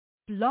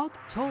Blog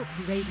Talk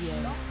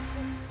Radio.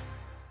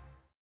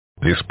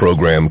 This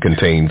program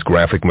contains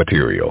graphic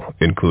material,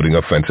 including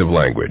offensive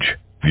language.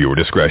 Viewer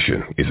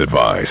discretion is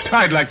advised.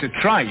 I'd like to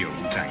try you,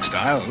 Wu-Tang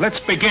style. Let's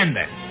begin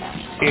then.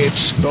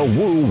 It's the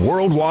Wu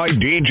Worldwide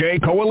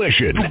DJ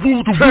Coalition. The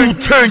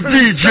Wu-Tang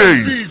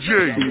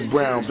DJ. C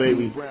Brown,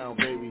 baby.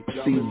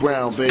 C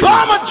Brown, baby.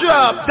 Bomber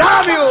job,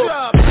 Daniel.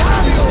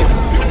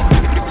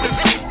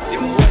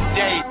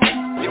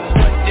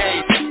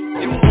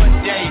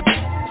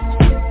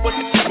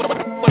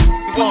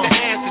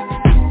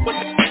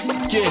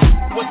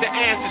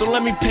 So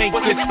let me paint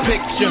this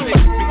picture.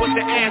 What's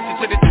the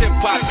answer to the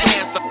hip-hop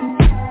cancer?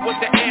 What's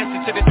the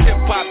answer to the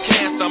hip-hop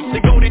cancer?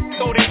 They go there,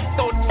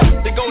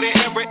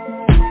 ever.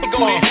 They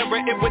go there, ever.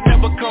 It would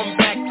never come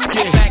back.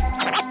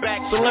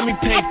 Back. So let me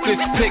paint this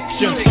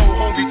picture. So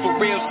hungry for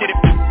real shit.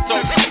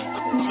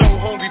 So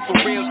hungry for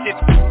real shit.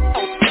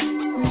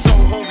 So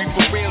hungry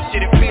for real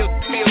shit. It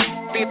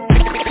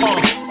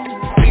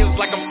feels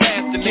like I'm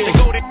fasting. They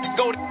go there.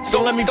 So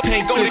let me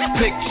paint this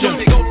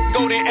picture.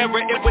 Go there, ever.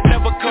 It would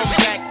never come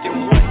back.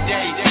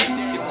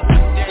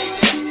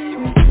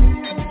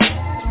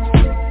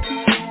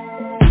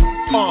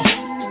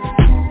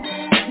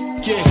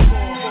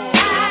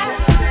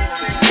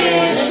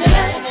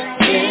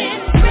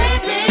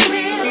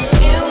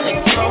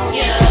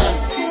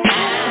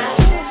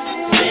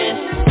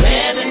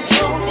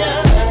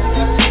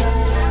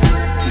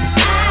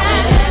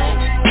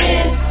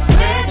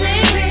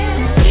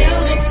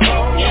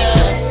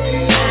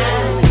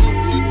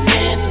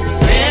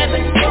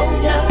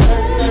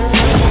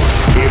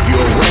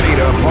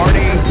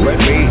 Let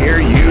me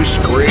hear you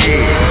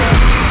scream.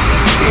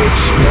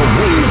 It's the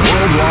Wu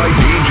Worldwide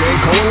DJ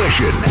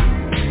Coalition.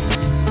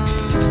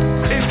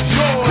 It's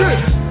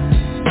yours.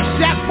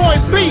 Jack Boy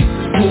Beat.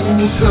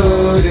 Whose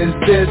hood is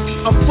this?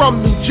 I'm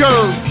from New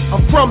Jersey.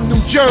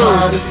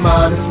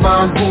 Mine.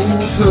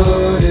 Whose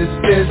hood is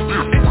this?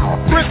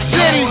 Brick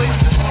City.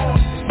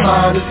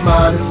 Mine.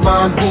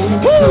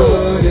 Whose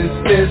hood is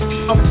this?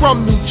 I'm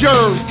from New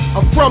Jersey.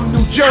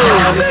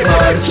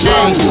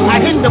 I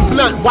hit the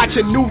blunt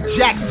watching New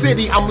Jack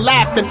City. I'm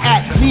laughing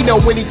at Nino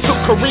when he took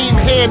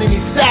Kareem's hand and he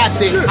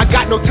stabbed it. I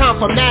got no time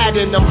for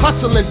Madden. I'm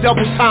hustling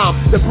double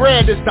time. The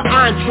bread is the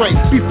entree.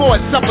 Before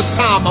it's supper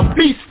time, I'm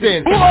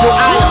feasting. So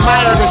I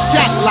admire the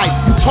Jack life.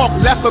 You talk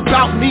left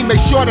about me,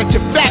 make sure that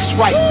your facts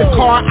right. The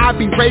car I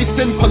be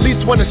racing,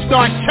 police wanna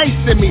start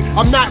chasing me.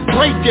 I'm not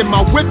breaking,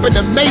 my whipping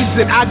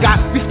amazing. I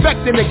got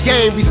respect in the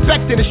game,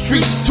 respect in the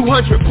street.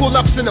 200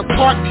 pull-ups in the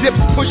park,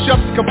 dips,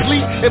 push-ups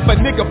complete. If a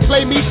nigga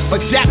play me, a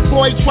Jack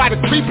Boy try to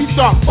creep, he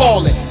start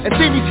falling. And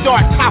then he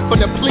start copping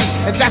the plea,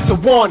 and that's a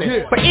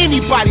warning. For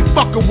anybody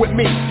fucking with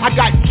me, I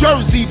got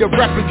Jersey to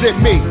represent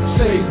me.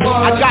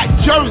 I got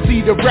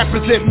Jersey to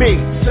represent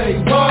me.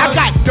 I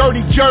got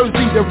dirty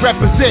Jersey to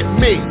represent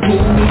me.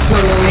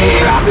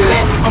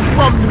 I'm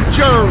from New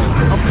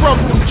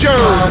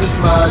Jersey.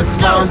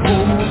 Mine.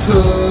 Whose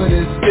hood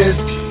is this?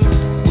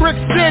 Brick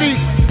City.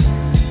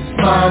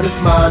 Mine.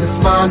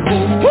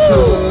 Whose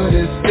hood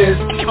is this?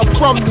 I'm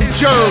from New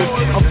Jersey.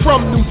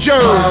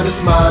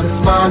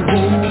 Mine.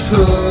 Whose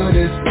hood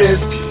is this?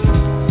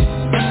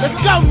 Let's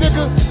go,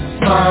 nigga.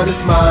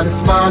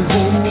 Mine.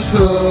 Whose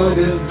hood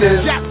is this?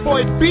 Jack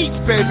Boy Beats,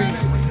 baby.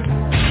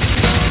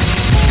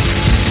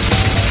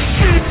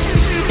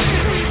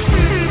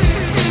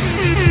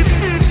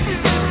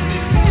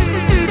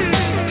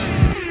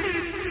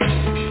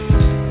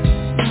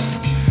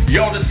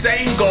 Yo, the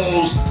saying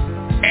goes,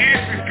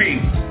 everything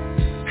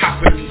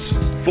happens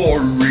for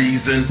a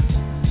reason.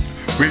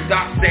 With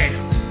that said,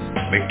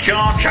 we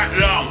can't chat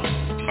long,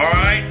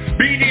 alright?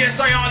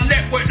 BDSIR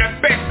Network, the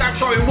best that's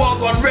showing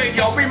worldwide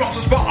radio,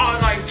 Remix Spot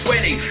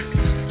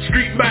R920,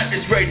 Street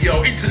Madness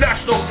Radio,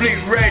 International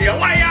Fleet Radio.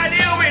 What you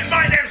deal with?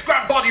 My name's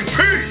Grab Body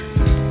Poo.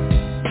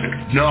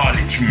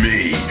 Acknowledge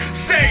me.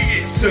 Say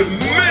it to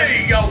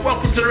me. Yo,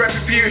 welcome to the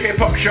RePPiN4U Hip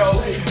Hop Show.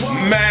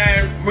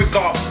 Man, we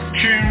got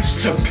tunes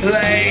to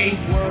play.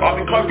 I've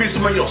been going through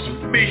some of your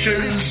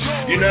submissions.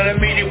 You know what I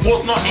mean? It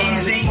was not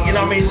easy. You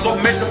know what I mean?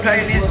 Some made the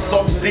playlist,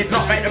 some did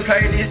not make the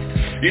playlist.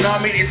 You know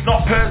what I mean? It's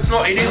not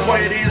personal. It is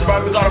what it is,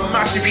 but we got a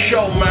massive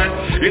show,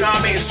 man. You know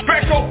what I mean?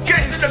 Special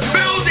guest in the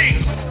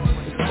building.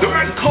 The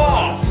red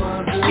car.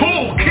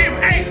 KOOL, Kim,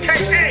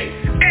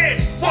 a.k.a.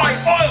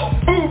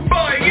 NYOIL, Boom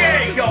Boy,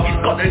 yeah. Yo,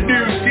 he's got the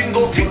new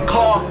single, Tick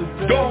Car,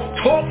 Don't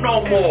Talk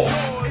No More.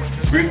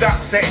 With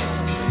that said,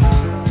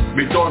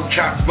 we done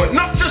chat, but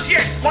not just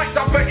yet.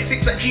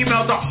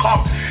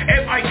 Mikedown36@gmail.com,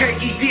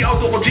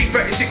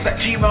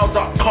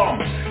 MIKEDOG36@gmail.com.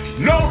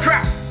 No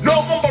trap,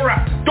 no mumble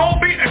rap. Don't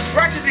be a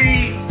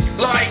tragedy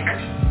like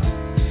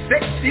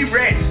Sexy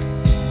Red.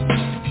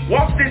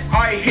 What's this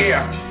I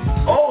hear?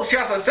 Oh, she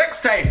has a sex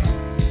tape.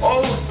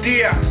 Oh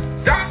dear.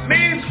 That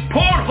means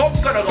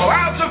Pornhub's gonna go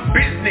out of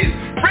business.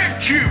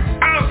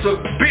 RedTube out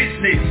of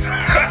business.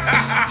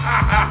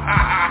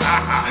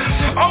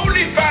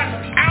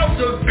 OnlyFans out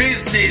of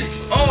business.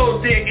 Oh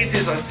dear, it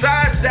is a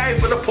sad day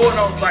for the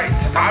porno site.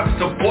 Time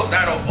to put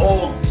that on.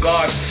 Oh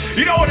God.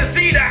 You don't want to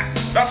see that.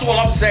 That's all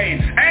I'm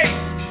saying. Hey,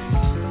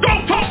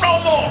 don't talk no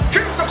more.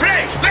 Choose the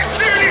play.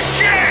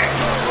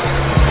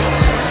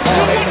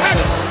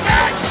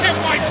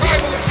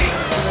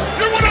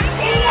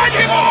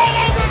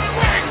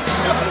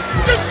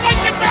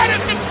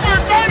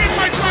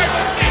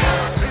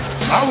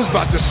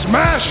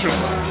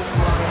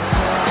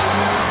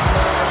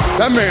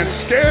 That man's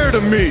scared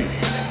of me.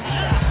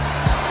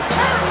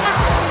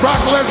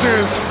 Brock Lesnar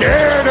is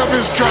scared of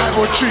his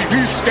tribal chief.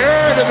 He's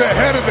scared of the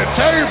head of the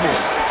table.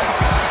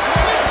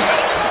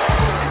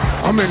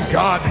 I'm in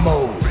God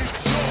mode.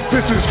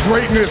 This is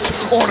greatness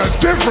on a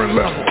different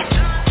level.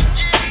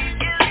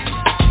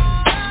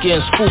 It's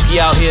getting spooky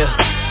out here.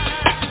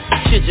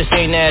 Shit just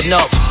ain't adding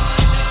up.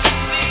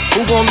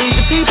 Who gonna lead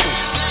the people?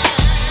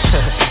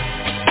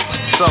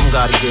 Something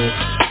gotta give.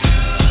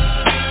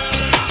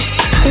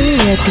 Hey,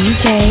 you're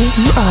DJ,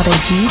 you are the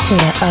G to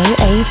the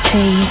OAT.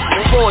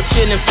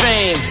 Fortune and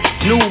fame,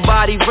 new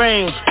body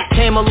range.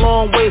 Came a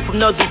long way from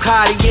the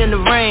Ducati in the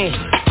rain.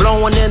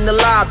 Blowing in the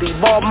lobby,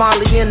 Bob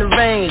Marley in the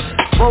range.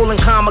 Rolling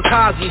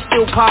kamikaze,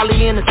 still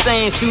poly in the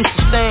same. Few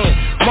sustain,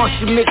 once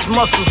you mix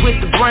muscles with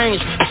the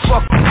brains. It's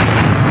fuck.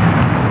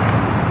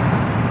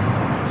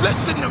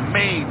 Listen to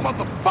me,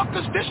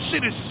 motherfuckers, this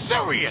shit is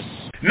serious.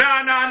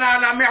 Nah,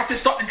 me have to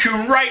stop the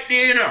tune right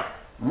there, you know.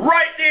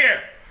 Right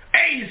there.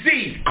 AZ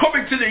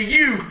coming to the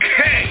UK.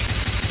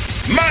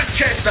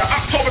 Manchester,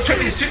 October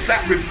 26th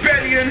at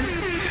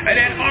Rebellion. And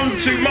then on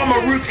to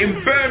Mama Ruth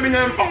in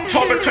Birmingham,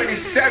 October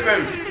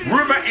 27th.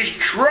 Rumor is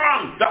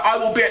strong that I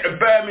will be at the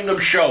Birmingham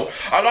show,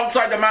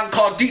 alongside the man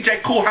called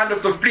DJ Kool, Hand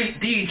of the Fleet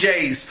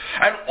DJs.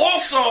 And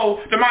also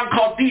the man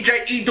called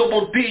DJ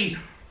E-double-D,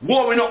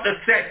 warming up the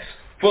sets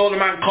for the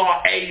man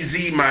called AZ,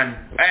 man.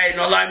 Hey,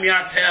 no lie me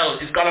I tell,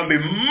 it's gonna be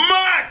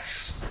mad.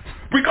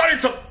 We got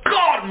into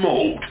God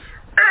mode.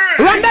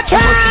 Run the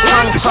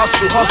town!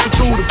 Hustle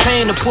through the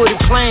pain to put it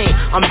plain.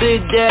 I'm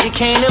Big Daddy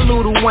Kane and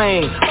Lil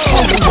Wayne.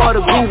 Moving water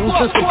Google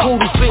since the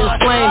poodle spitting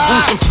slang.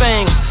 Gruesome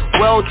fangs,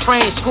 well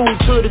trained, school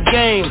to the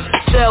game.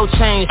 Cell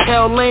change,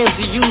 hell lanes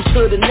are used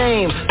to the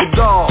name. The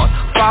guard,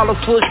 follow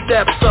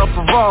footsteps up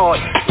a rod.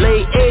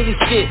 Late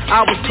 80s shit,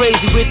 I was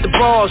crazy with the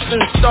bars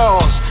and the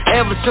stars.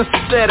 Ever since I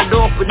set it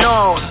off with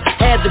Nas.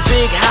 Had the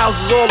big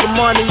houses, all the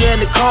money and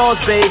the cars,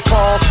 babe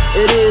Paul.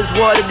 It is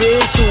what it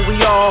is, who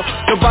we are.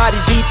 Nobody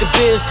beat the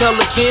biz, tell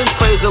the kids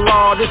praise the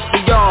Lord. This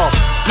for y'all,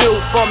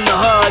 built from the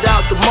hood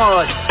out the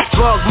mud.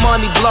 Drug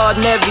money, blood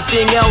and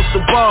everything else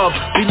above.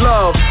 We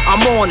love,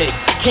 I'm on it,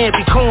 can't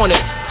be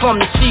cornered. From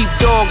the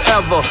sheepdog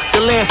ever, the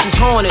lance is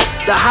haunted.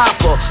 The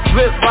hopper,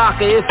 rip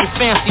rocker if it's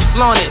fancy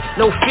flaunted.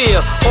 No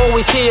fear,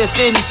 always here if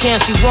any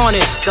chance you want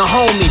it. The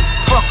homie,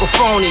 fuck a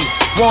phony,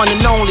 one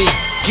and only.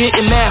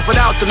 Getting mad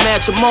without the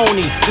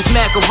matrimony. This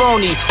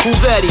macaroni, who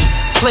ready?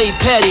 Play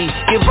petty,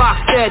 get rock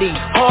steady.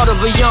 Heart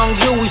of a young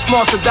Huey,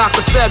 smart to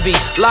Dr. Sebi.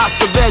 Lots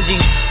of veggies,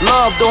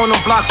 loved on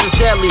them blocks of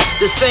deli.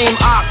 The same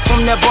ox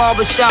from that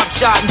barbershop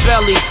shot in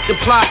belly. The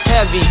plot's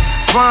heavy,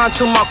 grind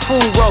to my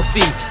crew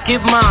wealthy. Get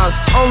mine,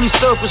 only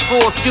surface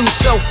for a few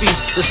selfies.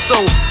 The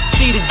soap,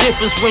 see the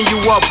difference when you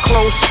up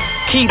close.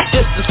 Keep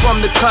distance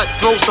from the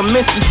cutthroats, I'm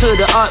mentioned to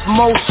the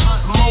utmost.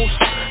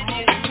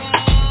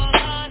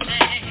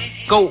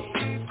 Go.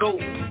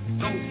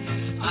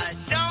 I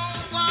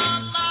don't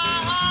want my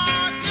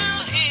heart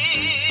to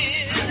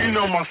hear. You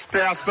know my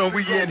style, son,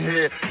 we in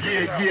here.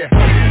 Yeah. You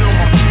know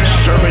my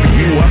style. Serving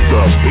you up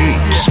the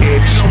beats.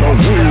 It's the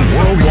Woo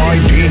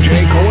Worldwide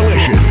DJ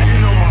Coalition. You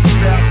know my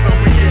style,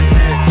 son, we in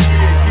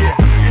here.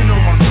 You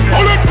know my style.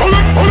 Pull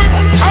it.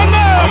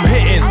 I'm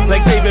hitting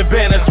like David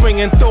Banner,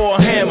 swinging Thor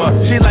hammer.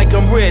 She like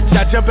I'm rich,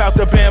 I jump out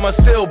the Bama,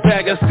 still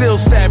bagger, still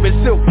savage,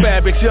 silk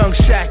fabrics, young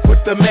Shaq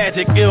with the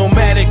magic,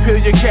 illmatic, peel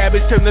your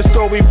cabbage, turn the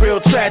story real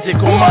tragic.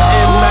 On my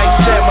M. Night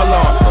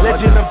Shyamalan,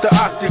 legend of the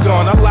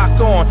Octagon, I lock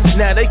on,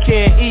 now they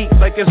can't eat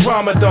like it's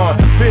Ramadan.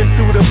 Been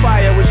through the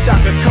fire with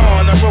Shaka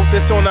Khan, I wrote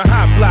this on a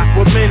hot block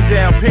with men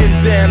down,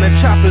 pins down,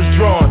 and choppers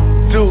drawn.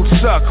 Dude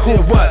suck, who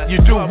what, you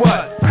do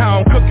what?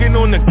 How I'm cooking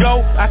on the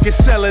go, I can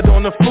sell it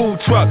on the food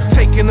truck.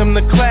 Taking them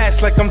to class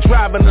like I'm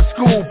driving a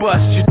school bus.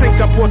 You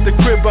think I brought the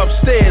crib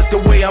upstairs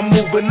the way I'm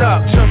moving up.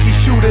 Chunky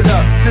shoot it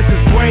up, this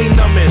is brain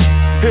numbing.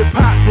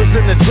 Hip-hop was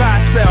in the dry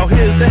spell,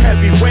 here's the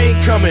heavy rain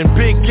coming.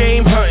 Big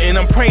game hunting,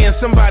 I'm praying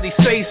somebody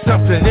say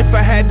something. If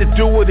I had to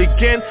do it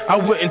again, I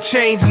wouldn't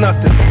change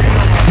nothing. I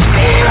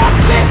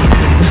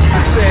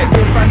said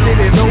if I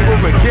did it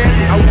over again,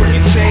 I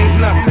wouldn't change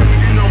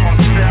nothing.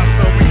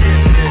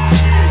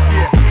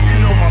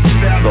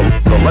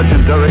 The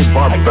legendary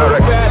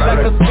barbaric.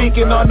 Like a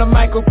speaking on the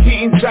Michael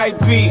Keaton type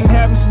beat.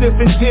 Having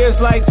sniffing tears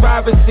like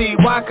privacy.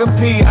 Why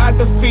compete? I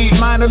defeat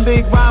minor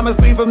league rhymers,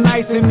 leave them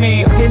nice and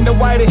neat. In the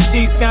whitest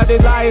sheets, now they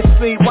lie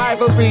asleep.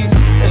 Rivalries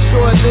that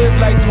short live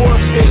like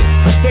dwarf shit.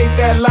 I take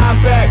that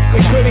line back.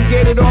 They couldn't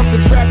get it off the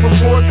track with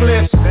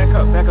forklifts. Back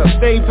up.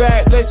 Stay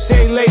back, let's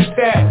say lace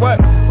that. What?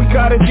 We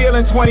got a deal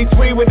in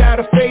 23 without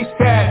a face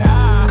tag.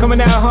 Coming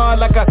out hard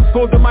like I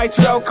pulled the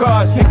Mitrell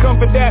cards. Can't come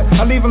for that,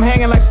 I leave them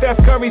hanging like Steph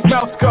Curry's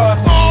mouth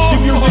scars.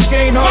 Your music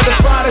ain't hard to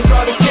find, it's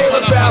all to care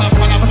about.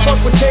 I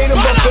fuck with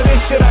Tatum, but for this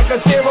shit I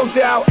got zero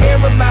doubt.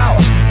 Air them out,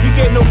 you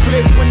get no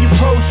clicks when you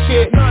post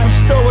shit. I'm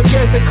stoic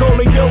as a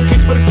Cola Jokic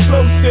with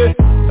explosive.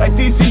 Like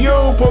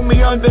DCU, put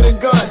me under the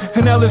gun.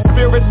 And Ellis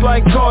spirits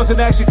like cars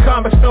and action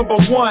comics #1. You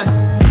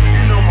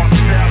know my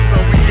style, so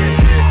we in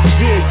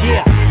here.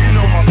 Yeah. You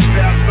know my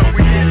style, so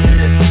we in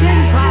here.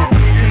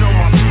 You know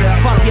my style.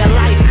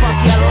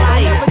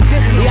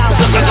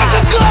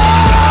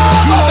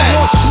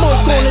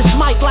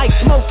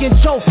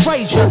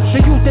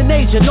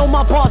 major. Know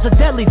my bars are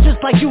deadly, just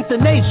like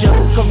euthanasia.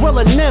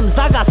 Gorilla NEMS,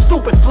 I got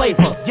stupid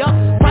flavor. Yup,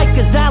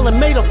 Rikers Allen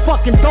made a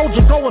fucking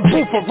doja go and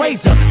proof a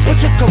razor. Put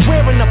your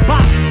career in the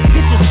box,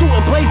 get your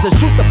shooting blazer,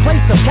 shoot the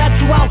place up.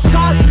 Catch you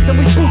outside, then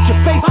we shoot your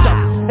face up.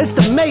 It's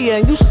the mayor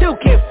and you still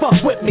can't fuck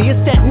with me.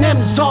 It's that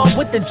NEMS on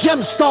with the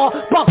gem star,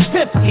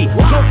 $150.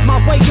 Broke my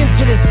way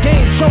into this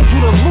game, showed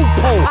you the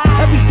loophole.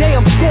 Every day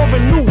I'm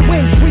scoring new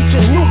wins,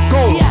 reaching new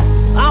goals.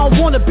 I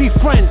don't wanna be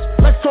friends,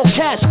 let's talk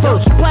cash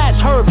first. Splash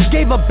herbs,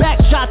 gave her back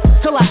shots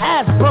till her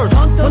ass burst.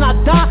 When I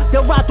die,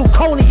 they'll ride through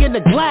Coney in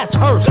the glass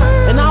hearse.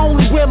 And I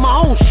only wear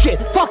my own shit,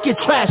 fuck your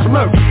trash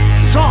merch.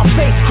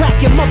 CZARFACE,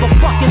 crack your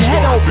motherfucking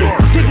head open.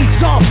 Diggy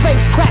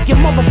CZARFACE, crack your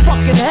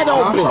motherfucking head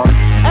open.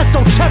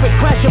 Esoteric,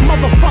 crash your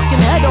motherfucking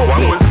head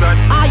open.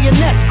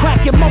 INS,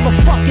 crack your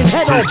motherfucking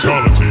head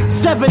open.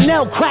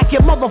 7L, crack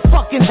your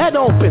motherfucking head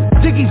open.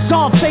 Diggy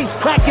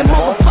CZARFACE, crack your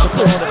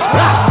motherfucking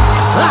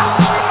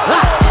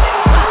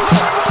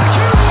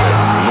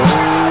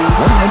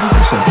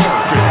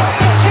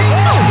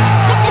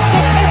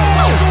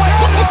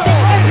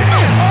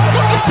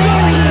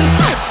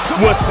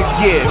Once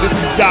again, this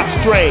is Doc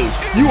Strange.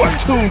 You are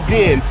tuned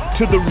in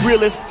to the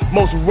realest,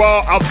 most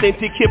raw,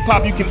 authentic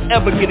hip-hop you can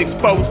ever get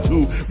exposed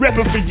to.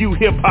 RePPiN4U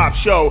hip-hop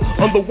show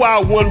on the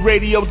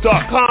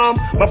wild1radio.com.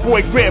 My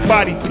boy Grant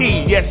Body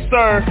P, yes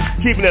sir.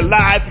 Keeping it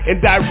live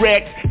and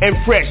direct and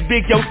fresh.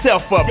 Big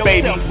yourself up,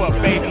 baby.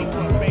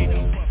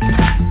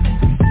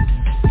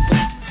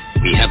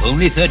 We have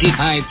only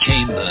 35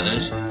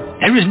 chambers.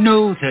 There is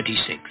no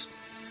 36.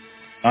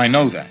 I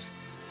know that.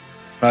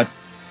 But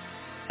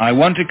I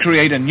want to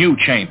create a new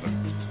chamber.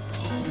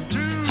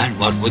 And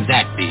what would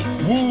that be?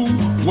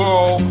 Woo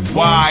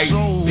Worldwide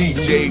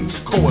DJ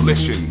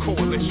Coalition.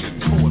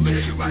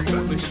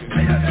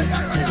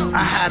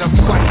 I had a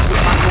fight with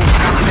my ghost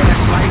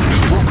past life.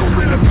 Woke up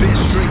in a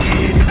bitch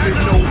drinking with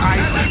no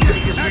ice.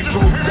 Vegas we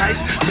broke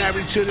dice.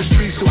 Married to the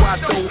streets so I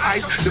throw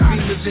ice. The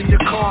beamers in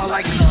your car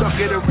like you stuck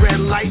at a red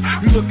light.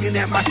 You looking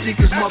at my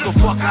sneakers,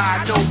 motherfucker,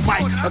 I don't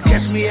mic.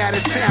 Catch me out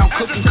of town,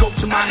 cooking coke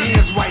to my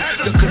hands white.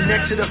 The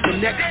connect to the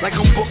connect like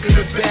I'm booking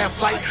a bad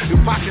flight.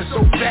 Your pockets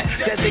so fat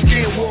that they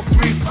can't walk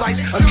 3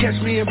 flights. Catch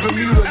me in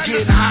Bermuda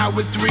getting high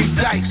with 3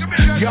 dice.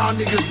 Y'all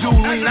niggas do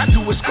lean, I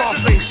do a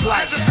Scarface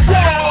like.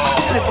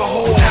 Sip a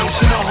whole ounce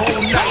in a whole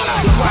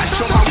night. The watch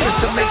on my wrist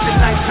to make the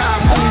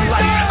nighttime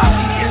moonlight. I'm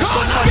eating so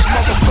much,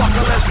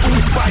 motherfucker, let's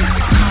food fight.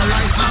 My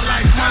life.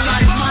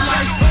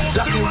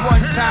 Ducking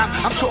one time,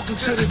 I'm talking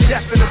to the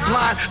deaf and the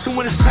blind. So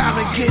when it's time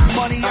to get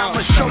money,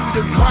 I'ma show you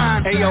the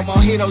grind. Hey yo,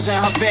 mojitos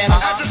and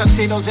Havana,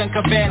 casinos and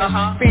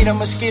cabanas, feed them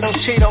mosquitoes,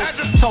 Cheetos,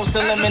 toast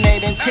the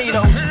lemonade and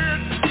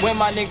Tito's. When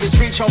my niggas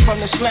reach home from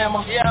the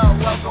slammer, yo,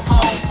 welcome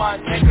home, my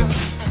nigga.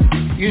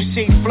 You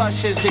see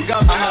Flush is the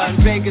governor and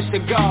Vegas the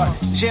guard.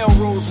 Jail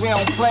rules, we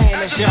don't play in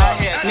this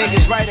yard.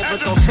 Niggas write it, but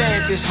don't say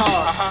it this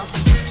hard.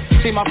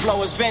 See my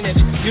flow is vintage.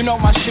 You know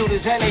my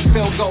shooters and they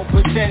field goal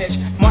percentage.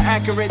 More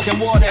accurate than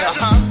water.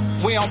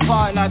 We on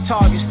par in our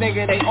targets,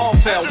 nigga, they all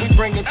fail. We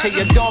bring it to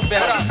your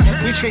doorbell.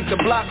 We treat the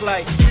block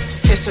like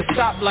it's a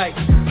stoplight.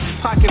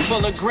 Pocket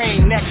full of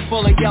green, neck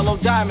full of yellow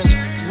diamonds.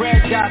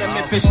 Red dot him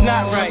if it's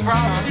not right.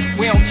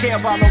 We don't care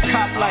about no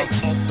cop lights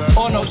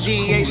or no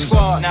DEA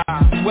squad.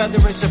 Whether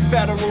it's a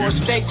federal or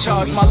state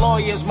charge, my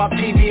lawyer's my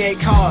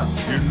PVA card.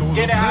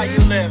 Get it how you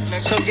live,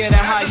 so get it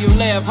how you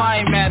live. I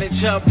ain't mad at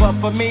you, but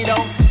for me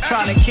though,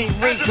 trying to keep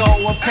Rico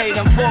or pay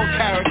them full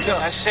character.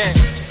 That's it.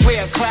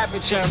 We'll clap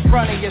at you in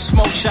front of your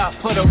smoke shop,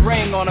 put a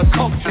ring on a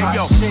coke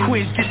drop. Hey yo,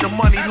 Queens get the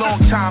money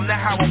long time, now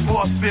how a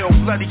boss feel.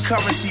 Bloody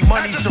currency,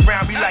 money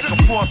surround me like a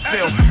force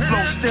field.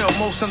 Flow still,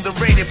 most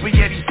underrated, but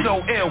yet he's so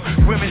ill.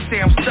 Women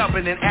say I'm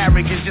stubborn and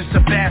arrogant, just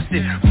a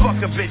bastard.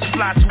 Fuck a bitch,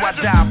 fly till I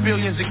die,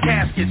 billions in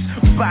caskets.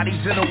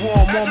 Bodies in the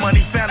wall, more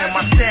money found in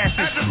my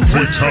stashes.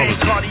 Wood train,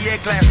 Cartier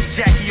glasses,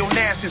 Jackie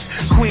Onassis.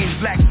 Queens,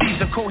 Black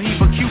Caesar,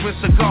 Cohiba, Cuban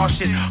cigar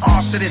shit.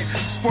 Arsonist,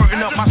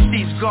 squirting up my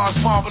Steve's guards,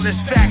 marvelous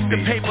facts. The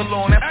paper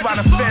loan, that's why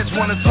the feds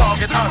wanna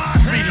target us.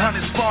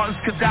 300 Spartans,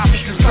 Gaddafi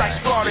just like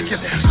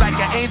Spartacus. Like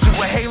an angel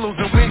with halos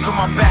and wings on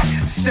my back.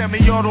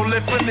 Semi-auto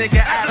lift a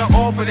nigga out of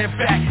orbit and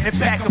back.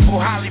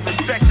 Impeccable, highly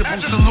respectable,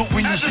 salute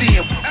when you see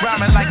him.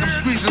 Rhyming like I'm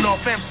squeezing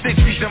off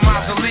M60s and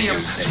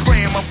mausoleums.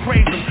 Spray him,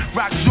 appraise him,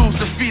 rock jewels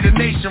to feed a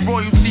nation.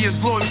 Royalty is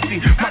loyalty,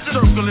 my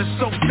circle is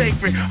so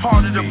sacred.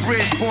 Heart of the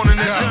bridge, born in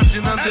a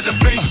dungeon under the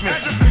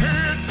basement.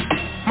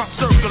 My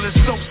circle is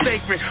so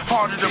sacred.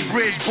 Heart of the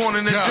bridge, born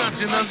in a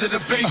dungeon under the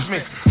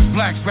basement.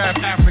 Black rap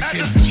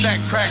African, stack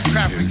crack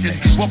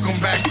trafficking. Welcome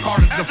back,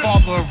 Carter, the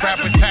father of rap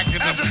attacking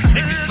them.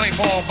 Niggas play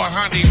ball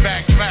behind they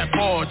back, fat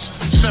boards.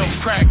 Sell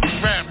crack,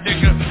 rap,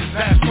 nigga,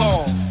 that's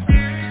all.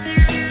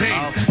 Hey,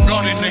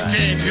 guarding the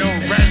game, yo,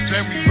 rats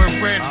everywhere,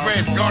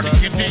 red, guarding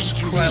your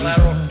nation.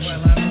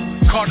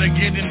 Carter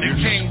get in the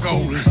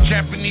Kango,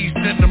 Japanese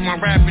dinner, my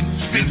rapping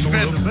spits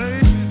venom.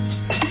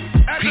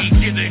 P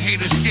get a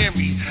hater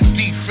scary,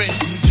 defense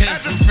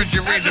intense,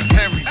 refrigerator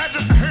Perry.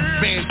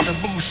 Bands to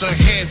Musa,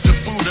 hands to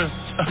Buddha.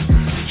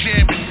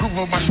 Jam and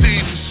prove my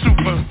stand is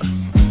super.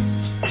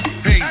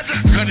 Hey,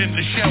 gun in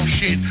the shell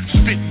shit.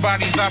 Spit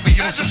bodies, I be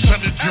on some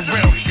Son of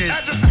Jarrell shit.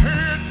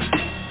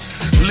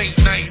 Late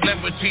night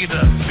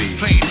levitator,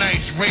 play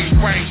nights, raise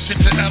rights, hit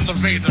the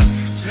elevator.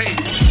 Hey.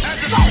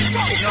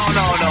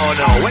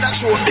 No. When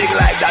I show a nigga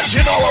like that,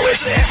 you know what we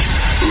say?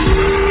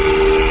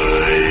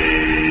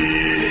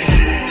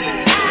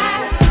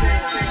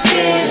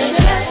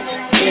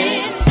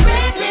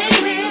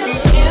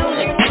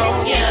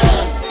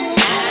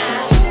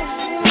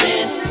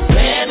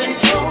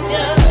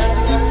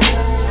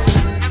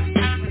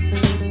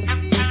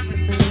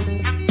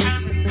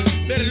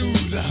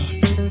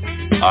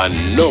 I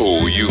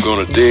know you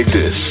gonna dig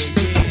this.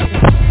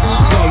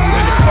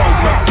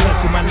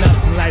 My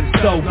nuts and light a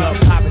stove up,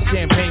 popping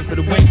champagne for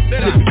the win.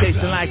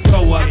 Reputation like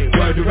throw up,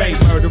 murder rate,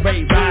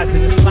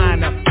 rising the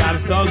line up. Got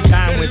a thug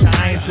time with the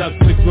iron tuck,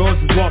 quick drawers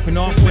is walking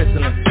off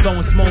whistling,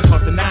 blowing smoke off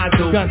the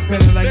nozzle, gun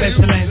spinning like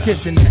Michelin,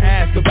 kissing the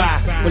ass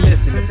goodbye. But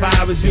listen, if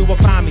I was you, I'd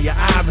find me your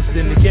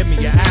Iverson to give me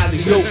your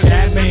alley-oop.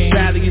 That means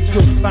rally your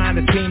troops, find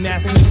a team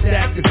that's me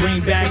stack the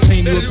greenback,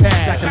 clean you a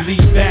pass. I can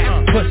lead back,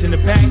 pushing the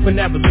pack, but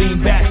never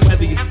lean back.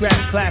 Whether you scratch,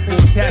 clap, or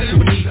attach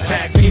to a knee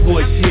pack,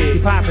 B-boy shit.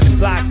 You popping the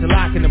blocks, you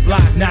locking the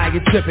block, nah,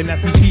 you're tripping,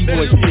 that's some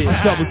T-boy shit.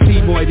 I'm double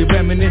T-boy, you're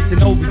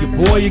reminiscing over your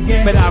boy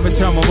again. But I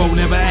return my role,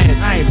 never ask,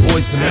 I ain't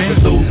boys for never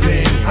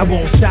losing. I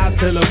won't stop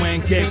till I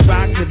win kick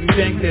rocks. If you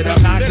think that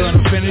I'm not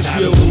gonna finish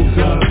you,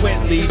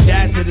 quickly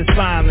dash to the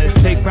spineless.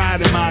 Take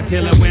pride in my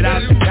killer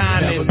without the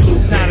kindness.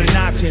 Not an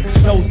option,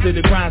 nose to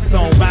the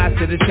grindstone, rise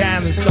to the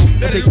challenge, so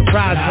I take the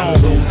prize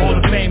home. All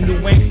the fame,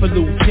 new wings for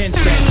Luke, CHEN,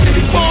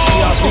 really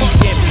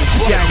BDSIR champion.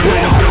 Jack with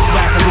a big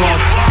back and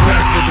off,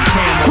 rest with the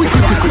camera.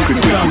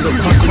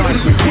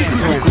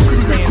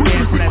 Staying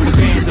dancing at the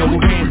bando,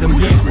 hands them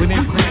yanks with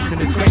implants in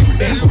the train,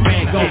 stand for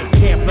Van Gogh.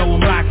 Can't flow,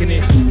 I'm rocking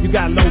it. You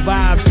got low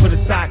vibes, put a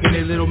sock in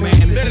it, little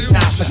man. This is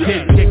not for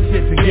kids, kick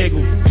shits and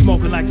giggles.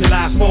 Smoking like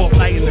July 4th,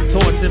 lighting the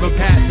torch, never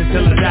pass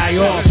until I die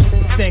off.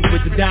 Stink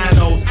with the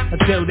dinos,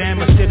 until then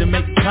my shit'll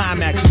make the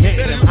climax.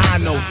 Hitting them high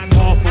notes,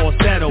 all for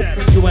settle.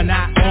 You are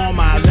not on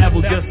my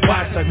level, just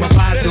watch like my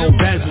Vajo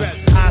bezel.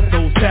 I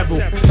sold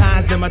several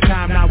times in my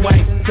time, not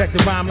white. Check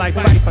the rhyme like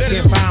Fife, I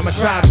can't find my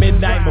tribe.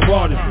 Midnight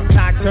marauders,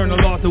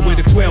 nocturnal author with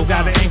a quill.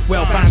 Got an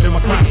inkwell, finding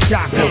my crime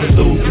shock, never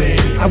losing.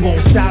 I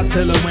won't stop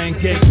till I win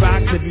kick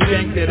rocks. If you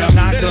think that I'm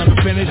not gonna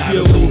finish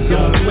you,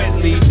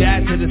 quickly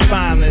dash to the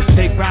spineless.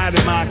 Take pride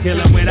in my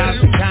killer without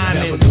the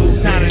kindness.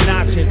 Not an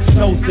option,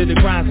 nose to the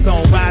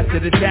grindstone, rise to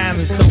the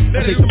challenge, so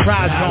I take the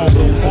prize home.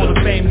 All the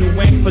fame, new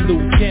wing for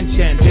Luke,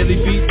 CHEN, Daily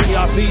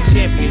BDSIR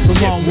champion, for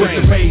long with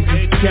the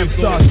raises. Camp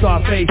star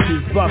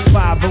faces, buck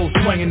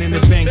 5-0 swinging in the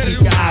bank, keep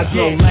your eyes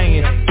low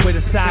laying. With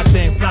a side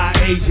thing, fly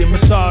Asian,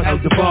 massage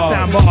at the bar.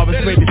 Sound bar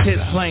is ready to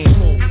tits playing.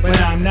 When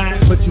I'm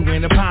not, put you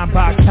in a pine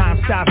box, time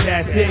stop,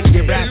 that's it.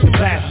 Get wrapped in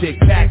plastic,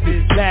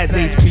 tactics, last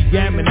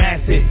HPM and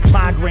that's it.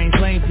 Migraine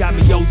claims got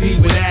me OD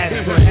with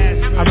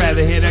aspirin. I'd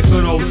rather hear that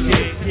good old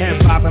shit.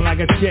 Head popping like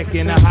a chick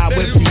in a high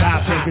whip, you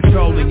hopping,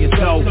 controlling your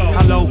soul.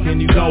 How low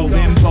can you go?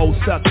 Limbo,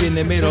 stuck in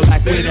the middle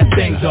like where that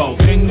thing go.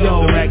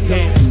 Bingo, direct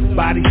hit,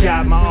 body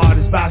shot, my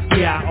artist,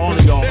 Basquiat. All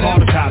of y'all call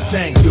the cops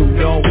saying you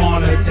don't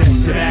want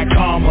attention. That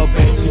karma,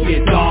 bitch, you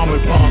get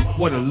armored bumped.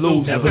 What a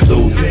lose, never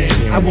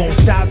losing. I won't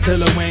stop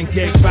till I win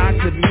kick rocks.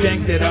 If you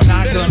think that I'm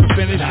not gonna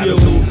finish you,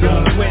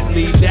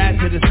 quickly dash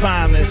to the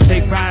spineless.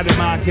 Take pride in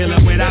my killer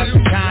without the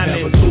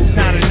kindness.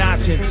 Not an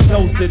option,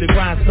 nose to the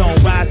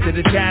grindstone, rise to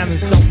the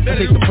challenge, so I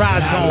take the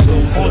prize home.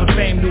 All the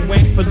fame, new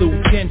wing for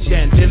Luke,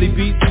 CHEN, Daily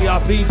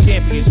BDSIR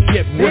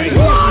championship ring.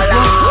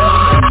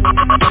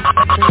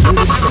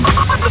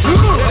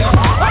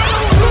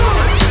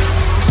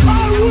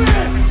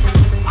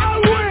 I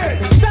win!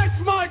 That's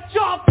my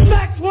job,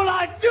 that's what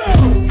I do!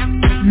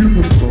 You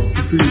have got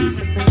to feel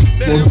it.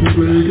 Want to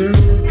play again?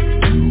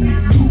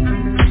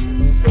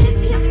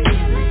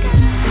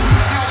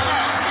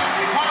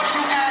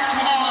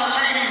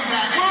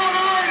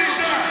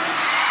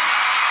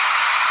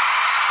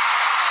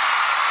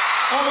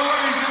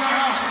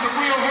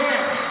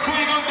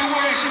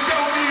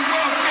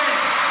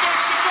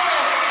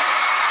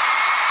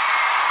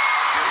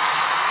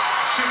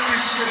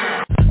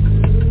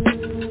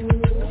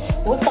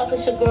 What's up,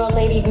 it's your girl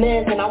Lady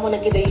Miz, and I want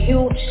to give a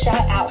huge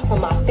shout out to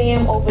my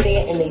fam over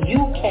there in the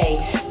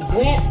UK,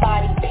 Grant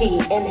Body P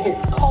and his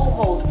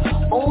co-host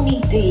Oni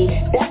D.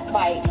 That's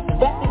right,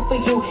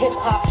 RePPiN4U Hip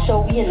Hop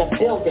Show. We in the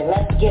building.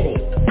 Let's get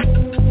it.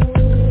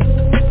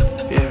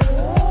 Yeah.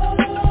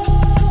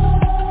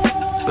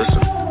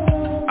 Listen,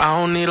 I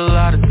don't need a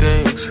lot of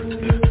things,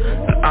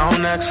 and I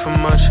don't ask for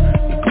much.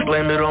 You can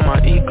blame it on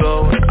my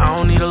ego, and I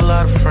don't need a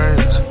lot of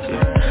friends,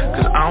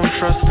 cause I don't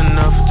trust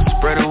enough to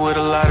spread it with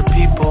a lot of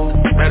people.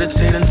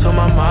 Meditate until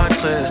my mind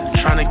clear,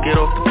 trying to get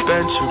off the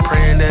bench and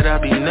praying that I'll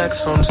be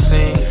next on the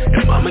scene.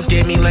 And mama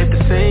gave me life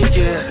the same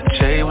year.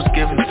 Jay was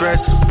giving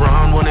threats,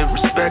 Brown wanted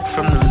respect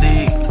from the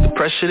league. The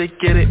pressure to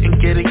get it and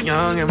get it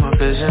young in my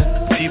vision.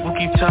 People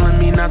keep telling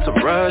me not to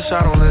rush,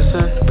 I don't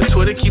listen. But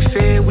Twitter keeps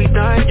saying we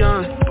die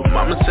young. But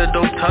mama said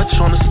don't touch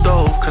on the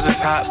stove cause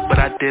it's hot,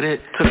 but I did it.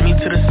 Took me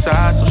to the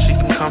side so she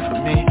can comfort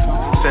me.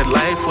 said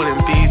life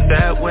wouldn't be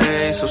that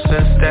way. So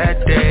since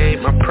that day,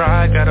 my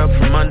pride got up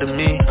from under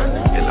me,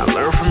 and I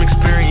learned from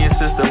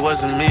experiences that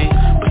wasn't me.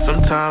 But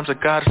sometimes I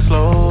gotta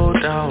slow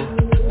down.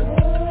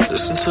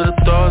 Listen to the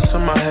thoughts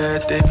in my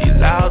head, they be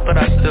loud, but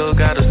I still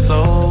gotta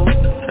slow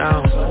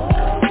down.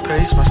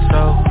 Pace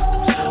myself,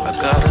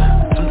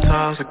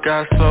 sometimes I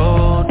gotta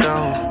slow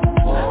down.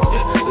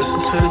 Yeah,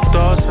 listen to the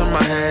thoughts in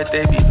my head,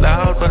 they be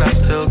loud, but I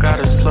still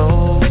gotta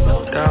slow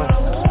down.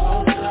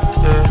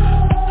 Yeah.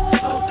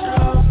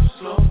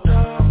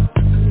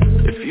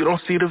 If you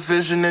don't see the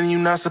vision, then you're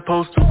not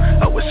supposed to.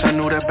 I wish I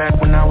knew that back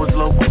when I was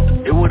local.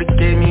 It would've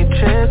gave me a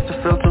chance to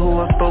filter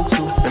who I spoke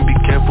to, and be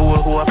careful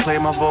with who I play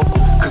my vocal.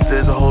 Cause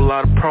there's a whole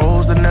lot of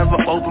pros that never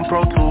open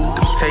Pro Tools.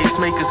 Them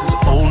tastemakers is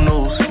old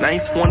news.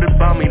 Ninth wondered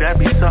about me, that'd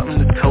be something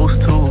to toast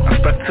to. I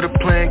stuck to the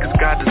plan cause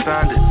God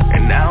designed it,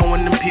 and now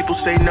when them people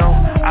say no,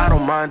 I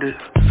don't mind it.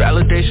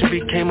 Validation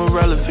became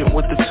irrelevant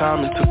with the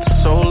time. It took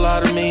the soul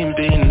out of me and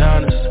being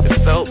honest.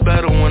 It felt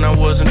better when I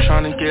wasn't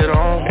trying to get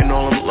on, and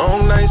all them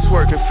long nights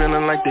working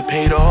feeling like they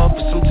paid off.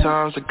 But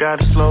sometimes I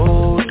gotta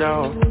slow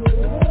down.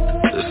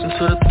 Listen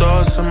to the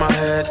thoughts in my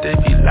head, they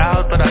be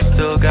loud, but I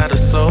still gotta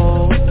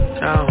slow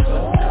down.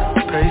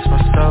 Pace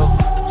myself,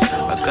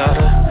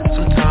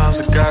 sometimes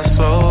I gotta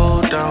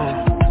slow down.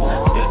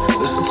 Yeah,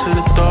 listen to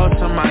the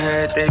thoughts in my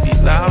head, they be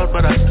loud,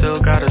 but I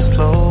still gotta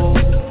slow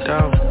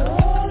down.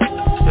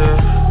 Yeah.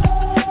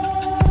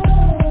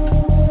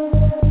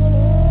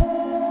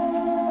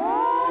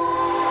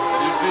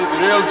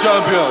 Real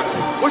champion.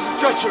 What's the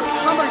stretcher?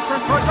 Somebody turn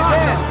towards the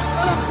head.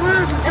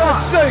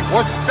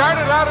 What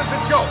started out as a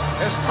joke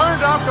has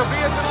turned out to be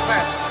a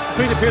disaster.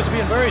 Creed appears to be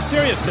in very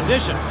serious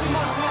condition.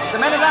 The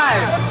man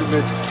alive.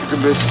 You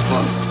commit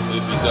fun.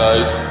 If he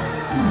dies,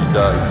 he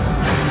dies.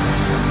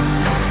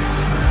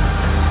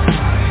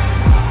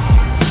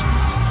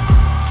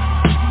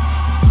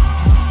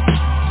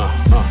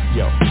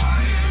 Yo.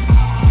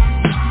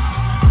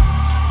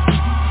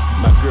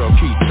 My girl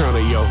Keith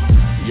Turner, yo.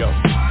 Yeah.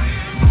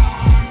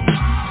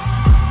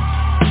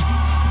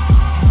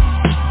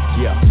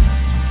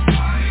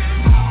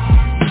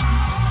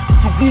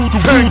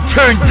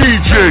 Turn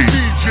DJ.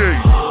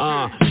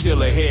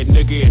 Still a head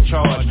nigga in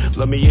charge.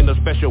 Love me in a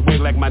special way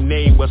like my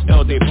name was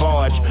L.D.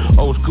 Barge.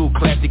 Old school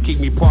classic, keep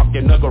me parked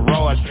in the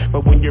garage.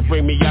 But when you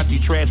bring me out, you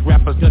trash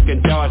rappers duck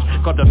and dodge.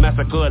 Cause the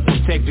massacres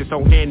from Texas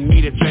don't hand me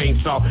the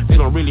chainsaw. They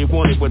don't really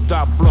want it with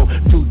top flow,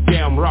 too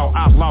damn raw.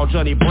 Outlaw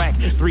Johnny Black,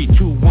 3,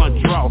 2,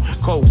 1 draw.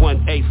 Code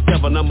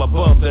 187, I'm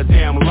above the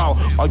damn law.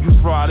 All you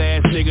fraud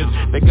ass niggas,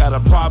 they got a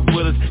problem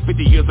with us.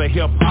 50 years of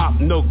hip hop,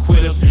 no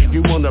quitters.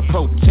 You wanna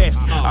protest,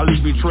 I'll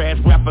leave you trash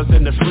rappers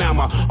in the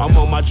slammer. I'm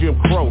on my Jim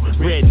Crow,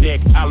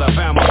 redneck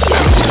Alabama.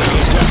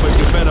 Rappers,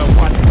 you better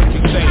watch what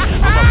you say.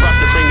 I'm about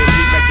to bring the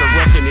heat like the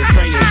Russian in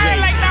training day.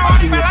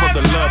 I do it for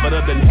the love, but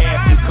other than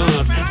half these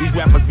guns, these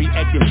rappers be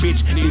acting bitch,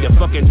 need a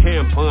fucking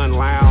tampon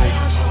lounge.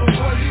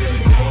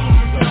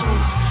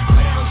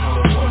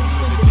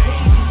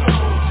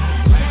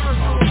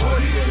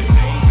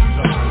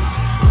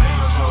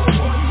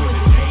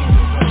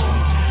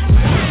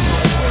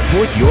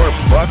 Put your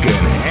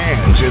fucking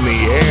hands in the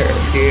air.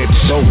 It's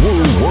the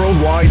Woo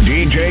Worldwide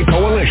DJ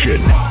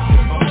Coalition.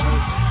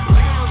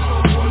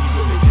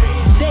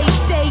 They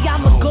say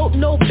I'm a goat,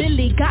 no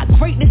Billy. Got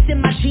greatness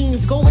in my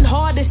genes. Going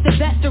hard as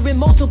Sylvester in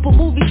multiple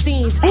movie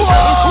scenes. Preparing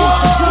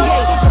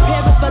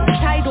for the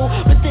title,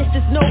 but this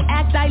is no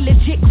act. I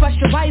legit crush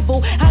your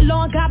rival. How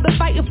long I've been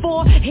fighting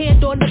for?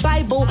 Hand on the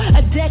Bible.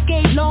 A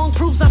decade long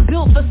proves I'm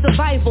built for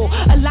survival.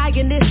 A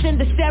lioness in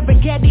the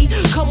Serengeti.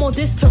 Come on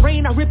this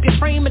terrain, I rip your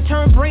frame and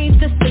turn brains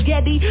to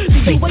spaghetti.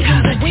 Do you wait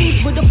in the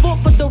wings with a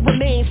fork for the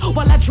remains,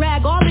 while I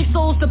drag all these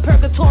souls to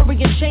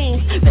purgatory and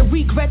chains, then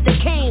regret they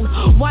came.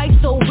 Why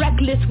so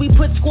reckless? We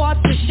put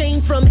squads to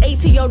shame from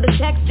ATO to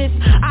Texas.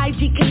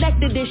 IG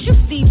connected this, you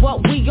see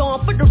what we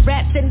on. For the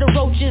rats and the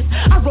roaches,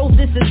 I wrote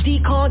this as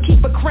decon.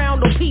 Keep a crown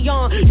or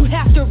peon. You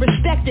have to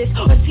respect this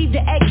or see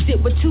the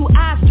exit with two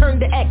eyes turn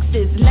to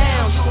X's.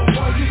 Lounge.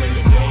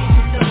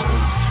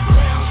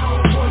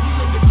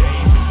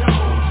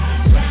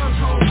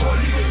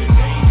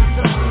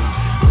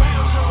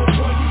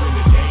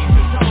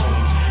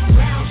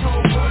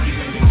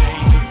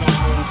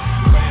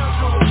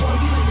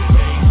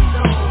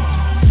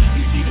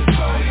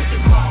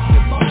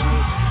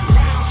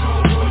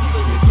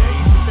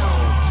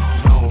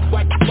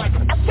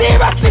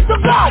 Seriously to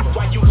God,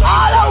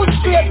 all those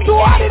shit, do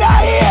what did I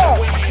hear?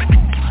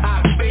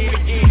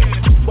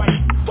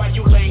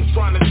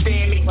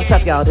 What's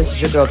up, y'all? This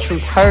is your girl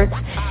Truth Hurts,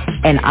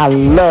 and I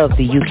love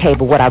the UK,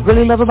 but what I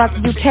really love about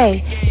the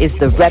UK is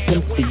the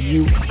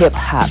RePPiN4U Hip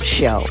Hop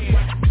Show.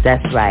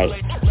 That's right,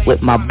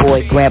 with my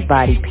boy Grant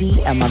Body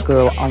P and my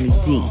girl Only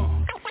D.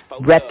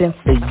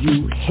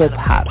 RePPiN4U Hip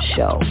Hop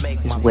Show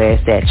is where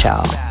it's at,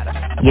 y'all.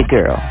 Your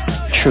girl,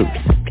 Truth.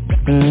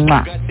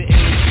 Mwah.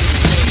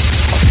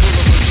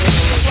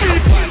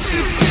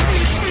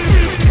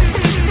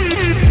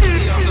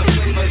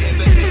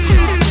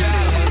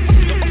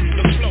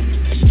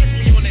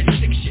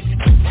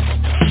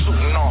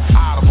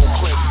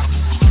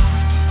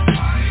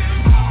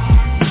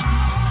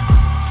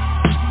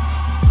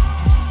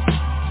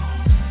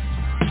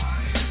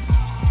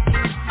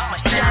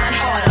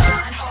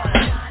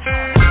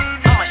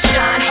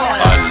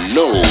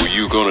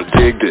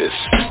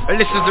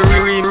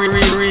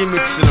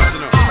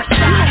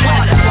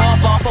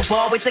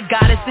 ball with the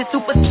goddess with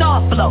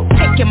superstar flow.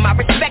 Taking my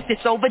respect,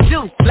 it's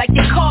overdue, like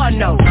your car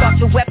knows. Thought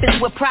your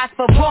weapons would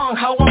prosper wrong,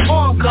 how I'm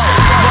on go.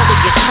 Know where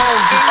your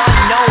tone, you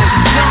unknown,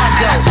 you John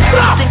Doe.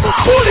 Every single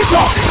Pull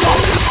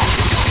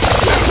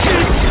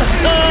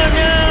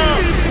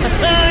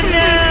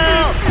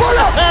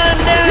up!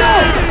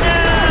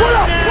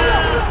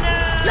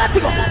 Let's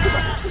go!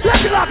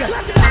 Let's go!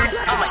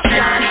 I'ma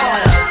shine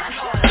harder.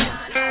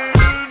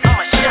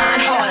 I'ma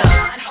shine harder.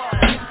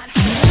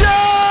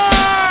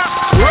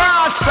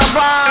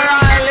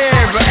 Rastafari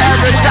live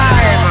every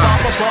time.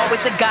 Ball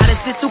with the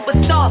goddess with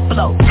superstar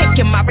flow.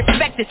 Taking my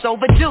respect, it's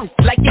overdue,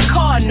 like your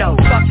car knows.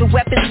 Thought your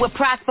weapons would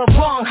prosper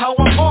wrong, how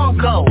I'm on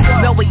go.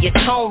 Know where your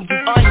tone, you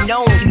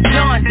unknown, you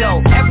John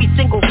Doe. Every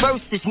single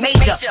verse is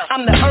major.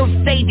 I'm the earth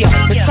savior,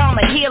 the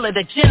trauma healer,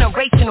 the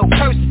generational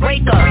curse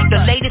breaker.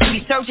 The latest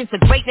resurgence of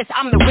greatness,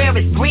 I'm the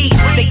rarest breed.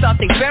 They thought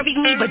they buried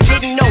me, but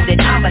didn't know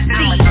that I'm a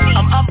seed.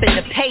 I'm up in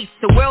the pace,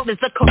 the world is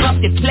a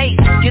corrupted place.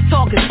 You're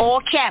talking all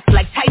caps,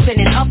 like typing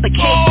in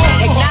uppercase.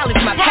 Acknowledge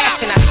my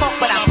passion, I talk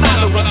but I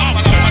follow with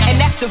action. And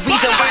that's the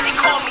reason why they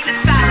call me the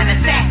silent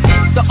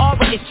assassin. The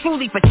aura is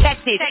truly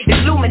protected,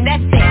 it's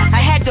luminescent.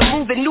 I had to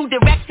move in new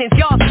directions,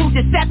 y'all too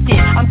deceptive.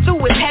 I'm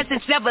through with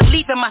peasants, never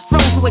leaving my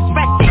throne to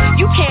address it.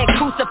 You can't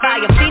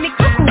crucify a phoenix,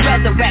 look who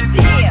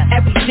resurrected.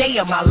 Every day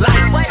of my life,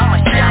 I'ma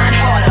shine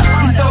harder.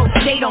 You throw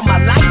shade on my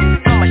life,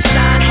 I'ma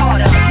shine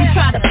harder. You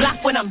try to block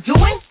what I'm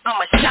doing,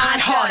 I'ma shine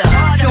harder.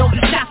 Don't be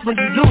shocked when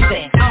you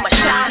losing, I'ma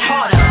shine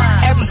harder.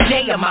 Every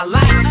day of my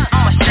life,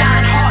 I'ma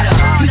shine harder.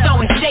 You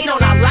throwing shade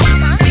on our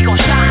life, we gon'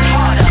 shine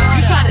harder.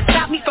 You try to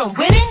stop me from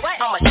winning,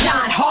 I'ma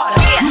shine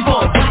harder. You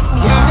gon' watch me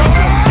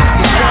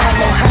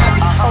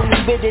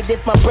only with it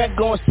if my breath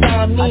gon'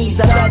 sign me.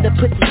 I'd rather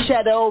put the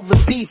cheddar over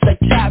beef like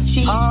chopped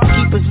cheese.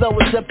 Keep as low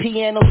as the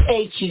piano's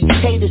H's.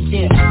 Haters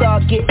here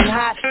start getting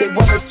hot, they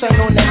wanna turn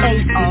on the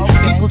AC.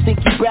 People think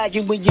you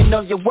bragging when you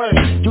know your worth.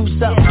 Do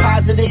something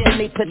positive and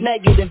they put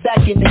negative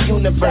back in the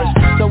universe.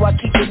 So I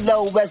keep it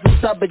low as a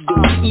subber do.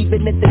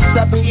 Even if they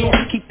subbing you,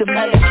 keep the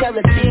money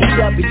killer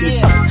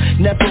TW.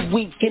 Never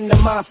weak in the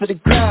mind for the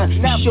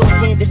grind.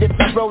 Short-handed if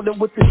I'm rolling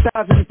with the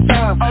signs of the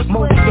time.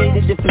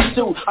 Motivated to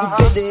pursue, who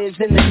bitter is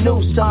in the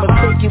news. Some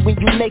are thinking when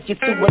you make it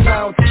to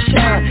allow to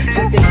shine.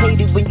 But they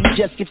hate it when you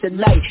just get the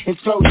light and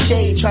throw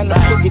shade. Trying to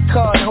pull your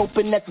card,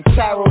 hoping that the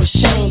tower will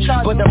change.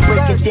 But I'm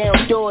breaking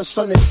down doors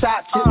from the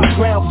top to the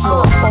ground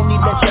floor. Only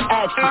let your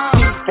actions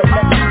speak and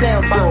let the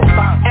sound go.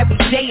 Every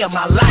day of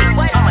my life,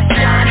 I'ma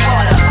shine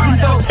harder. You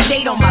throw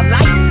shade on my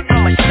life,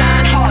 I'ma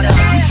shine harder.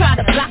 You try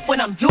to block what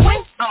I'm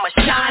doing, I'ma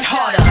shine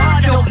harder.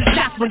 Don't be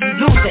shocked when you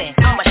losing,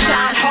 I'ma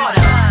shine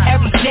harder.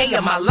 Every day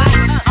of my life,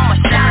 I'ma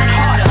shine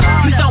harder.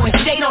 You throwing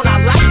shade on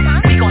our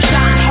life, we gon'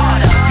 shine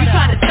harder. You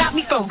try to stop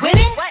me from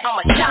winning,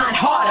 I'ma shine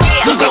harder.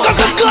 The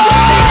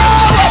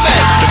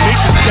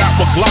nation shot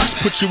with Glocks,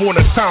 put you on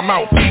a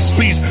timeout.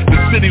 Peace, the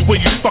city where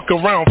you fuck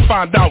around,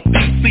 find out.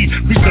 DC,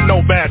 reach the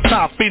NOMAD,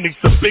 top Phoenix,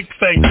 a big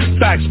thing.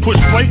 Facts push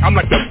play, I'm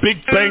like the Big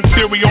Bang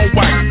Theory on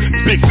wax.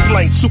 Big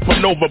slang,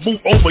 supernova,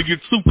 move over, you're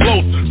too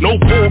close. No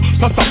bull,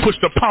 plus I push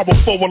the power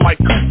forward like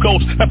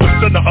ghost.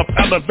 Epicenter of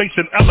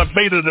elevation,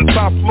 elevated the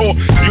top floor.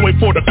 You ain't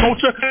for the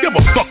culture, give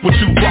a fuck what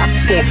you rock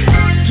for.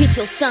 Get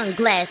your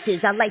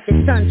sunglasses, I like the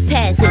sun's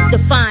passes.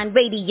 Define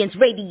radiance,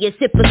 radius,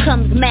 it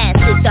becomes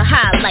massive. The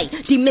highlight,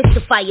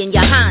 demystifying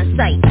your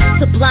hindsight.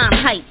 Sublime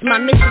heights, my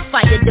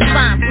mystifier,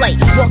 divine flight.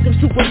 Walk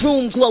into a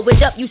room, glow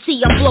it up, you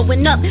see I'm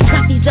blowing up.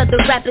 Got these other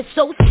rappers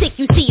so sick,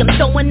 you see I'm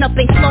throwing up,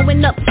 ain't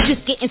slowing up.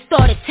 Just getting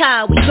started,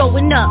 tired, we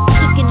going up.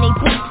 Sick in they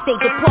boots, they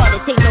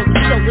departed, they know we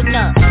showing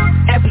up.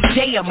 Every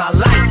day of my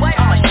life,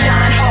 I'ma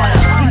shine harder.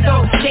 You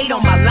throw shade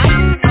on my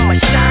life, I'ma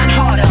shine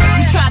harder.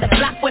 You try to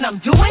block what I'm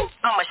doing,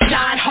 I'ma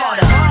shine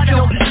harder.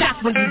 Don't be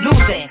shocked when you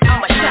losing,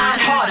 I'ma shine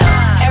harder.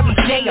 Every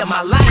day of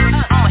my life,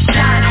 I'ma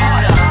shine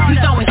harder. You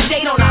throwing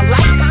shade on our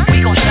life,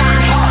 we gon'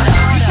 shine harder.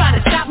 You try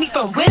to stop me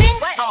from winning,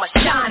 I'ma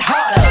shine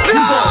harder. You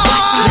gon'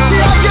 watch me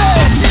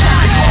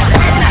shine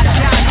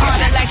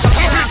harder like a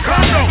Henry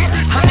Carter.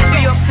 I'm the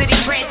New York City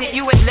Transit,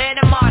 you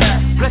Atlanta martyr.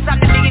 Plus I'm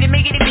the miggity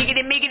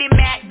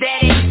Mac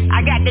Daddy.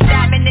 I got the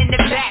diamond in the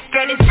back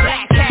and it's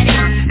black headed.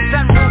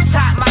 Sunroof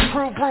top, my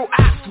crew brew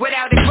ops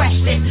without a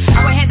question.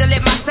 I would handle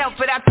it myself,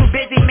 but I'm too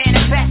busy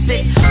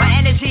manifesting. My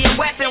energy and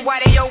weapon,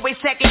 why they always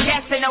second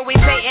guessing, always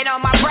hating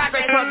on my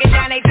progress, talking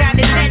down they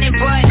condescending,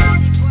 but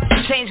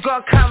change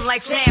gon' come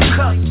like Sam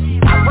Cooke.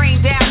 I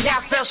rain down,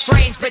 now feel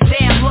strange, but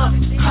damn look.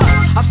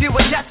 A few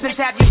adjustments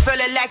have you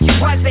feeling like you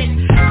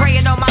wasn't.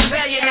 Praying on my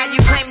failure, now you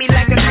claim me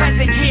like a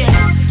cousin,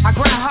 yeah. I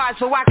grind hard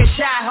so I can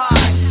shine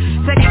hard.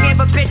 Said you gave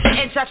a bitch an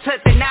inch, I took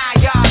the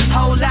 9 yards.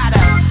 Whole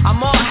lotta, I'm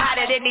more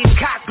hotter than these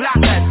cock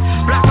blockers.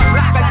 Blocker,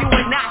 you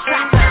ain't not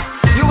shocker.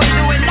 You ain't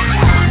doing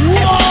nothing.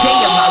 Every day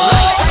of my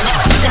life,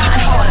 I'ma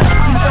shine harder.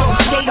 You throw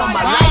shade on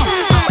my life,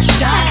 I'ma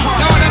shine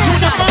harder. You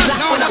try to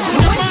block what I'm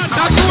doing,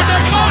 I'ma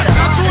shine harder.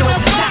 Don't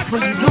be shocked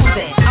when you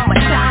losing, I'ma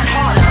shine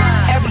harder.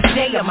 Every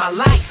day of my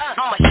life,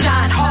 I'ma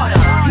shine harder.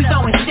 You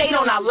throwing shade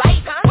on our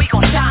life, we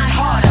gon' shine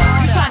harder.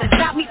 You try to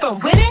stop me from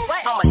winning,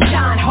 I'ma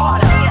shine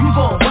harder. You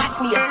gon' watch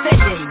me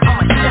ascending,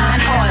 I'ma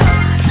shine harder.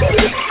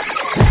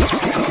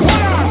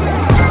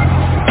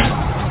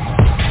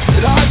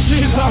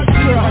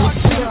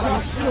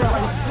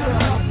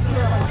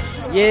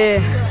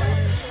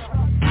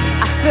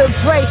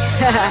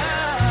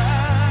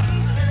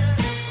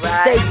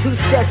 Stay 2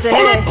 steps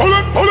ahead.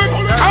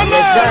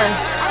 Yes, sir.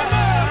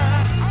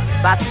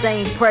 By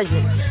saying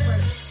present.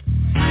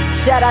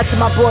 Shout out to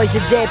my boys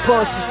at Dead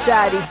Poet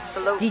Society.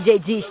 DJ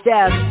G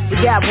Styles, we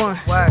got one.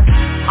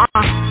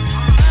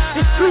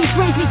 The street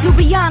brings me to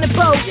beyond the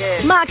boat.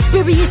 My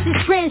experiences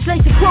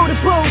translate to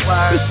quotable.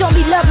 They show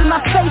me love in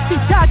my face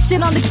and talk shit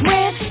on the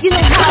gram. You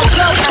know how it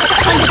goes.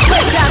 Under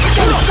pressure, I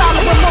stay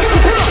solid with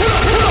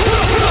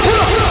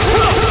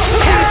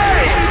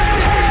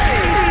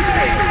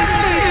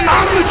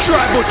I'm the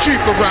tribal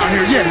chief around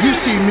here. Yeah, you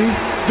see me,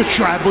 the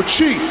tribal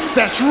chief.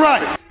 That's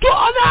right.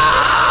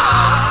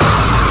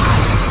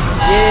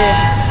 Yeah.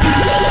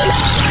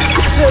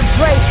 Good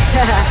break.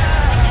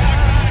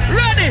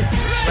 Ready.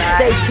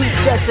 Stay 2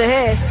 steps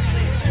ahead.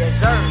 Yes,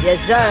 sir. Yes,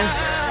 sir.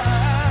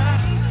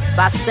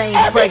 By saying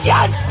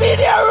present.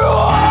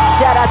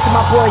 Shout out to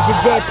my boys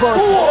at Dead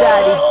Poet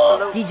Society.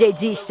 DJ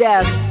G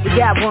Styles, we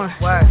got one.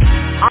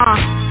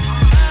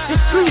 The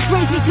street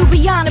brings me to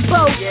beyond the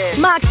boat.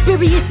 My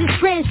experiences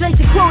translate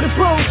to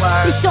quotable.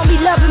 They show me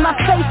love in my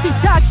face and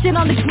talk shit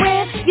on the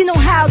gram. You know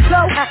how it go.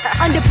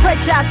 Under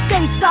pressure, I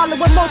stay solid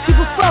when most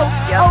people fold.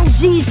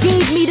 OGs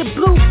gave me the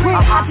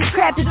blueprint. I just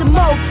crafted the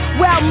mold.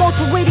 While most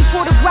are waiting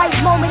for the right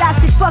moment, I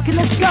said, fucking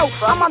let's go.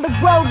 I'm on the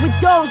road with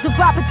doors of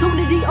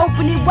opportunity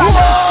opening wide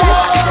open.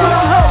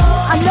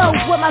 I know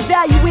what my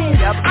value is.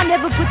 I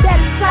never put that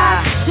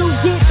aside. Dude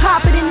get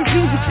poppin' in this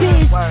music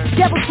biz.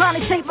 Devil trying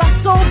to take my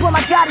soul, but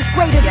my God is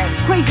greater.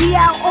 Crazy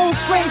how old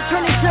friends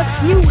turn into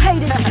new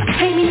haters.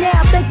 Hate me now,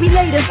 thank me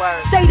later.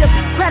 Status,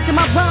 crafting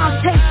my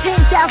rhymes. Take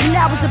 10,000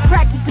 hours of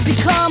practice to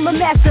become a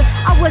master.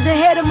 I was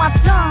ahead of my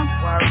time.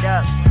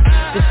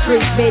 The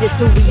streets made us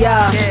who we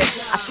are.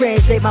 I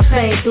translate my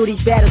pain through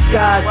these battle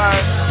scars.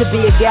 To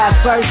be a guy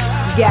first,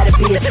 you gotta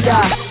be a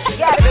star. You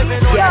gotta be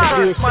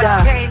a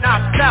star.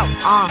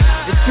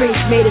 The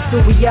streets made us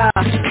who we are.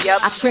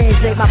 I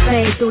translate my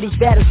pain through these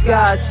battle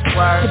scars.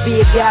 To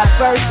be a guy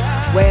first,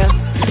 well,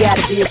 you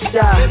gotta be a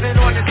star. You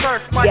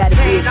gotta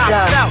be a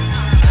star.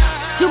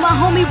 To my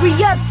homie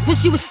re-up, when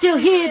she was still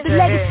here. The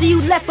legacy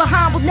you left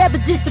behind will never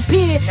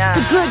disappear.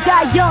 The good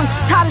die young,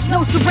 taught us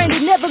no surrender,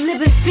 never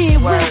live in fear.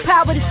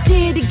 Willpower to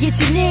steer, to get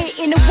you near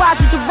in the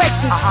wiser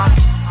direction.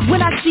 When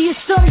I see your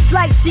son, it's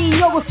like seeing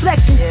your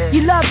reflection.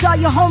 You loved all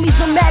your homies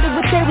no matter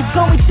what they was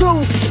going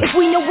through. If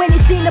we know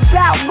anything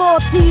about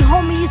loyalty,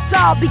 homie, it's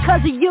all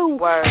because of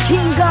you.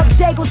 King of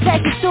Dago,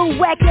 passing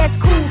through, whack-ass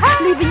cool.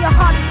 Leaving your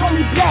heart is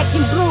homie black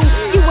and blue.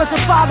 You was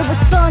a father, a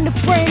son, a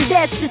friend,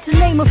 that's just to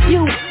name a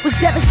few. Was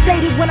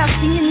devastated when I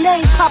see your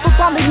name pop up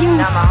on the news.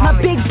 My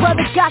big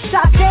brother got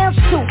shot down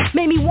too.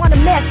 Made me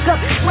wanna mask up,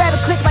 grab a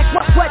clip like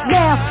what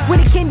now? When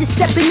it came to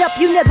stepping up,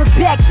 you never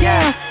backed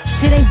down.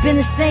 Shit ain't been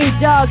the same,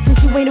 dog, since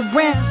you ain't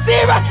around.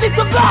 Seriously,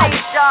 survive.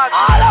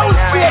 All those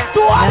shit,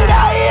 200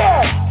 out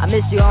here. I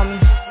miss you, homie.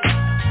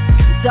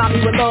 You tell me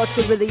what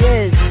loyalty really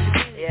is.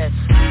 Yes.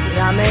 You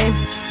know what I mean?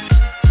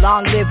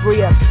 Long live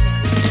Rhea.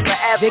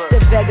 Forever. Victor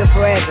Vega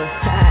forever.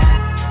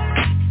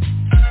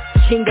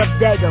 King of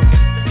Dago.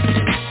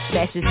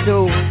 Smashes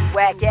through.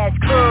 Whack-ass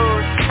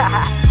crews.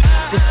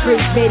 The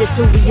streets made us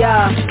who we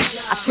are.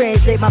 I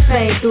translate my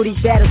pain through these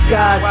battle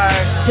scars.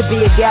 To be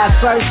a guy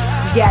first,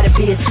 you gotta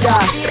be a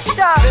star. You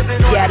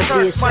gotta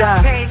be a star.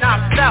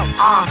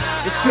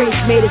 The streets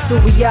made us who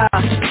we are.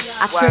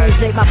 I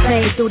translate my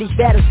pain through these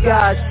battle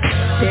scars.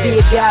 To be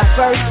a guy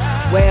first,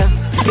 well,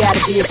 you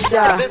gotta be a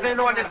star.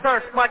 Living on this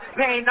earth, much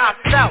pain not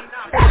felt.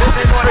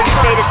 Living on this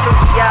earth, made us who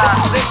we are.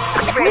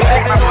 I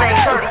translate my pain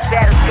through these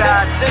battle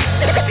scars.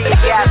 To be a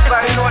guy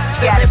first, you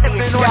gotta be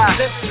a star.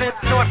 You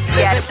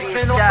gotta be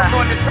a star.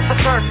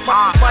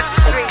 Much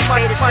streets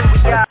made us who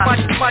we are.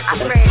 I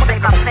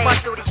translate my pain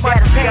through these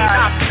battle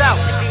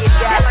scars.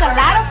 There's a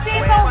lot of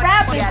female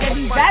rappers that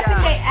be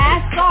rapping their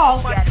ass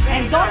off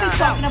and don't be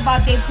talking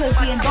about their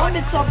pussy and don't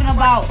be talking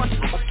about,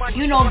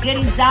 you know,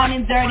 getting down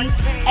and dirty,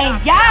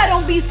 and y'all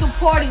don't be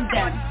supporting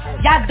them.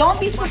 Y'all don't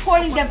be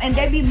supporting them and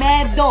they be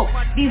mad dope.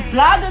 These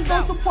bloggers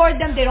don't support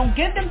them, they don't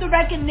give them the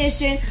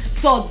recognition,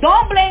 so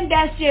don't blame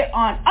that shit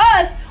on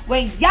us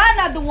when y'all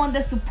not the one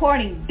that's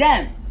supporting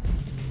them.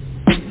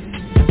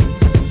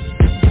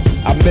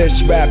 I miss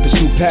rappers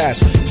who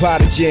passed,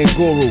 Prodigy and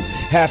Guru,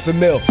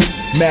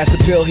 $500,000, mass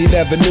appeal he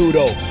never knew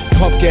though.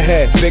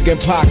 Pumpkinhead, Big and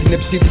Pac,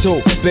 Nipsey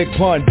 2, Big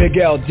Pun, Big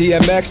L,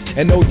 DMX,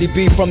 and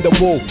ODB from the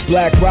Woo,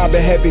 Black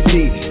Robin, Heavy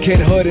D, Kid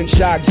Hood and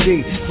Shock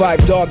G,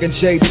 Five Dog and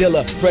Jay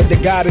Dilla, Fred the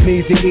God and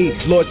Easy E,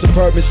 Lord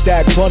Suburban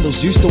Stack Bundles,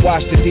 used to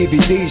watch the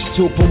DVDs,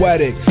 Too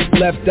Poetic,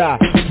 Left Eye,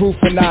 Proof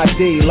and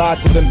ID,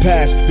 lots of them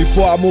passed,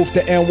 before I moved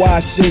to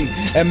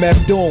NYC,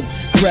 MF Doom,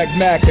 Craig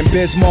Mack and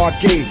Biz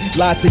Marquee,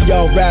 lots of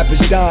young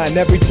rappers dying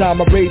every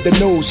time I read the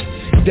news.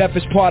 Death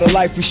is part of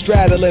life, we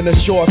straddling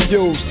a short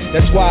fuse.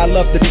 That's why I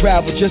love to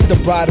travel, just to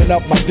broaden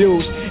up my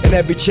views. And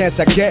every chance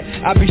I get,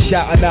 I be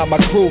shouting out my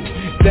crew.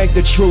 Thank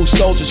the true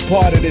soldiers,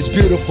 part of this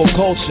beautiful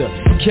culture.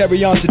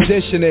 Carry on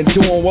tradition and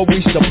doing what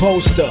we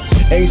supposed to.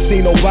 Ain't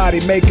seen nobody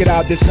make it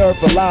out this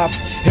earth alive.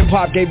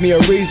 Hip-hop gave me a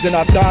reason,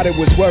 I thought it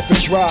was worth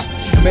a try.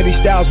 Many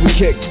styles we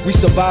kick, we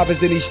survivors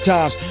in these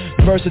times.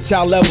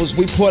 Versatile levels,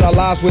 we put our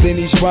lives within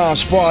these rhymes.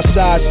 Far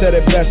side said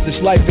it best,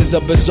 this life is a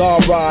bizarre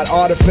ride.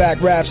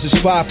 Artifact raps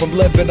inspired from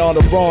living on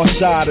the wrong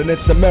side. And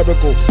it's a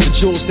miracle, the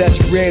jewels that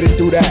you created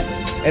through that.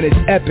 And it's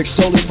epic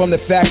solely from the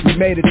fact we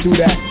made it through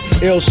that.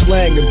 Ill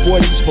slang and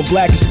voices from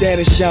Black and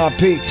Stan and Sean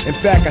P. In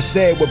fact, I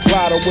say it with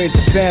pride, always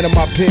a fan of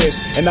my peers.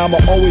 And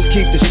I'ma always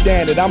keep the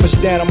standard, I'ma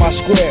stand on my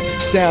square.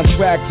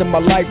 Soundtrack to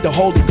my life, the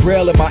holy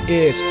grail in my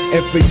ears.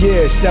 And for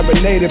years,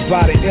 serenaded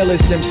by the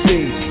illest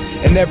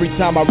MCs. And every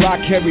time I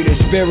rock, carry the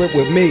spirit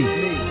with me.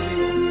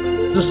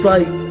 Just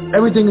like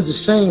everything is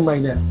the same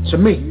right now, to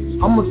me.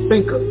 I'm a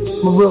thinker,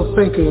 I'm a real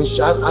thinker and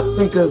shit. I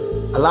think of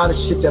a lot of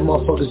shit that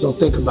motherfuckers don't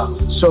think about.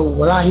 So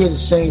when I hear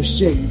the same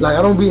shit, like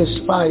I don't be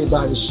inspired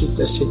by the shit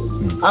that's hit.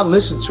 I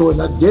listen to it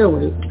and I deal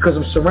with it because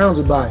I'm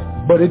surrounded by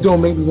it. But it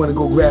don't make me want to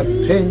go grab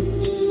a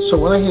pen. So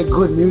when I hear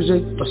good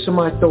music or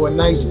somebody throw a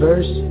nice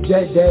verse,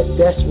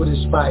 that's what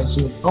inspires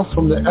me. I'm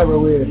from the era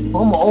where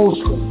I'm old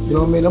school. You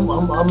know what I mean?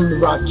 I'm in the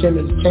rock Ken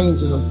and the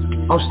Canes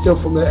and I'm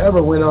still from the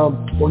era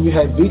when you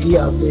had Biggie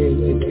out there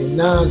and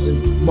Nas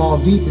and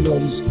Mobb Deep and all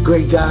these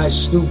great guys,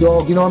 Snoop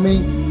Dogg, you know what I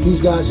mean?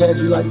 These guys had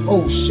you like,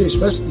 oh shit,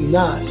 especially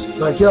Nas.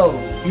 Like, yo,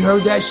 you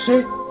heard that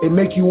shit? It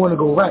make you want to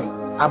go right.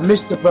 I miss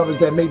the brothers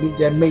that made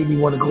me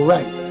want to go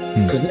right.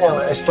 Cause now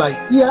it's like,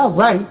 yeah, I'm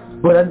right,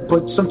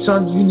 but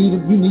sometimes you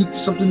need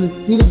something to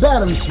need a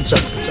battery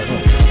sometimes.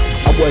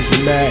 I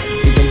wasn't mad,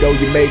 even though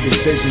you made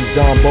decisions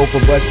on both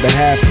of us'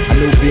 behalf. I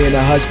knew being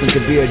a husband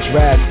could be a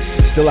drag.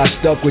 Still I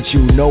stuck with you,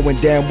 knowing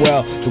damn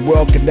well the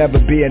world could never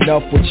be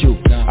enough with you.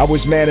 I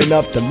was man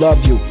enough to love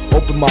you,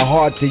 open my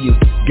heart to you.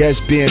 Guess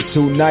being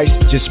too nice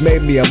just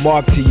made me a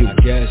mark to you.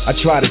 I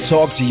try to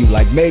talk to you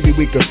like maybe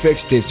we could fix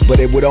this, but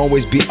it would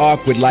always be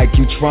awkward like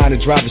you trying to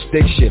drive a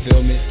stick shift.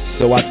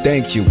 So I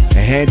thanked you and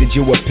handed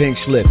you a pink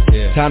slip.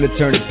 Time to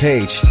turn the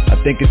page,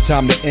 I think it's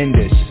time to end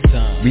this.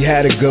 We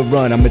had a good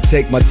run, I'ma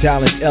take my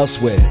talents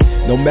elsewhere.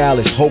 No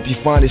malice, hope you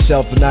find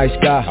yourself a nice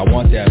guy. I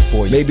want that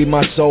for you. Maybe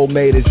my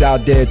soulmate is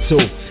out there too.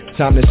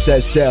 Time to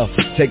set sail,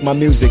 take my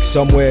music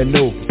somewhere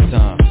new.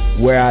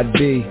 Where I'd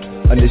be,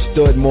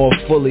 understood more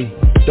fully.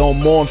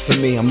 Don't mourn for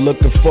me, I'm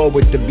looking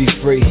forward to be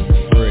free.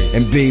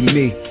 And be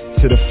me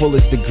to the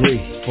fullest degree.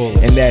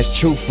 And that's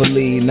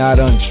truthfully, not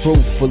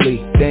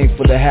untruthfully.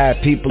 Thankful to have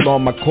people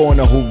on my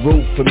corner who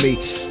root for me.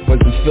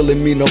 Wasn't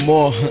feeling me no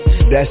more,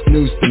 that's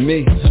news to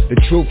me. The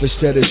truth is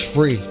set us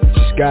free,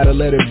 just gotta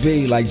let it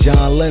be. Like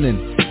John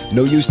Lennon,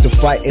 no use to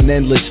fighting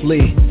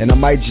endlessly. And I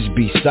might just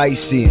be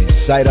sightseeing,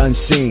 sight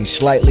unseen,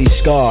 slightly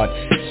scarred.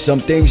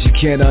 Some things you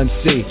can't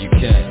unsee. You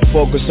can't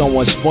focus on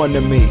what's fun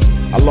to me.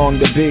 I long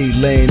to be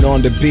laying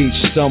on the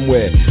beach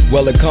somewhere,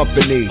 well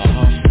accompanied.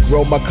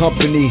 Grow my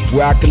company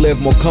where I can live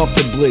more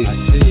comfortably.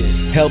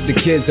 Help the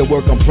kids that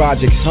work on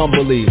projects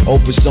humbly.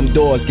 Open some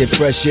doors, get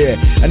fresh air,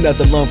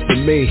 another lung for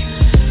me.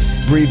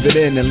 Breathe it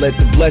in and let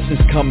the blessings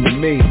come to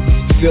me.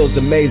 Feels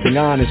amazing,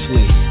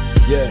 honestly.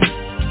 Yeah.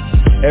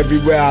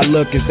 Everywhere I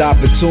look is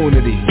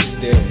opportunity.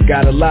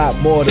 Got a lot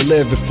more to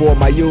live before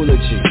my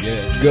eulogy.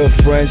 Good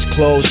friends,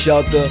 clothes,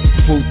 shelter,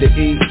 food to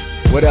eat.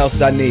 What else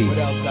I need?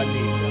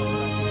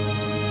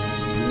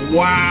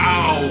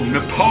 Wow,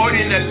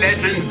 Napoleon the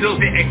Legend does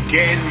it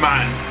again,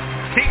 man.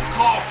 Kick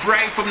off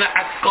Frey from the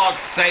Asgard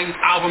Saints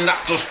album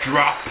that just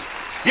dropped.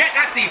 Yeah,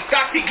 that's it.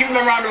 Give him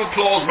a round of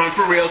applause, man,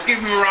 for real. Give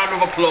him a round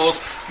of applause.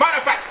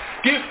 Matter of fact,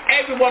 give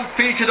everyone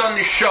featured on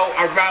this show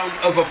a round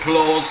of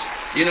applause.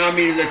 You know what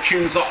I mean? The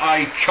tunes that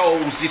I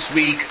chose this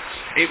week.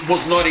 It was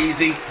not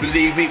easy,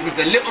 believe me, with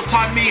the little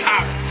time me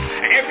have.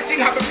 Everything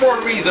happened for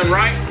a reason,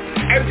 right?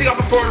 Everything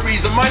happened for a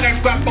reason. My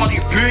name's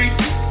Grandbody P.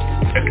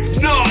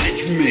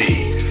 Acknowledge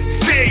me.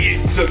 Say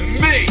it to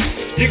me.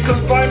 You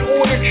can find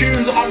all the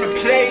tunes on the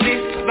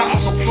playlist that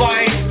I've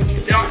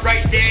supplied. They're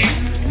right there.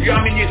 You know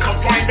what I mean? You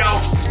can find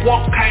out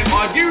what came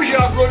on. Usually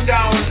I run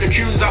down the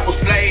tunes that was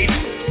played.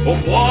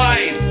 But why?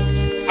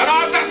 I don't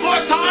have that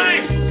sort of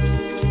time.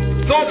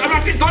 So I'm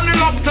actually done the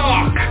love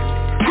talk.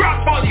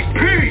 Grandbody P.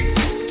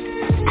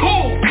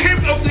 KOOL,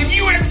 King of the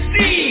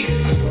UMCS.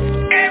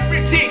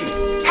 Everything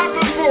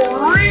happened for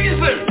a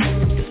reason.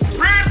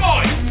 Right,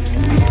 boy?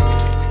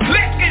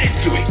 Let's get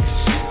into it.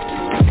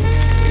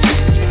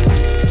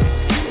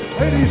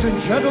 Ladies and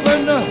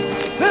gentlemen,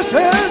 this is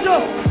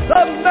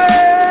the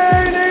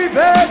main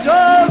event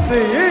of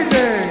the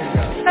evening.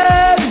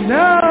 And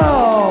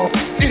now,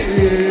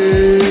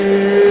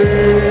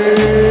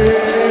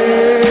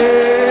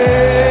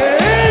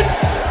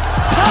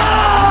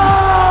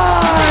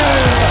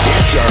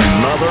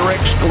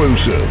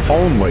 exclusive,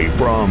 only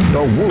from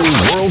the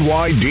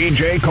Worldwide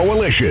DJ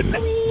Coalition.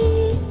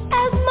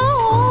 As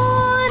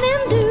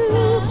morning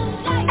dew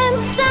and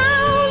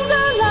sounds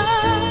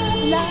alive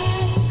like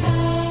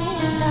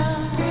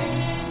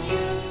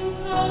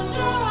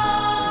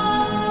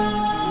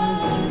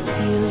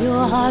feel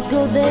your heart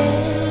go there,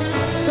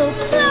 so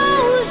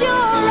close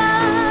your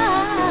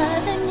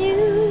eyes and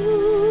you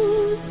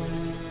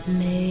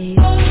may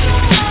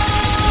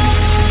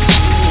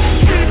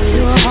feel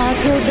your heart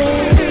go there.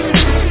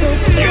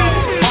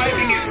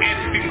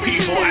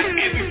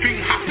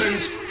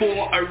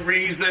 For a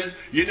reason. reason.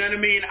 You know what I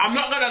mean? I'm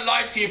not going to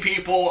lie to you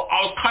people.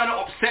 I was kind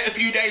of upset a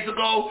few days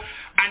ago,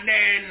 and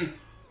then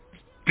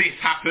this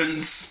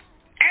happens.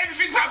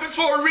 Everything happens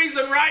for a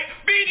reason, right?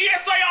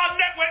 BDSIR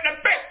Network,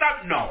 the best.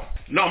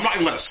 No, I'm not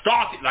even going to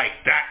start it like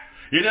that.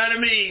 You know what I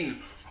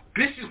mean?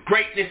 This is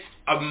greatness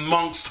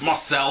amongst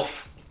myself.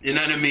 You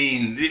know what I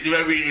mean?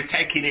 We're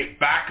taking it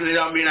back. You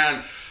know what I mean?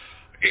 And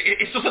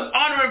it's just an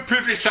honor and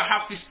privilege to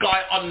have this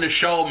guy on the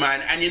show,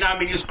 man. And you know what I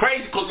mean? It's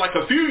crazy because like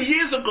a few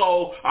years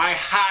ago, I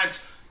had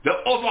the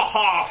other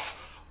half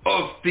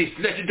of this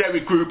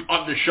legendary group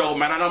on the show,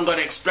 man. And I'm going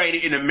to explain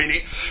it in a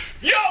minute.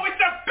 Yo, it's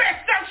the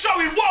best damn show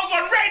in world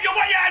on radio.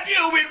 What you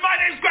deal with? My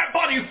name's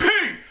Grandbody P.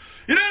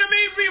 You know what I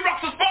mean?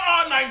 Re-Rocks the Spot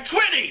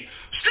R920.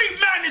 Street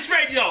Madness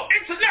Radio.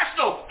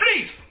 International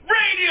Fleet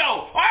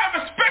Radio. I have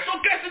a special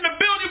guest in the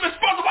building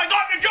responsible. I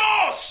got the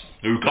juice.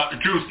 Who got the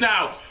juice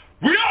now?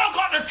 We all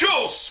got the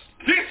juice.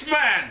 This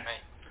man.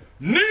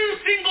 New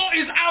single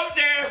is out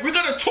there. We're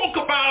going to talk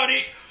about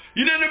it.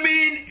 You know what I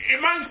mean?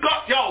 Man's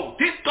got,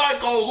 this guy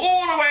goes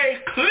all the way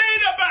clear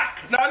the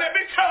back. Now let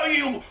me tell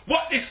you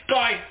what this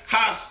guy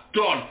has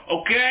done,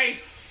 okay?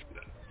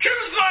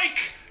 Tunes like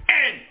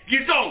N,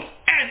 you don't.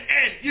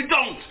 N, you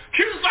don't.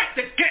 Tunes like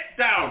The Get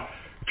Down.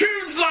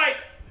 Tunes like,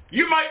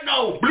 you might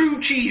know,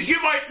 Blue Cheese.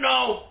 You might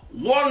know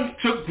One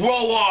to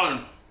Grow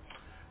On.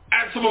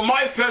 And some of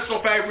my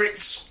personal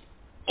favorites,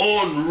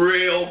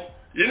 Unreal.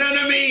 You know what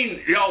I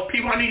mean? Yo,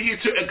 people, I need you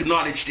to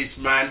acknowledge this,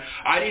 man.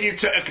 I need you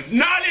to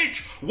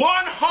acknowledge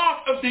one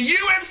half of the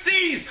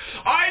UMCS.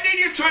 I need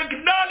you to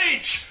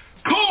acknowledge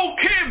Kool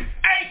Kim,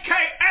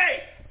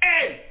 a.k.a.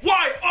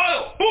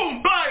 NYOIL.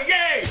 Boom, bye,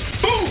 yay.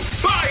 Boom,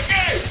 bye,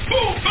 yay.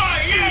 Boom,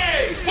 bye,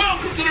 yay.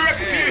 Welcome to the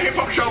RePPiN4U Hip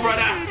Hop Show,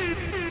 brother.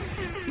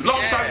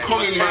 Long time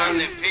coming, man.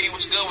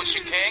 What's good with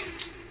you, King?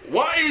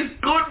 What is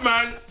good,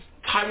 man?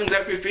 Timing's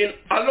everything.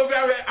 I love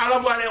how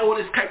they all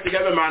this came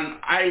together,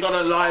 man. I ain't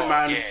gonna lie,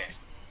 man.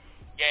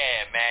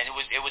 Yeah, man.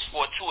 It was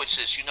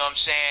fortuitous. You know what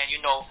I'm saying?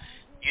 You know.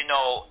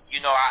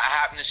 I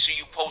happened to see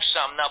you post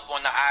something up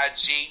on the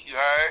IG. You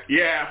heard?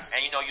 Yeah.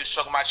 And you was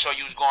talking about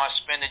you was going to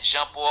spin the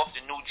jump off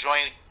the new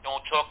joint.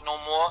 Don't Talk No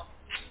More.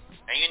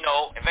 And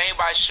if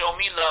anybody show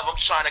me love, I'm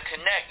trying to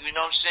connect. You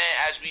know what I'm saying?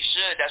 As we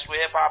should. That's what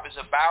hip hop is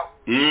about.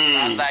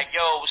 I was like,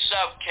 yo, what's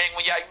up, King?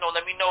 When y'all,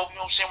 let me know. You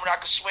know what I'm saying? When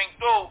I can swing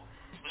through.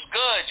 Was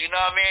good, you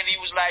know what I mean? He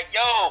was like,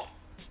 yo,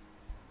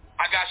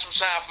 I got some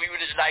time for you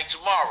to like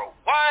tomorrow.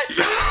 What?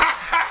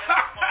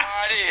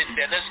 Tomorrow it is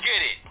then. Let's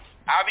get it.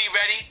 I'll be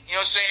ready. You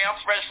know what I'm saying? I'm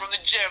fresh from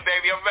the gym,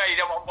 baby. I'm ready.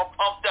 I'm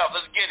pumped up.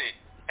 Let's get it.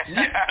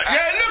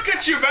 Yeah, look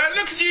at you, man.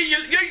 Look at you.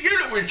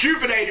 You look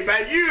rejuvenated,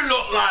 man. You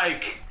look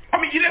like,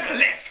 I mean, you never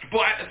left,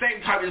 but at the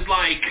same time, it's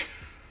like,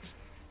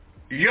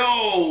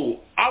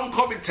 yo, I'm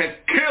coming to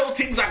kill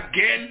things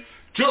again.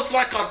 Just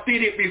like I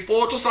did it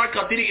before, just like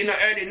I did it in the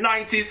early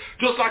 90s,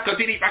 just like I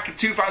did it back in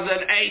 2008,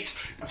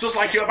 just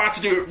like you're about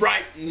to do it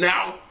right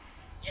now.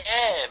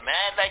 Yeah,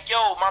 man. Like,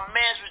 yo, my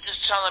mans was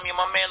just telling me,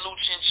 my man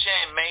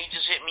CHEN, man, he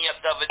just hit me up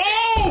the other day.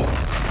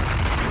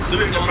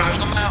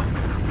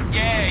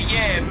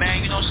 Yeah,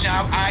 man. You know what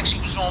I'm saying? I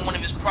actually was on one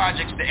of his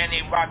projects, the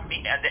NA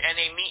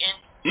meeting.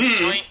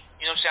 Joint.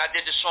 You know what I'm saying? I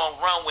did the song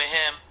Run with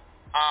him.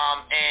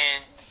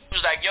 And he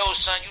was like, yo,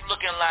 son, you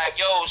looking like,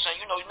 you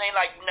ain't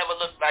like you never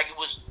looked like it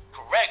was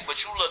correct, but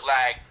you look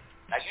like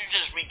you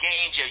just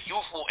regained your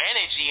youthful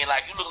energy, and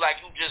like you look like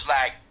you just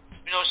like,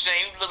 you know what I'm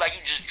saying, you look like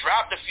you just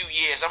dropped a few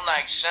years. I'm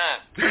like,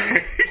 son,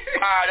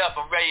 I'm fired up,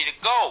 I'm ready to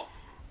go.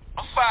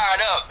 I'm fired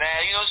up,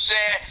 man, you know what I'm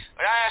saying?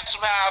 When I ask him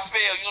how I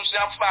feel, you know what I'm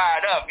saying, I'm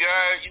fired up, you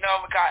heard? You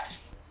know, because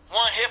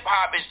one, hip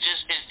hop is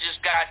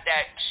just got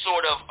that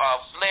sort of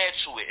flair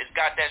to it. It's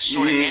got that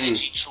sort of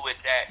energy to it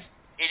that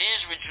it is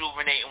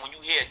rejuvenating when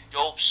you hear a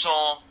dope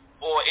song.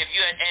 Or if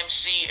you're an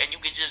MC and you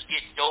can just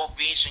get dope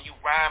beats and you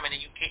rhyming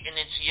and you kicking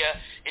into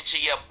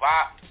your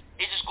bop,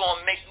 it's just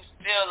gonna make you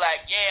feel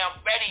like, yeah,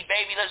 I'm ready,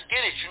 baby, let's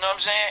get it. You know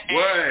what I'm saying?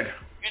 Word.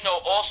 And,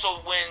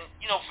 also when,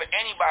 for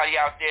anybody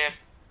out there,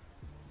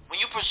 when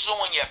you're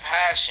pursuing your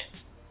passion,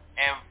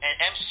 and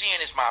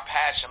MCing is my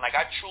passion. Like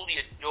I truly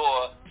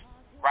adore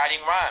writing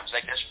rhymes.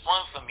 Like that's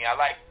fun for me. I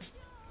like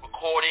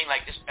recording.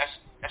 Like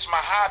that's my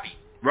hobby.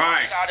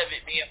 Right. Outside of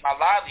it being my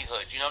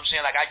livelihood, you know what I'm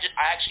saying? Like I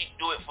actually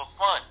do it for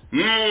fun.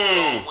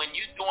 So when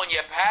you're doing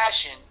your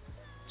passion,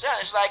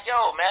 it's like,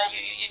 yo, man,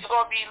 you're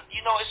gonna be,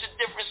 it's a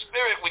different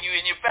spirit when you're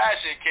in your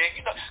passion,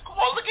 King. Come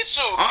on, look at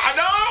you. I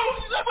know.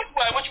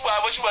 What you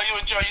want? You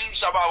enjoy? You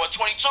talking about what?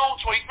 22,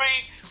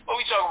 23? What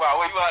we talking about?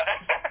 What you want?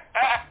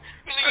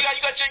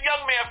 You got your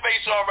young man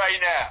face on right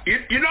now.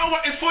 You know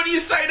what? It's funny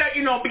you say that,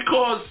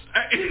 because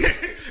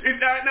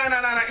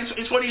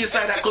it's funny you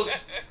say that because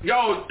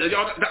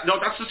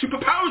that's the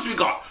superpowers we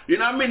got. You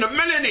know what I mean? The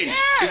melanin.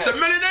 Yeah. It's the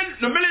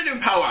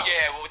melanin power.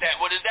 Yeah.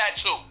 What is that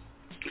too?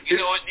 You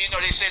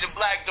know they say the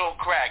black don't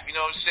crack. You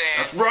know what I'm saying?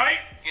 That's right.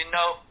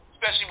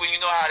 Especially when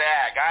you know how to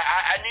act.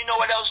 And you know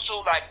what else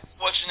too? Like,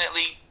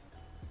 fortunately,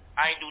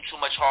 I ain't do too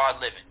much hard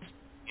living.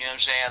 You know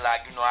what I'm saying?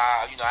 Like,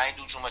 I ain't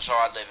do too much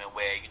hard living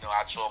where,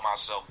 I tore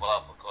myself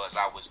up because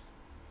I was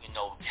you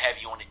know,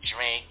 heavy on the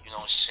drink, you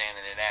know what I'm saying,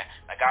 and that.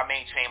 Like, I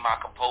maintain my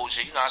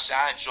composure. You know what I'm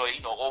saying? I enjoy,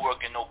 you know, all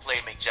work and no play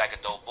make Jack a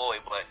dope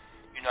boy, but,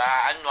 you know,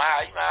 I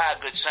had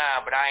a good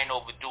time, but I ain't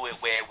overdo it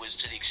where it was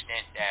to the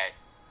extent that,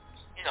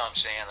 you know what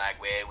I'm saying, like,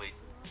 where it would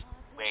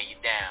weigh you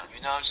down. You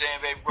know what I'm saying,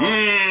 baby bro?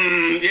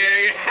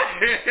 Yeah.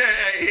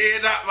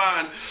 Hear that,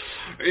 man.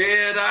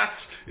 Hear that.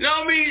 You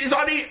know what I mean? It's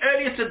only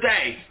earlier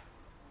today.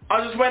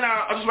 I just went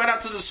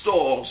out to the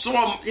store.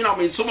 Someone, you know what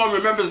I mean, someone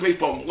remembers me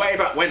from way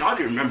back when. I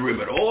didn't remember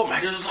him at all,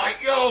 man. He was like,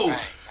 yo,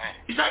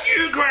 is that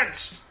you, Grant?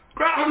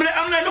 I'm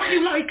there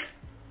looking like,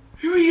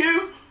 who are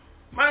you?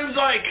 Man's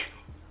like,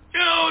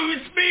 yo,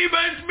 it's me,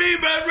 man,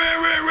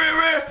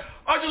 rare.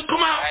 I just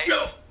come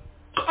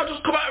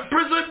out of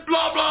prison,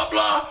 blah, blah,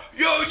 blah.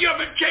 Yo, you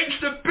haven't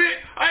changed a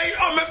bit. I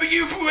remember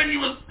you from when you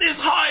was this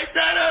high,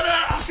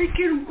 da-da-da. I'm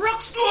thinking,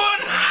 Rockstar.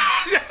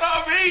 You know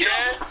what I mean?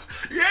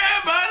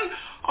 Yeah, man.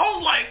 I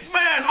was like,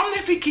 man, I'm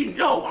there thinking,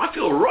 yo, I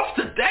feel rough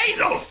today,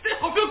 though.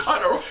 Still, I feel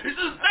kind of rough. He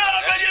says, no,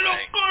 man, you look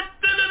good.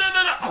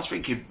 Da-da-da-da. I was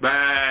thinking,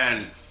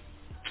 man,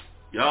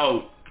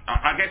 yo,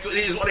 I guess it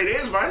is what it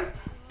is, man.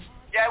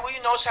 Yeah, well,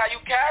 you know, it's how you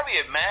carry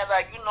it, man.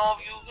 Like, you know,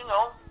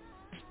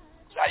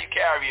 it's how you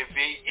carry it, B.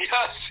 You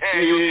know what I'm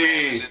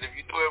saying? If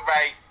you do it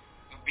right,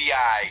 you'll be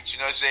alright. You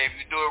know what I'm saying?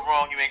 If you do it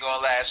wrong, you ain't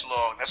gonna last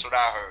long. That's what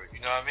I heard.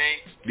 You know what I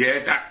mean? Yeah,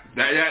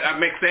 that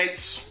makes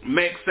sense.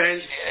 Makes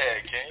sense.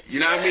 Yeah, okay.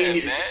 You know what I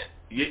mean? Man.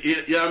 You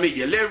know what I mean?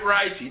 You live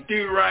right, you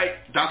do right.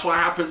 That's what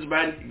happens,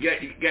 man.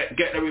 You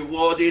get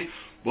rewarded.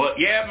 But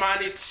yeah,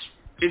 man,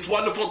 it's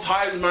wonderful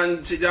times,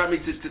 man. You know what I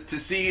mean? To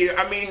see.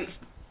 I mean,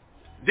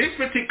 this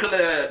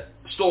particular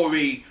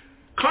story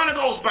kind of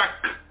goes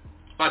back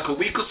like a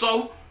week or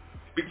so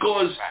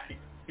because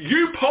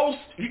you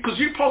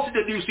posted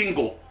a new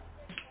single.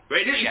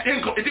 Right?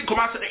 It didn't come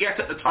out yet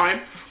at the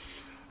time.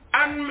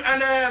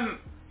 And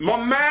my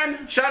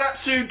man, shout out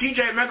to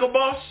DJ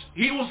Megaboss,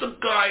 he was the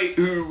guy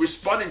who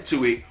responded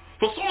to it.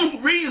 For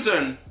some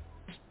reason,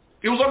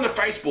 it was on the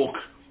Facebook,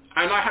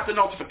 and I had the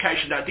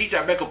notification that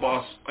DJ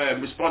Megaboss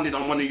responded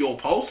on one of your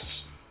posts.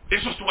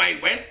 It's just the way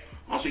it went.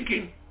 I was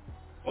thinking,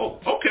 oh,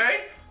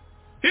 okay.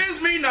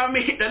 Here's me now,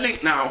 me hit the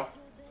link now.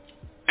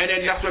 And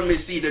then that's when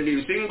we see the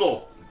new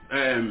single,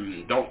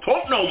 Don't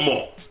Talk No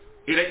More.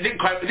 It didn't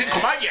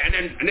come out yet,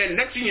 and then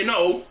next thing you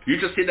know,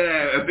 you just see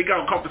a big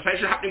old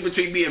conversation happening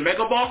between me and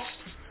Megaboss.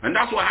 And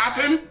that's what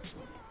happened?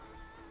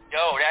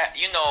 Yo, that,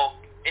 you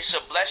know, it's a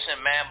blessing,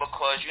 man,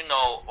 because, you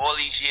know, all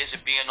these years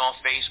of being on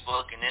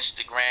Facebook and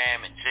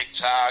Instagram and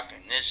TikTok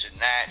and this and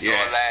that and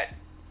all that,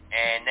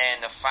 and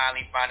then to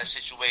finally find a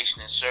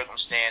situation and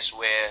circumstance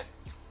where,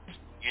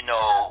 you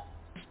know,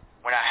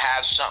 when I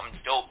have something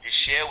dope to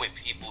share with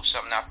people,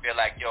 something I feel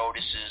like, yo,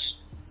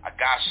 I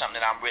got something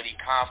that I'm really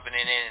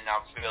confident in, and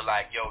I feel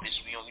like, yo, this,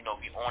 you know,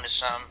 be on to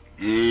something.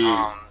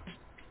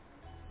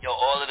 Yo,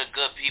 all of the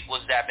good people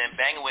that have been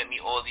banging with me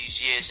all these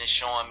years and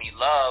showing me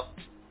love,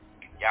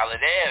 y'all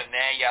are there,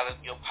 man.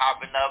 You're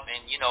popping up,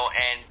 and, you know,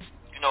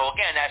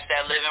 again, that's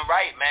that living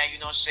right, man. You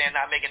know what I'm saying?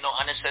 Not making no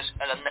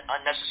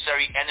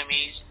unnecessary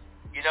enemies.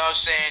 You know what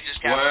I'm saying?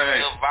 Just kind of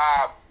a real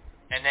vibe.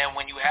 And then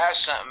when you have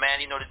something, man,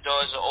 you know, the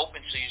doors are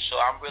open to you.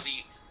 So I'm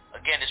really,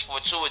 again, it's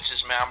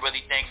fortuitous, man. I'm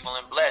really thankful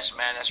and blessed,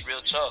 man. That's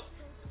real talk.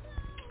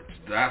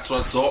 That's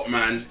what's up,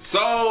 man.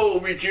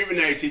 So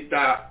rejuvenated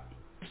that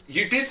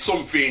you did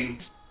something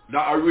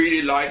that I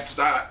really liked,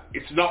 that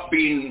it's not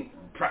being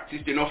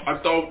practiced enough.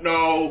 I don't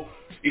know.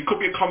 It could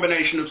be a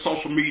combination of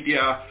social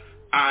media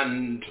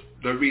and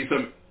the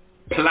recent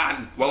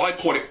well, I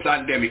call it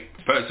pandemic,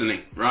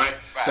 personally, right?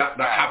 That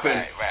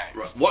happened.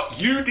 Right. What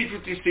you did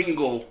with this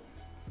single,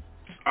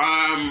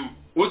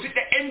 was it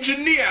the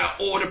engineer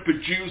or the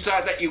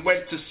producer that you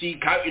went to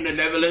seek out in the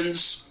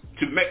Netherlands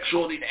to make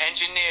sure that... The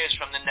engineer is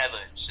from the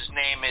Netherlands. His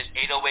name is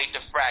 808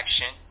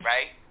 Diffraction,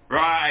 right?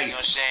 Right. You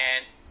know what I'm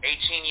saying?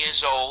 18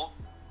 years old.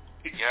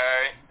 You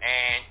heard?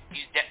 And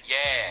he's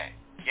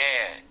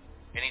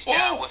and he's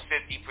down with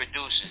 50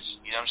 producers.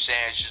 You know what I'm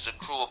saying? It's just a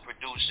crew of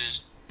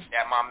producers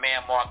that my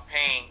man Mark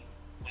Payne,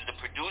 who's the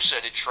producer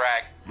of the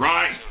track,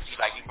 right?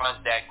 He runs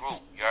that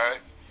group. You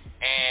heard?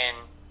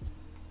 And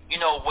you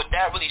know what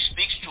that really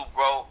speaks to,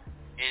 bro,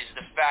 is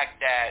the fact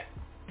that,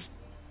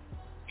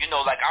 you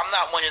know, like, I'm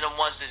not one of them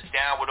ones that's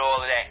down with all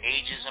of that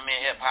ageism in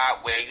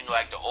hip-hop where, you know,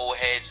 like, the old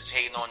heads is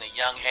hating on the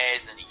young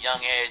heads and the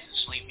young heads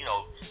is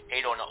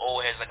hate on the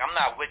old heads. Like, I'm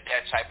not with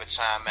that type of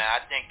time, man.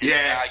 I think there's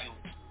value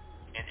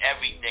in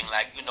everything.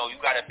 Like, you know, you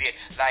gotta be,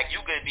 like,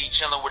 you could be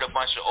chilling with a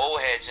bunch of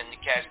old heads and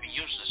the cats be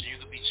useless, and you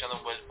could be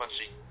chilling with a bunch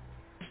of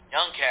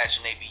young cats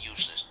and they be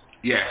useless.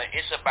 Yeah. But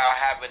it's about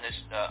having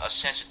a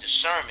sense of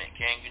discernment,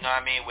 King. You know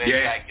what I mean? Where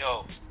it's like,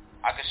 yo,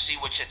 I can see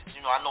what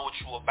I know what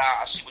you're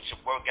about. I see what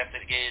your work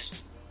ethic is.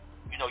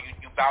 You know, you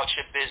about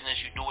your business.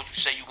 You do what you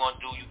say you're going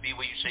to do. You be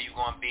where you say you're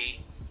going to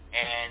be.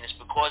 And it's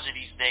because of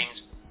these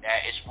things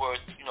that it's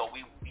worth, you know,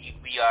 we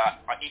are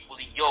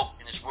equally yoked,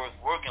 and it's worth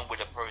working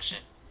with a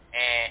person.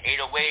 And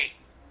 808,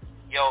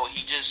 yo,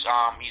 he just,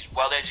 he's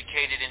well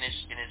educated in his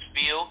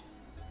field.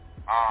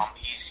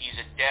 He's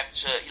adept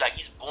to, like,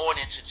 he's born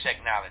into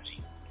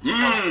technology. You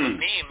know, for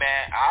me,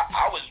 man,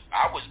 I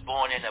was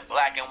born in the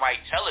black and white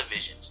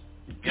televisions.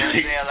 You know what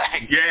I'm saying?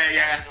 Like,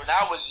 yeah. When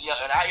I was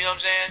young, you know what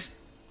I'm saying?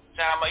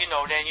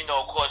 Then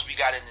of course we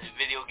got into the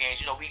video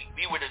games. You know, we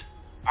were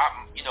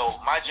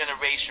my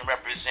generation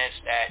represents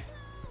that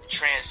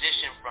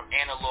transition from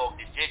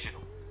analog to digital.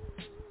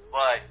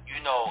 But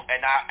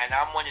and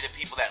I'm one of the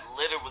people that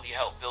literally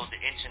helped build the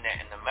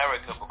internet in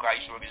America because I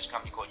used to work at this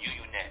company called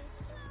UUNet.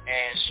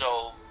 And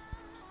so,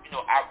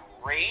 I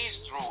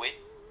raised through it.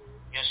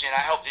 You know what I'm saying?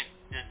 I helped it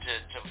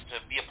to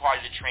be a part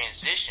of the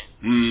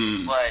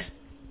transition. But,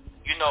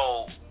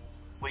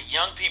 with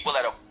young people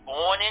that are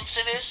born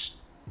into this,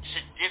 it's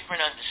a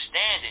different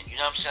understanding. You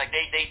know what I'm saying?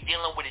 Like, they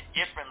dealing with it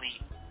differently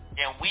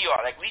than we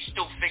are. Like, we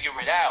still figure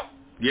it out.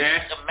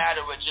 Yeah. It's a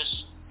matter of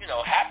just,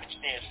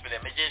 happenstance for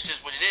them. It just is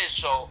what it is.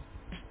 So,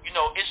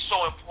 it's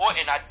so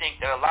important, I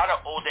think, that a lot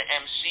of older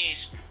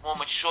MCs, more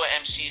mature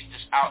MCs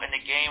that's out in the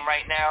game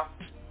right now,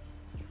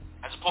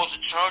 as opposed to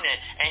turning,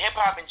 and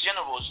hip-hop in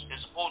general, as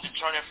opposed to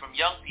turning from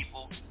young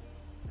people,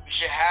 we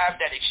should have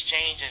that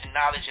exchange of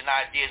knowledge and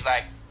ideas.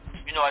 Like,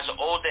 as an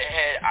older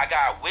head, I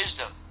got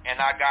wisdom, and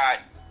I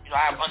got,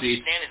 I have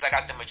understandings, I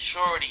got the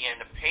maturity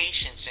and the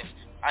patience, and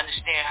I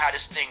understand how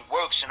this thing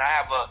works, and I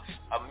have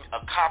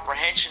a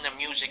comprehension of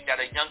music that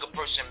a younger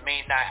person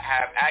may not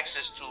have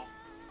access to,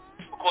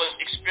 because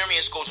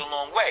experience goes a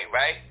long way,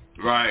 right?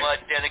 Right.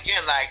 But then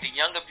again, like, the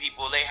younger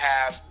people, they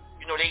have,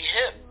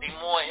 they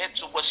more hip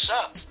to what's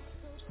up.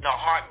 The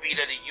heartbeat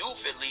of the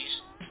youth, at least,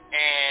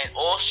 and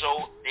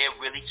also they're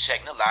really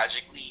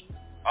technologically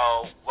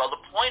well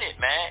appointed,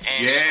 man.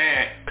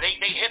 And but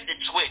they hip to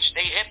Twitch,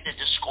 they hip to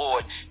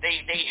Discord,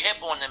 they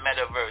hip on the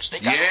metaverse. They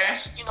got,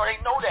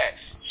 they know that.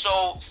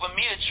 So for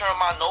me to turn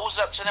my nose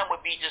up to them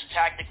would be just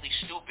tactically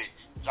stupid.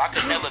 So I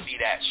could never be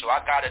that. So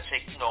I gotta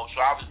take, So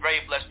I was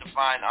very blessed to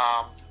find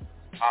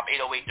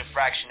 808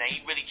 Diffraction, and he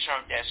really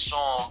turned that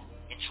song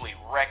into a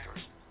record.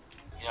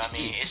 You know what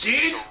I mean? It's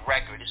a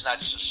record. It's not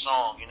just a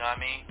song. You know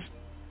what I mean?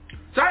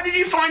 So how did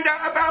you find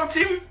out about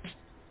him?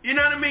 You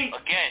know what I mean?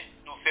 Again,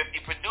 through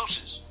 50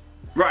 producers.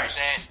 Right. You know what I'm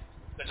saying?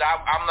 Because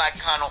I'm like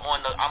kind of on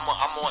the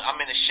I'm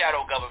in the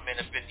shadow government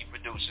of 50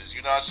 producers.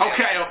 You know what I'm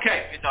saying?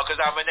 Okay. Because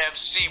I'm an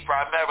MC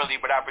primarily,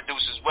 but I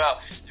produce as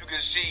well. You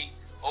can see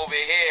over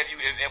here,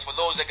 if for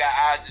those that got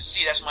eyes to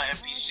see, that's my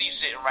MPC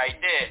sitting right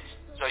there.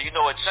 So you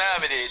know what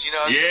time it is. You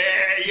know what I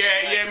mean?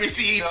 Yeah. Me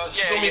see.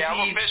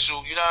 I'm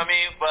official. You know what I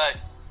mean? But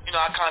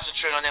I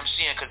concentrate on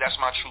MCing because that's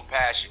my true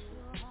passion.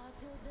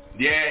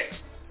 Yeah,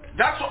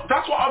 that's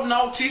what I've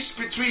noticed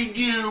between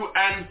you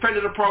and friend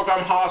of the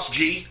program, Haas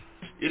G.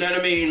 You know what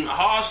I mean?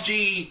 Haas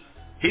G,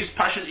 his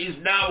passion is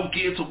now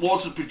geared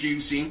towards the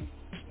producing.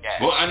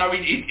 Yeah. Well, and I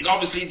mean, he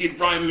obviously did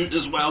rhyme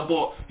as well,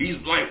 but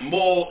he's like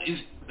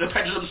the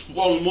pendulum's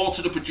swung more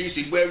to the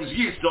producing, whereas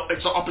you,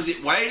 it's the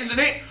opposite way, isn't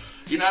it?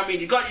 You know what I mean?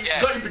 You got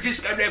your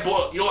producing over there,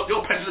 but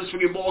your pendulum's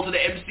swinging more to the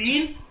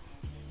MCing.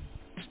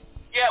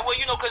 Yeah, well,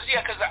 because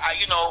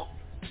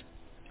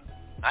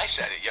I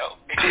said it, yo.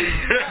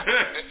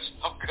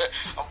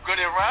 I'm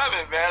good at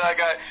rhyming, man. I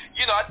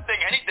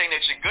think anything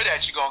that you're good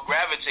at, you're going to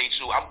gravitate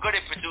to. I'm good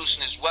at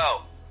producing as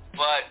well.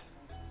 But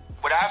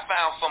what I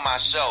found for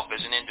myself as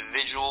an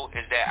individual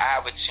is that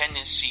I have a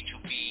tendency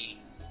to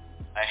be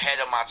ahead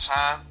of my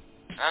time.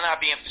 And I'm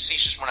not being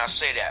facetious when I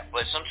say that,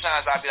 but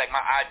sometimes I'll be like, my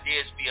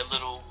ideas be a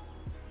little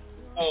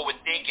forward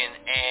thinking,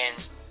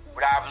 and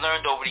what I've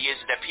learned over the years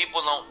is that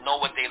people don't know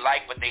what they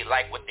like, but they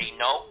like what they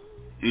know.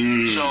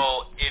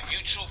 So if you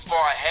too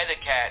far ahead of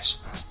cats,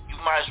 you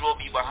might as well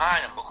be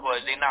behind them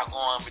because they're not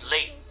going to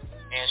relate.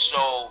 And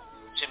so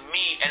to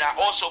me, and I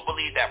also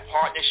believe that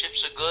partnerships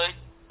are good.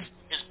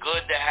 It's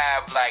good to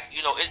have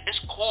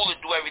it's cool to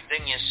do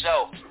everything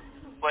yourself,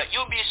 but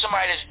you'll be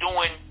somebody that's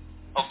doing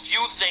a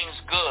few things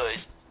good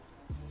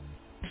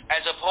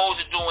as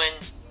opposed to doing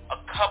a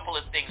couple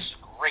of things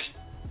great.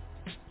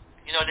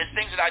 There's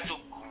things that I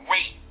do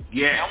great.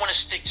 Yeah. And I want to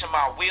stick to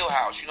my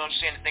wheelhouse. You know what I'm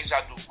saying? The things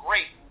I do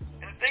great.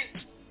 And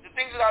the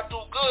things that I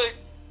do good,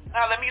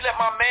 now let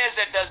my mans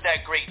that does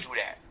that great do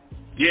that.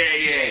 Yeah.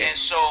 And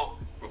so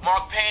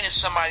Mark Payne is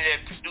somebody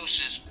that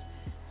produces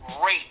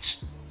great.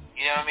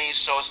 You know what I mean?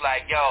 So it's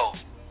like, yo,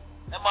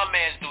 let my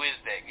mans do his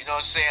thing. You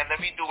know what I'm saying? Let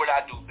me do what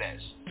I do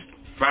best.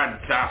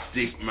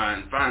 Fantastic,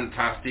 man.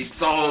 Fantastic.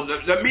 So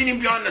the meaning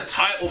behind the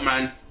title,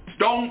 man,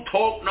 don't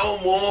talk no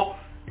more.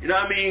 You know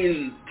what I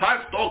mean?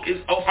 Type talk is...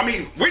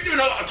 we're doing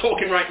a lot of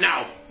talking right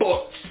now,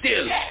 but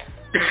still. Yeah.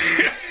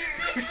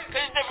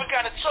 There's a different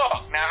kind of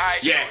talk. Now,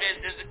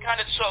 there's the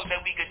kind of talk that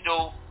we could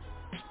do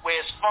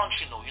where it's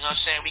functional. You know what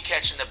I'm saying? We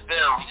catching the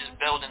bill. We just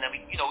building and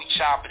we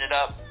chopping it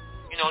up.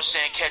 You know what I'm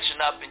saying?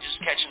 Catching up and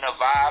just catching a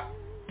vibe.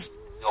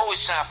 There's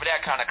always time for that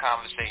kind of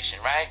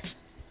conversation, right?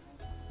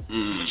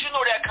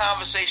 But that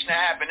conversation that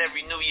happened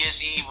every New Year's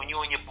Eve when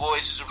you and your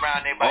boys is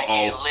around, everybody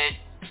getting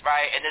lit.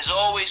 Right, and there's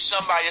always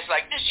somebody that's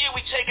like, this year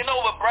we taking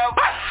over, bro.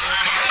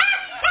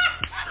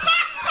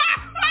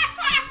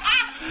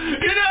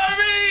 You know what I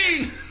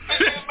mean?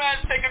 This year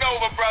man's taking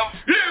over, bro.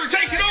 Yeah, we're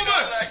taking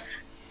over.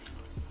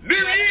 New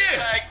Year.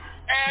 Like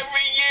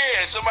every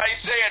year somebody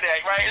saying that,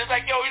 right? It's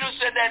like, yo, you done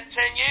said that 10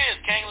 years,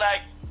 King.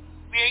 Like,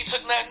 we ain't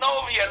took nothing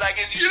over yet.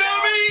 Like, you know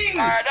what I mean?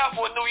 Fired up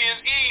for New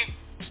Year's Eve.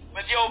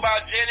 But, yo,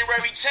 about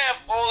January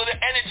 10th, all of the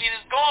energy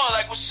is gone.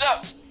 Like, what's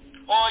up?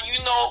 Or, you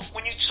know,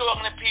 when you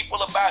talking to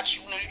people about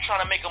you know, you're trying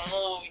to make a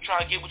move, you're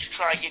trying to get what you're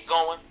trying to get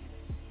going,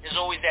 there's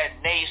always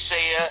that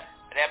naysayer,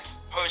 that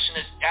person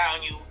that's down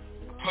you,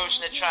 the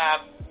person that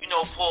try to, you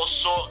know, pour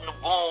salt in the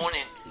wound,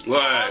 and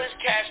all this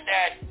cats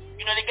that,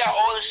 you know, they got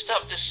all this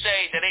stuff to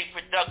say that ain't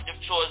productive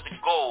towards the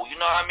goal, you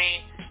know what I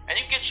mean? And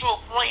you get to a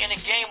point in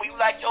the game where you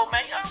like, yo,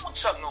 man, I don't want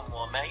to talk no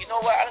more, man. You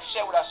know what? I done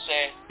said what I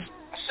said.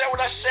 I said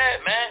what I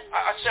said, man.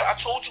 I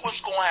told you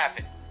what's going to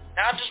happen.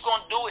 Now I'm just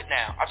going to do it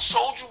now. I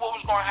told you what was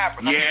going to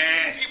happen.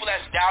 Yeah. People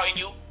that's doubting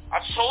you, I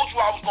told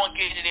you I was going to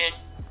get it in.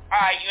 All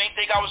right, you ain't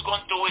think I was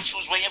going to do it. You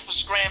was waiting for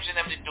Scrams and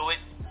them to do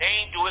it. They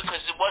ain't do it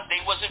because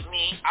they wasn't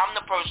me. I'm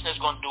the person that's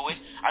going to do it.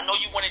 I know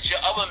you wanted your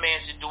other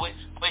man to do it,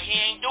 but he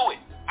ain't do it.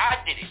 I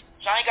did it.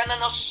 So I ain't got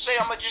nothing else to say.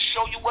 I'm going to just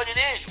show you what it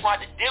is. You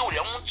want to deal with it.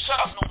 I don't want to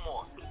chuck no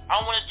more. I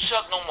don't want to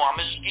chuck no more. I'm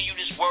going to just give you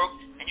this work,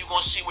 and you're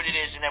going to see what it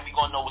is, and then we're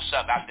going to know what's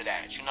up after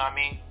that. You know what I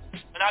mean?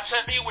 And I'll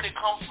tell you where it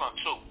comes from,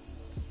 too.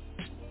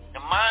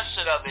 The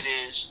mindset of it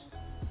is,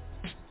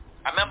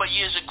 I remember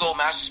years ago,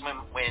 man,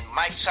 when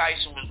Mike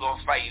Tyson was going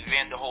to fight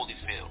Evander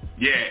Holyfield.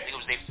 Yeah. I think it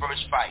was their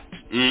first fight.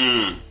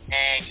 And,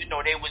 you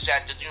know, they was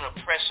at the, you know,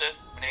 presser,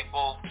 when they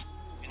both,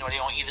 you know,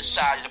 they on either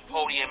side of the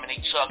podium, and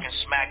they tuck and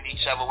smacked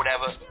each other,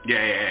 whatever.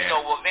 Yeah.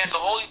 So, Evander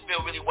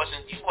Holyfield really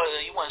wasn't, he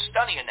wasn't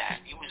studying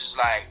that. He was just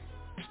like,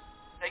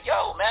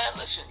 yo, man,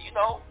 listen, you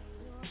know,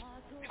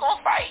 we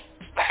gonna fight.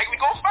 Like, we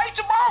gonna fight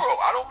tomorrow.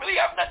 I don't really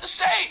have nothing to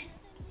say.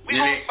 We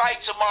gonna fight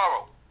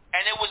tomorrow.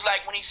 And it was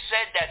like, when he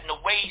said that, and the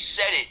way he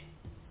said it,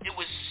 it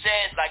was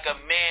said like a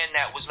man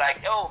that was like,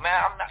 yo, man,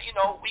 I'm not, you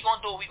know, we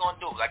gonna do what we gonna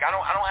do. Like, I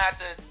don't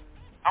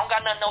got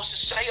nothing else to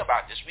say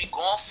about this. We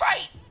gonna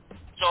fight.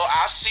 So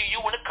I'll see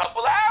you in a couple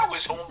of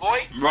hours,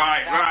 homeboy.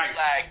 Right. Was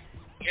like,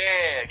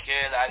 yeah,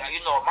 kid, like, you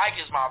know, Mike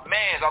is my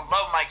man. I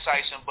love Mike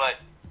Tyson, but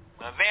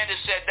when Vander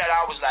said that,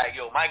 I was like,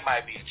 yo, Mike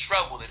might be in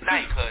trouble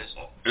tonight, because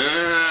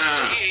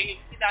he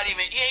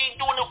ain't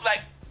doing it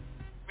like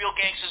real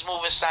gangsters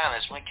move in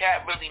silence. When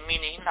Cat really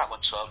mean it, he's not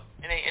going to talk.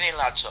 It ain't a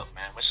lot of talk,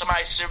 man. When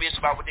somebody's serious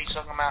about what they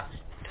talking about,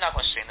 they're not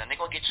going to say nothing. They're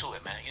going to get to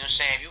it, man. You know what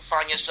I'm saying? If you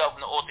find yourself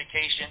in an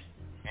altercation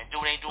and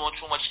dude ain't doing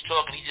too much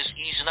talking, he just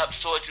easing up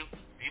towards you,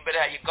 you better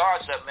have your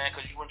guards up, man,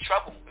 because you in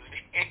trouble.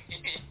 He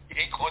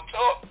ain't going to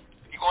talk.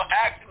 He going to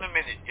act in a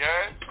minute, you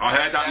heard? I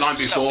heard that line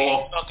before. He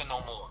ain't talking no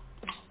more.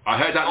 I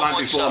heard that line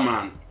before,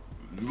 man.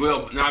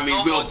 Real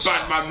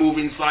bad man move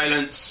in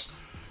silence.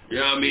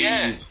 You know what I mean?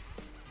 Yeah.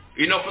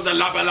 Enough of the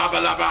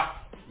labba.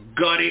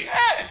 Got it.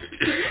 Yeah. He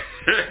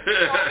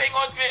ain't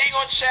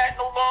gonna chat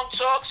no long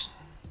talks.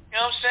 You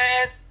know what I'm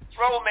saying? It's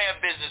road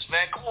man business,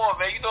 man. Come on,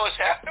 man. You know what's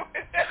happening.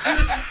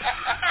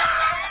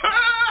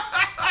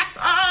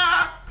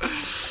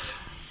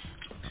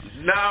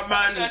 Nah,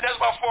 man. That's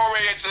my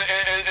foray into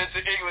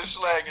English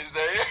slang, is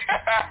that?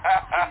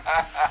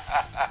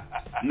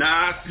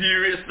 Nah,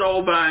 serious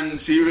though, man.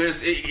 Serious.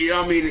 You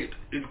know what I mean?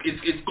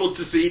 It's good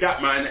to see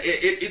that, man.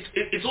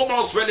 It's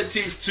almost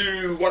relative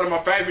to one of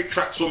my favorite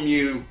tracks from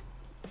you,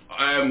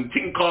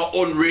 thing called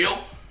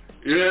Unreal.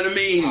 You know what I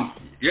mean?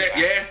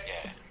 Yeah.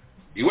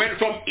 You went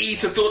from E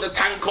to fill the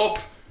tank up.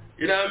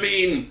 You know what I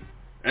mean?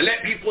 And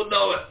let people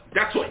know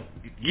that's what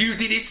you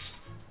did it.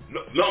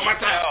 No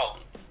matter.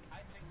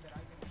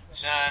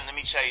 Son, let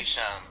me tell you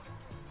something.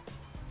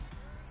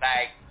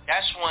 Like,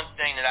 that's one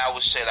thing that I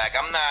would say. Like,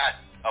 I'm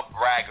not a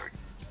braggart.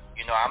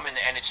 You know, I'm in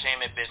the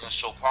entertainment business,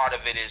 so part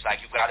of it is,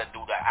 like, you got to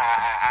do the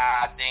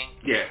thing.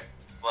 Yeah.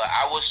 But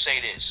I will say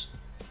this.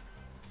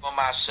 For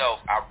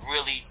myself, I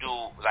really do,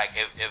 like,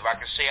 if I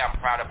can say I'm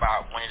proud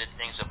about one of the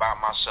things about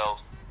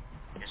myself,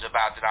 is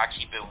about that I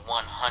keep it 100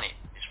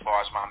 as far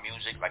as my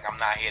music. Like, I'm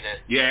not here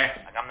to... Yeah.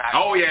 Like, I'm not...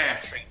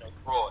 Straight no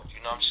fraud. You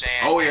know what I'm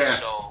saying? Oh,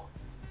 yeah. So...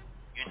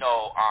 You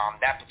know,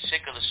 that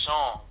particular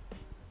song,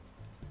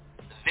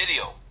 the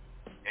video,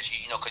 as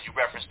you know, because you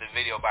referenced the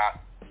video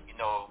about, you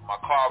know, my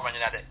car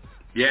running out of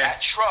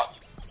that truck,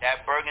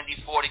 that Burgundy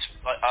Ford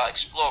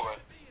Explorer,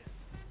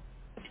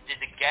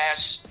 the gas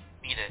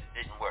meter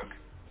didn't work.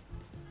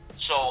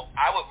 So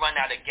I would run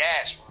out of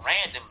gas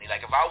randomly.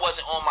 Like, if I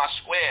wasn't on my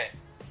square,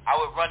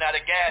 I would run out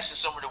of gas in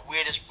some of the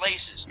weirdest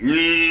places.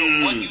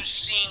 So what you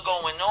seen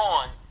going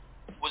on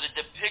was a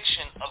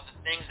depiction of the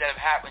things that have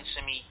happened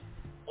to me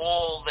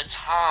all the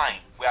time,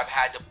 where I've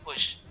had to push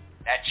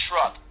that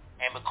truck,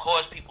 and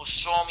because people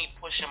saw me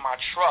pushing my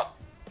truck,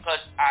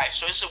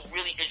 so it's a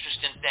really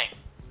interesting thing.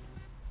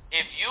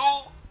 If you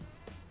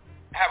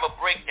have a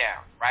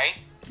breakdown, right?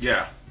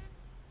 Yeah.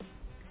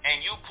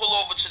 And you pull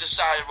over to the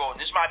side of the road,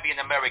 and this might be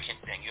an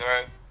American thing, you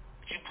heard?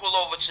 You pull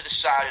over to the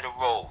side of the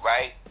road,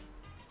 right?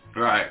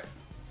 Right.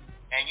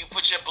 And you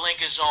put your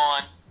blinkers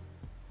on,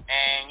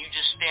 and you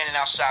just standing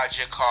outside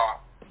your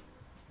car.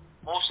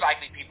 Most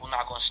likely people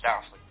not going to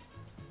stop for you.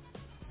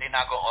 They're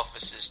not going to offer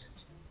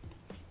assistance.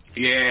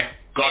 Yeah,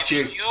 got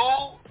you.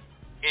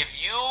 If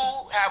you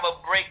have a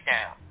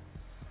breakdown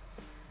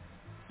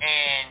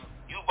and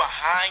you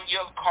behind behind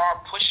your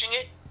car pushing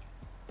it,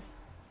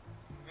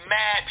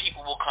 mad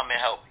people will come and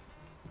help you.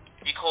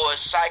 Because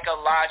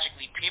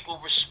psychologically, people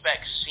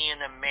respect seeing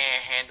a man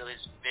handle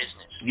his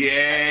business.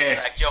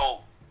 Yeah. Like,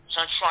 yo,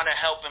 son's trying to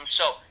help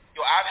himself.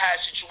 Yo, I've had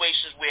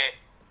situations where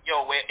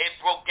it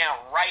broke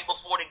down right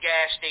before the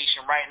gas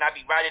station, right? And I'd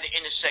be right at the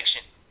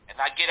intersection. And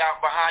I get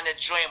out behind that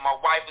joint, my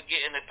wife would get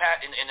in the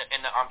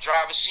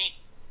driver's seat,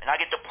 and I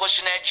get to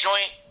pushing that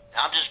joint, and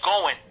I'm just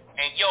going.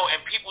 And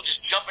people just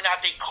jumping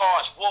out their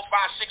cars, 4, 5,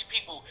 6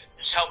 people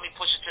just help me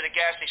push it to the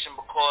gas station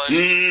because,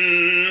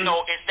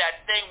 it's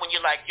that thing when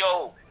you're like,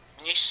 yo,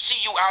 when you see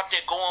you out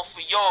there going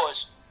for yours,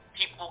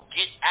 people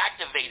get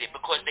activated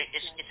because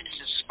it's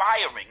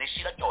inspiring. They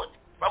see like, yo,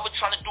 brother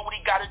trying to do what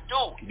he got to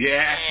do.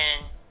 Yeah.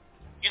 And,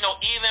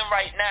 even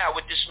right now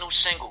with this new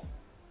single,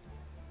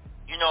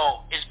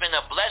 it's been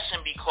a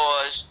blessing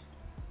because,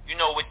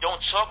 with Don't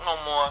Talk No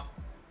More,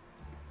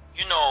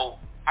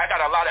 I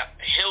got a lot of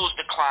hills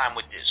to climb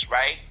with this,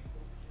 right?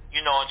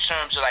 In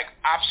terms of like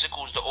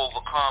obstacles to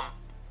overcome.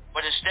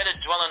 But instead of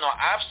dwelling on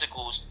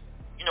obstacles,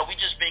 we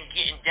just been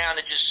getting down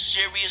to just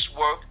serious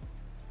work,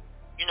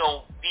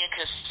 being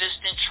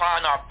consistent,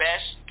 trying our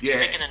best,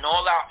 making an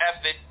all-out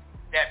effort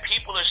that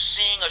people are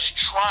seeing us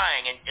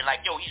trying and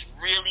like, yo, he's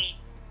really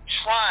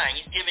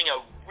trying. He's giving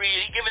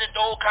it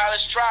the old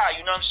college try,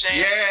 you know what I'm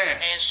saying?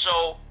 Yeah. And so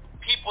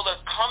people are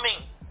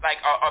coming,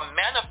 like, are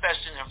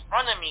manifesting in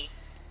front of me,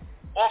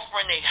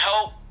 offering their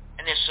help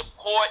and their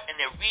support and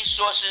their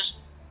resources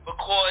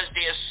because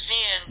they're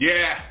seeing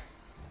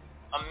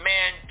a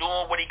man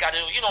doing what he got to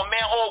do,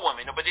 man or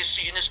woman, but they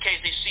see, in this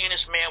case, they seeing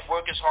this man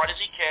work as hard as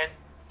he can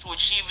to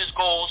achieve his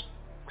goals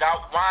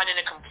without whining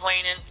and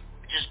complaining,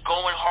 just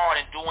going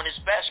hard and doing his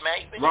best,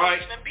 man.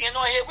 Even being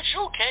on here with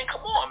you, Ken,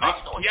 come on, man.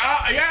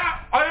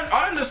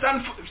 I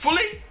understand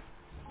fully.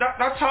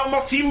 That's how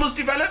my team was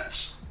developed.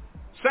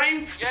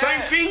 Same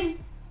thing.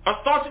 I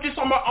started this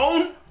on my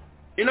own,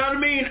 you know what I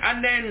mean?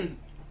 And then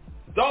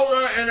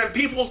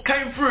people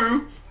came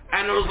through.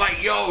 And it was like,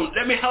 yo,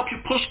 let me help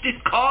you push this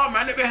car,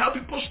 man. Let me help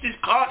you push this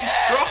car, this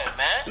truck.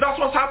 Man. That's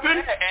what's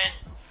happened.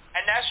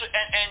 And that's what,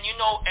 and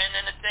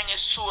then the thing is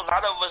too, a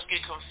lot of us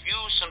get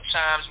confused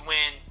sometimes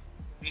when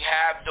we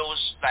have those,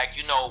 like,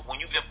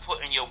 when you've been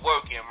putting your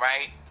work in,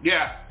 right?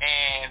 Yeah.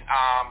 And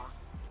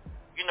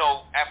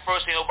at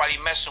first ain't nobody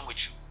messing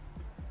with you.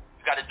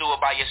 You got to do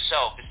it by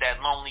yourself. It's that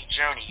lonely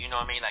journey, you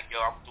know what I mean? Like,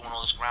 yo, I'm doing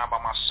all this grind by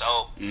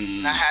myself.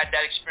 And I had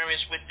that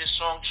experience with this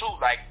song too,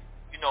 like.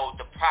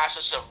 The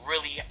process of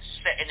really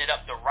setting it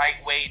up the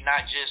right way,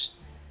 not just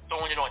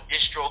throwing it on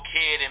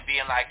DistroKid and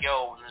being like,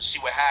 yo, let's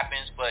see what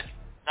happens, but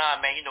nah,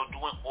 man,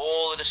 doing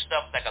all of the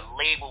stuff like a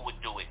label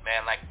would do it,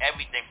 man, like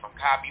everything from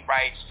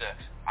copyrights to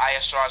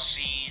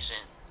ISRCs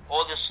and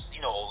all this,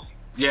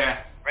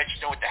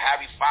 registering with the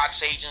Harry Fox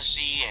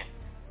agency and,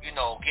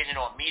 getting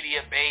on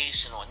media base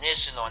and on this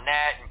and on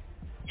that. And,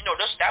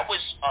 that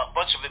was a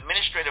bunch of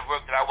administrative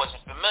work that I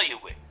wasn't familiar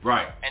with.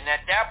 Right. And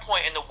at that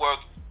point in the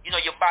work,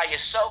 you're by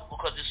yourself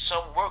because there's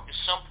some work, there's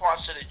some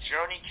parts of the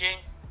journey,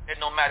 King, that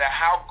no matter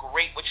how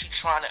great what you're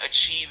trying to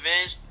achieve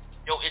is,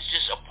 it's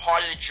just a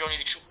part of the journey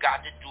that you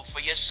got to do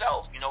for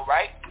yourself,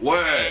 right?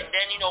 Word. And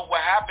then, what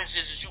happens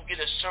is you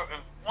get a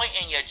certain point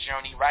in your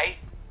journey, right?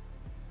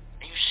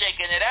 And you're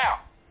shaking it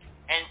out.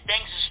 And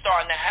things are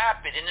starting to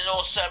happen, and then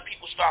all of a sudden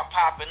people start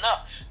popping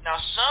up. Now,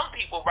 some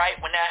people, right,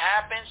 when that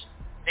happens,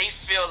 they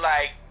feel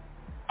like,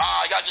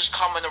 y'all just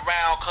coming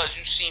around because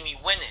you see me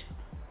winning.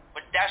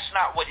 But that's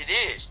not what it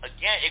is.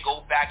 Again, it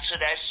goes back to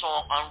that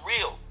song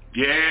Unreal.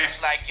 Yeah. It's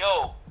like,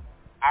 yo,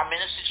 I'm in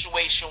a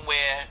situation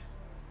where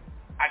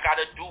I got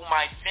to do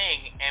my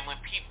thing, and when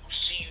people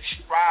see you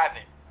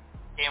striving,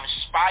 they're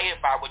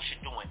inspired by what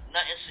you're doing.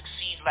 Nothing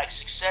succeeds like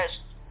success,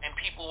 and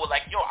people were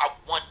like, yo, I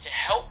want to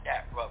help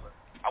that brother.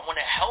 I want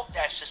to help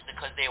that sister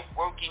because they're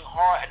working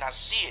hard, and I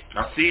see it.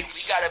 I see it.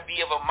 We got to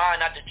be of a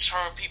mind not to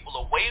turn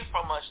people away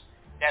from us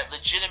that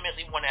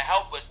legitimately want to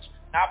help us,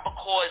 not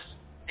because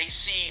they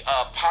see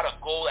a pot of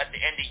gold at the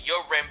end of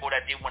your rainbow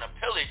that they want to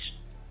pillage,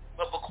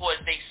 but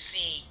because they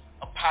see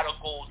a pot of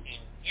gold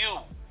in you,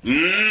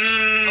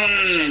 your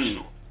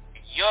potential,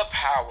 your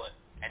power,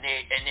 and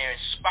they're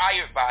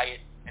inspired by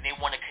it, and they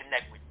want to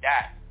connect with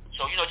that.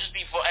 So, just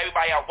be for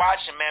everybody out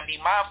watching, man,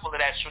 be mindful of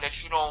that so that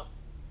you don't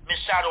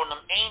miss out on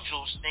them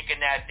angels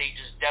thinking that they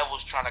just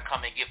devils trying to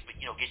come and get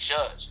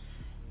yours.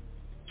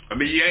 I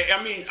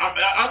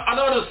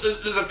know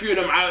there's a few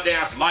of them out there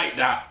that's like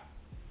that.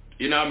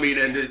 You know what I mean?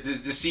 And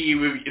to see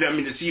you with,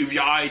 to see with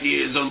your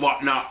ideas and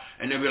whatnot,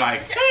 and they'll be like,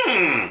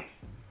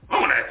 I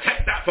want to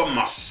take that for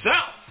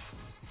myself.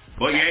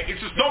 But yeah, it's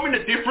just knowing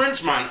the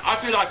difference, man. I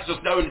feel like it's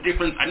just knowing the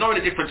difference, and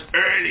knowing the difference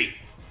early.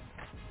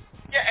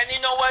 Yeah, and you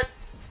know what?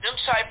 Them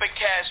type of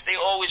cats, they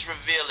always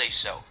reveal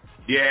themselves.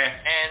 Yeah.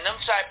 And them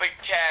type of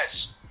cats,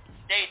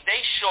 they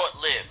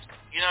short-lived.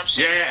 You know what I'm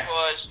saying? Yeah.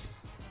 Because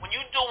when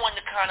you doing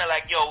the kind of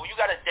like, yo, you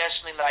got a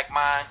destiny like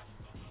mine.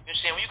 You know what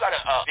I'm saying? When you got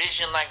a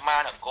vision like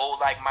mine, a goal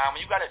like mine,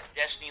 when you got a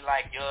destiny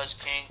like yours,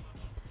 King,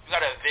 you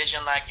got a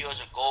vision like yours,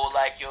 a goal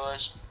like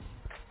yours,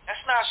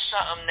 that's not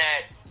something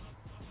that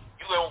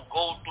you don't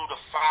go through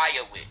the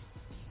fire with.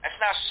 That's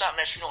not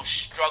something that you don't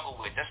struggle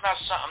with. That's not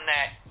something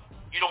that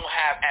you don't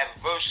have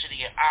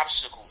adversity and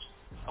obstacles.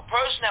 A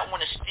person that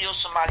want to steal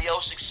somebody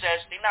else's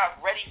success, they're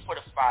not ready for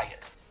the fire.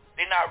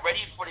 They're not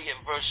ready for the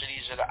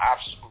adversities or the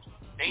obstacles.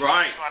 They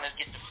just trying to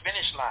get the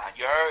finish line,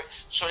 you heard?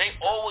 So they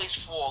always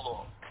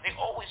fall off. They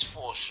always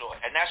fall short.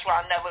 And that's why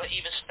I never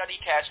even study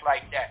cats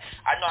like that.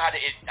 I have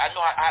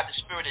the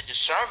spirit of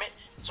discernment,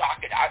 so I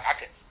could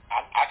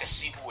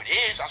see who it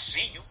is. I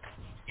see you.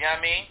 You know what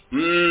I mean?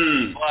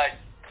 But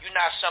you're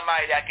not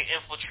somebody that can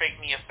infiltrate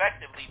me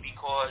effectively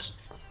because,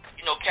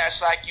 you know, cats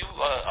like you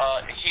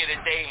here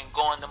today and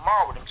going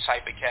tomorrow with them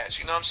type of cats.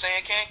 You know what I'm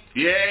saying, King?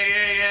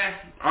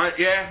 Yeah. I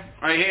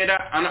hear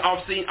that, and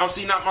I've seen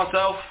that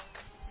myself.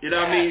 You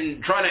know what I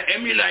mean? Trying to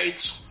emulate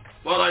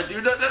what I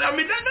do. They cannot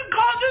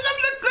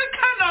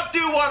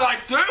do what I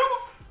do.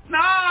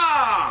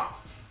 Nah.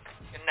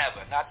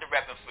 Never. Not the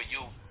repping for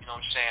you. You know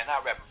what I'm saying?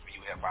 Not repping for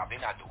you, hip hop. They're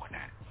not doing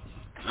that.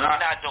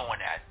 They're not doing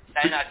that.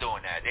 They're not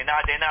doing that. They're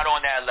not on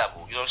that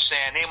level. You know what I'm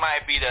saying? They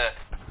might be the,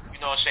 you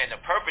know what I'm saying,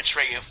 the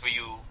perpetrator for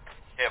you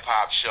hip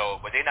hop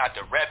show, but they're not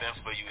the repping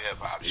for you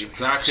hip hop show.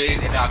 Exactly.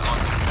 They're not going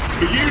to.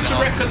 For you to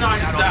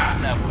recognize that.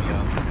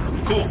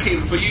 Cool,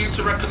 King. For you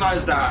to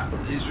recognize that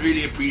is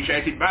really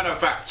appreciated. Matter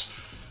of fact,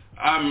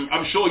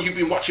 I'm sure you've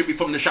been watching me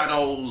from the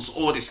shadows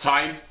all this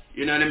time.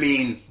 You know what I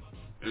mean?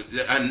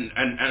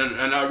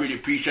 And I really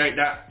appreciate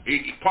that.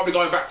 Probably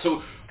going back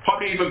to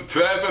probably even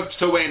further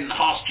to when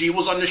Haas G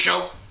was on the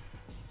show.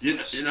 You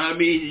know what I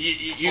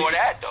mean? Before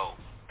that,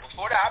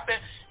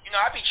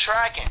 I've be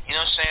tracking. You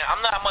know what I'm saying?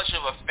 I'm not much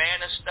of a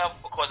fan of stuff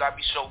because I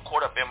be so caught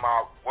up in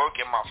my work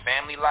and my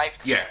family life.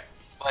 Yeah.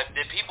 But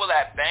the people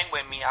that bang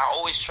with me, I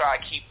always try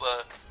to keep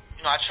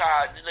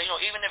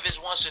even if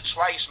it's once or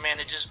twice, man,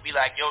 to just be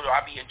like, yo,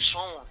 I be in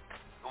tune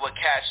with what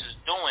Cass is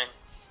doing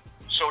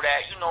so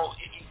that, you know,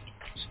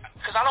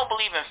 because I don't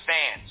believe in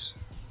fans.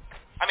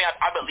 I mean,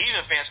 I believe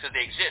in fans because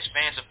they exist.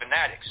 Fans are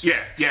fanatics.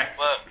 Yeah.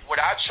 But what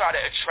I try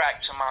to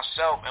attract to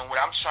myself and what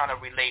I'm trying to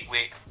relate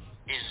with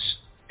is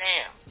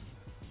fam.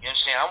 You know what I'm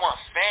saying? I want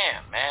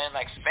fam, man.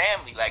 Like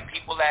family. Like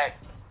people that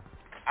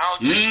I don't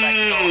just like,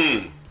 you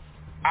know,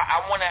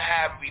 I want to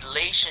have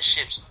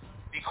relationships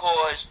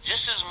because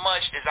just as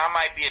much as I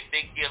might be a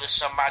big deal to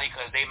somebody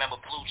because they remember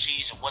Blue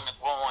Cheese and wasn't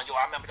growing, yo,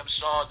 I remember them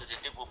songs,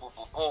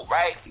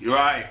 right?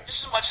 Right.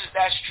 Just as much as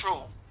that's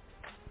true,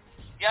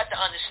 you have to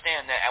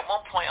understand that at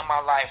one point in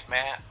my life,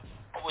 man,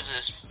 I was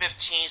a 15,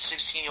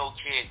 16-year-old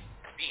kid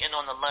beating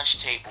on the lunch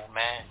table,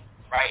 man,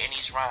 writing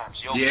these rhymes.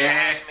 Yo,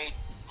 yeah. we made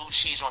Blue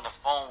Cheese on the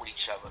phone with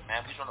each other,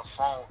 man. We was on the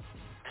phone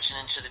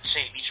listening to the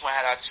tape. Each one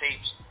had our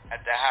tapes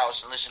at the house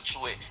and listened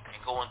to it and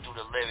going through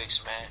the lyrics,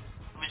 man.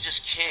 We was just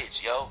kids,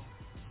 yo.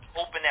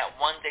 Hoping that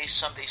one day,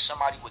 someday,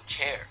 somebody would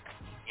care.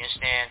 You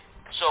understand?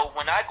 So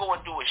when I go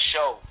and do a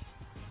show,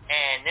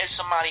 and there's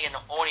somebody in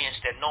the audience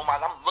that know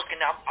I'm looking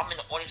out, I'm in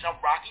the audience,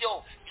 I'm rocking,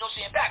 yo, you know what I'm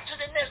saying? Back to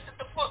the nest at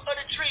the foot of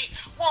the tree,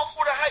 one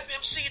for the hype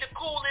MC, the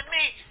cool in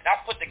me. And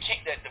I put the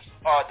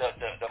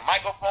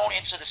microphone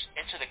into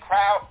the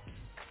crowd,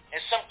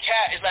 and some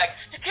cat is like,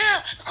 the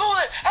cool,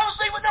 I don't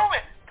say what no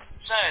man.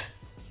 Son,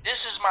 this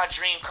is my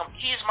dream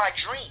he's my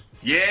dream.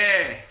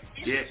 Yeah.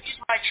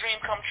 He's my dream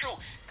come true.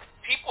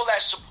 People that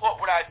support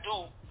what I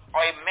do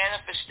are a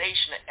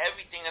manifestation of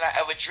everything that I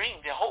ever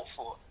dreamed and hoped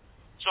for.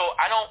 So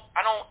I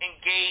don't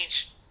engage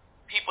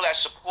people that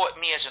support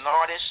me as an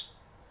artist,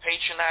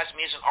 patronize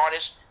me as an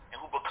artist,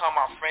 and who become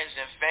our friends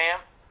and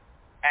fam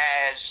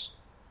as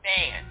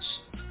fans.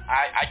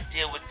 I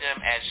deal with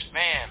them as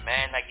fam,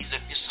 man. Like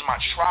this is my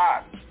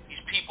tribe. These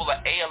people are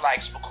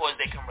A-alikes because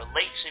they can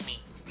relate to me.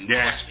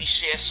 Yeah. Because we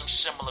share some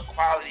similar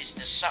qualities.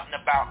 There's something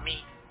about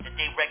me that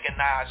they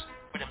recognize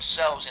for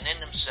themselves and in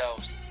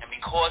themselves. And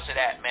because of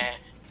that, man,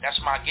 that's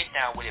my get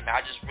down with it, man.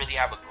 I just really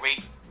have a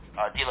great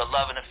deal of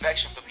love and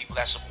affection for people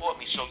that support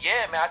me. So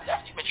yeah, man, I've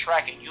definitely been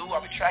tracking you.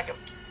 I've been tracking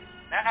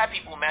mad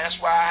people, man. That's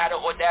why I had the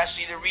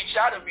audacity to reach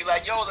out and be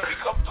like, yo, let me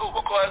come through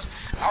because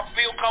I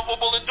feel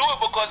comfortable to do it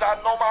because I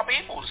know my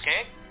peoples,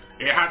 King.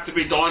 It had to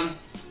be done.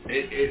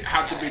 It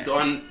had to be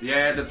done.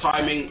 Yeah, the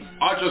timing.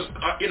 I just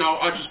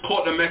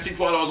caught the message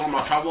while I was on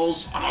my travels,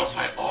 and I was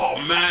like, oh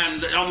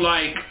man. I'm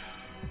like,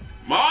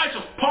 my eyes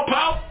just pop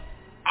out,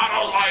 and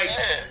I was like,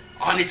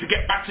 I need to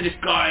get back to this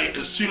guy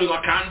as soon as I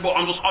can, but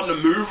I'm just on the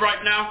move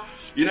right now.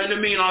 You know what I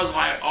mean? I was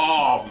like,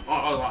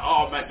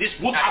 oh man, this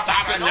would have to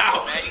happen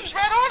now. Man, you was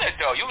right on it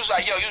though. You was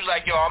like, yo,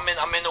 I'm in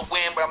the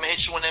wind, but I'm gonna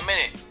hit you in a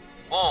minute.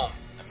 Boom.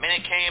 A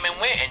minute came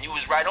and went, and you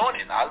was right on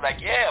it. And I was like,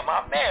 yeah,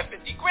 my man,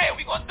 50 grand,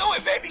 we gonna do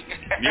it, baby.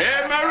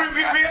 Yeah, man, we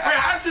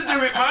had to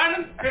do it,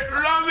 man. You know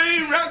what I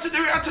mean? We had to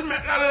do it. We had to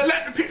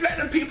let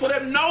the people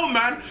them know,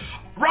 man.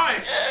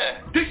 Right.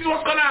 Yeah. This is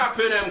what's gonna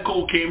happen,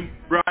 Cool Kim.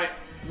 Right.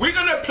 We're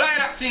gonna play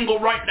that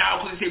single right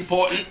now because it's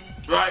important.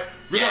 Right.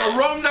 We're gonna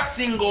run that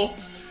single.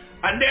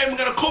 And then we're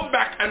going to come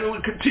back and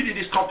we'll continue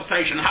this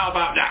conversation. How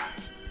about that?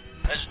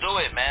 Let's do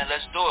it, man.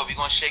 Let's do it. We're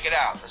going to shake it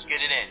out. Let's get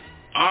it in.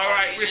 All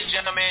right. Ladies and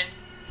gentlemen,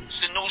 it's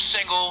a new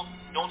single,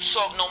 Don't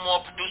Talk No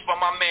More, produced by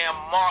my man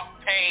Mark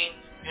Payne,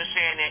 you know what I'm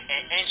saying,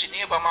 and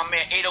engineered by my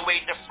man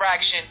 808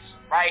 Diffraction.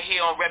 right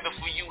here on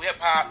RePPiN4U Hip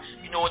Hop.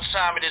 You know what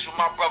time it is with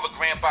my brother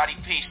Grandbody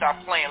P.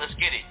 Stop playing, let's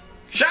get it.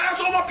 Shout out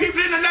to all my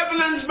people in the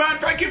Netherlands, man.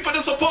 Thank you for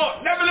the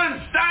support.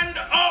 Netherlands, stand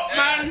up,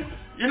 man.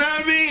 You know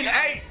what I mean?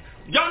 Hey,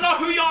 y'all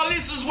know who y'all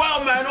is as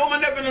well, man. All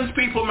my Netherlands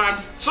people, man.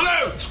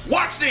 Salute.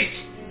 Watch this.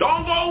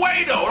 Don't go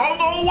away, though. Don't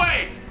go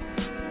away.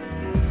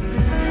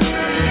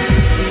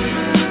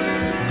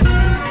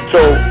 So,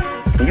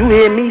 when you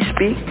hear me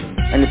speak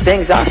and the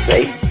things I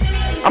say,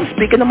 I'm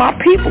speaking to my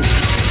people.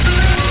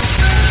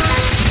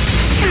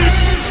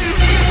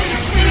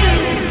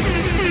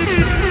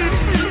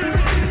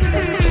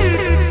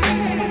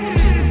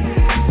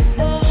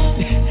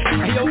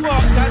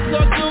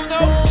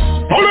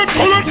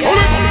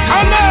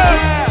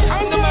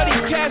 Somebody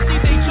can't see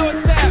they short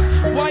tap.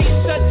 Why you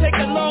shut, take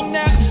a long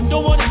nap?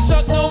 Don't wanna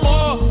suck no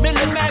more.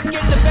 Miller Mac in the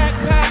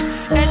backpack.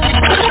 And you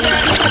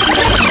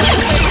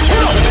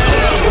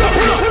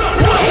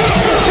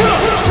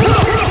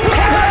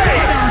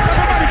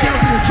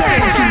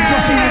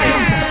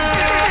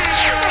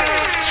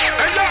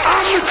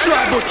I'm the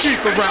tribal chief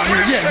around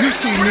here. Yeah, you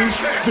see me,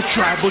 the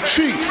tribal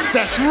chief.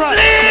 That's right.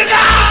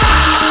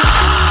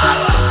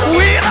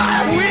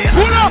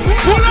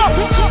 Pull up.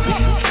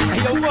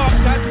 yo, Mark,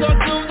 that's so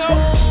cool, no?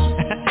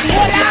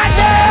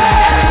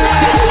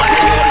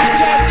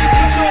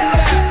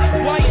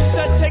 Why you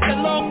shut, take a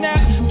long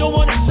nap? Don't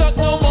wanna suck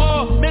no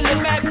more. Miller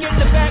Mac in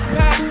the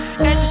backpack.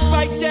 And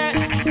despite that,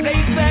 lay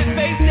flat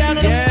face down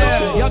on the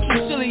floor. Y'all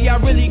too silly, y'all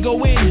really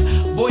go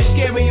in. Boy,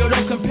 scary, yo,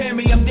 don't compare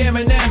me, I'm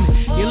damning them.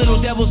 You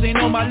little devils ain't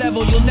on my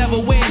level, you'll never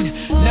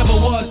win. Never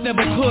was,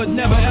 never could,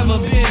 never ever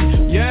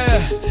been.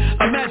 Yeah,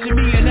 imagine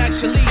me and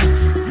actually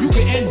you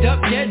could end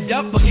up dead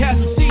up a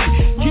casualty.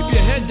 Keep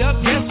your head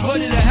up, guess what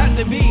it has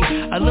to be.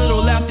 A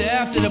little laughter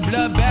after the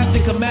bloodbath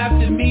to come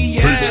after me.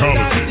 Yeah,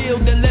 I still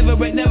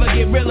deliver it, never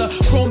get realer.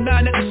 Chrome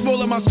 9 at the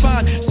small of my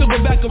spine,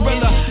 silverback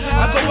gorilla.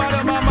 I go out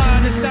of my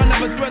mind, the sound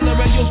of a thriller,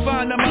 and you'll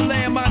find that my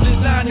landmine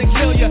designed to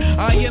kill ya.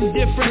 I am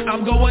different,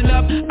 I'm going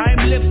up,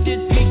 I'm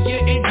lifted. Pique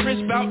your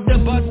interest, bout the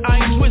bus,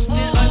 I'm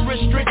twisted,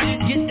 unrestricted.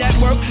 Get that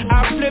work,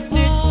 I flipped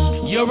it.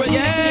 You're a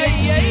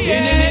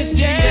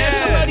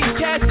somebody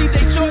catch me,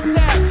 they short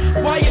tap.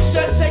 Why you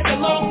shut, take a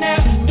long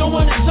nap? Don't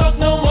wanna talk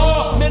no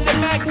more. Miller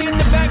Mac in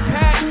the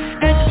backpack.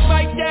 And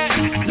despite that,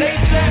 lay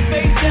flat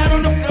face down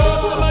on the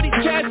floor. Somebody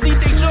catch me,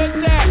 they short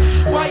tap.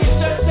 Why you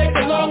shut, take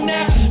a long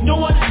nap?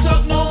 Don't wanna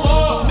talk no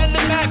more.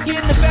 Miller Mac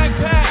in the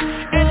backpack.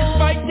 And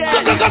despite that,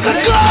 lay flat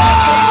face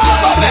down.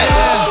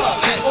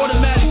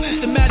 Automatic,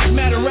 systematic,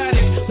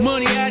 materatic.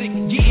 Money addict,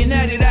 getting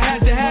at it, I had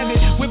to have it.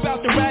 Whip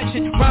out the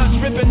ratchet, rhymes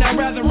ripping, I'd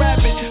rather rap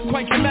it.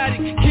 Quite dramatic,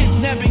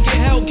 kidnapping, get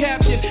held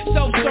captive.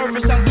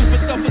 Self-service, I do for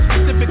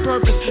self-specific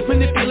purpose.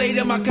 Manipulate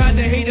them, I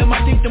kinda hate them,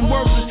 I think them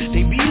worthless.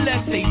 They be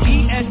less, they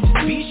be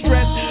be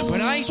stressed.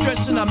 But I ain't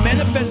stressing, I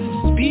manifest,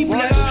 be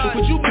blessed.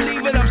 Would you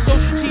believe it, I'm so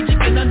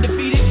strategic and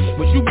undefeated?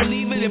 Would you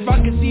believe it if I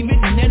conceive it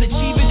and then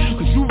achieve it?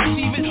 Could you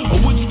receive it, or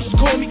would you just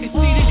call me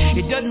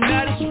conceited? It doesn't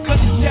matter, so cut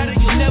this chatter,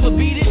 you'll never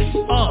beat it.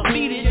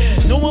 Beat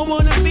it, no one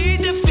wanna be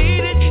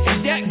defeated.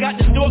 And that got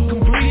the door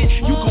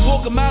completed. You can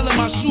walk a mile in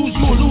my shoes,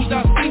 you will lose,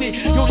 I've seen it.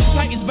 Yo, this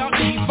Titan's about to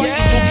be fighting.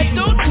 Yeah,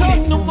 don't talk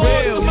no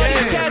more,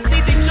 somebody can't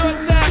see the short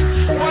tap.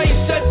 Why you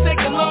shut, take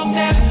a long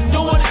nap?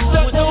 Don't wanna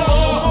suck no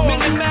more.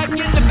 Miller Mac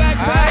in the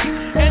backpack.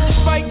 And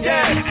despite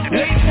that,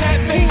 lay flat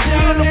face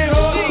down on the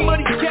floor.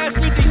 Somebody catch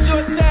me, they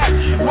short tap.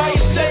 Why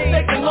you shut,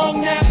 take a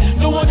long nap?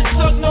 Don't wanna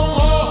suck no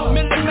more.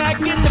 Miller Mac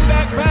in the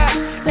backpack.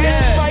 And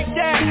despite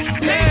that,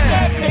 lay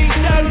flat face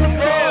down on the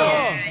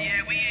floor.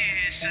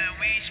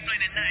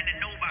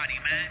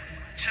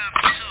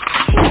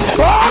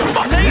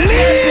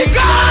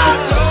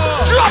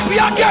 Drop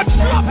your get.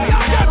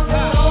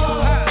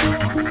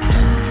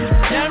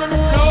 Down on the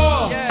floor.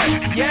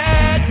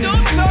 Yeah,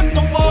 don't talk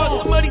no more.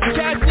 Somebody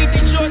catch me,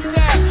 they short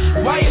tap.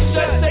 Why you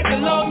shut, take a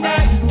long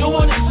nap? Don't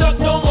wanna suck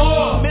no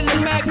more. Miller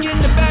Mac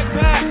in the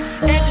backpack.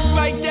 And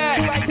despite that,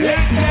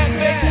 lay flat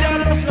face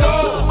down on the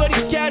floor. Somebody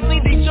catch me,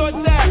 they short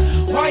tap.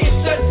 Why you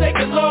shut, take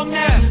a long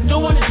nap?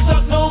 Don't wanna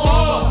suck no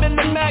more.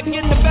 Miller Mac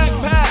in the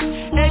backpack.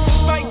 And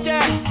despite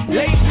that,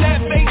 lay flat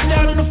face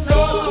down on the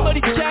floor.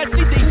 Somebody catch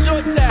me, they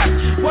short tap.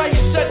 Why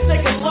you shut,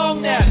 take a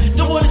long nap?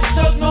 Don't wanna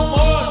suck no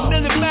more.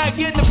 Miller Mac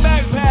in the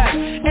backpack.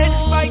 And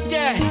despite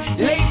that,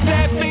 lay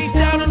flat face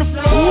down on the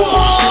floor.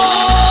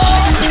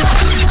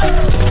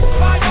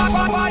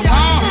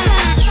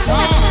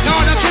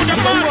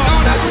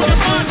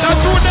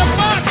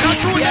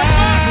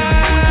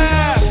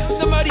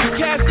 Somebody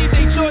catch me,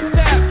 they short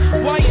tap.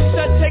 Why you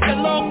shut, take a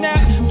long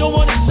nap? Don't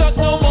wanna suck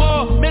no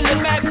more. Miller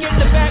Mac in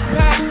the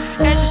backpack.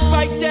 And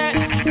despite that,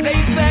 lay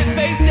flat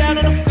face down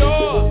on the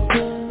floor.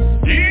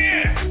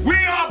 Yeah, we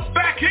are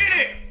back in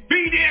it.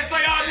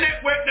 BDSIR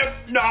Network.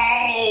 No.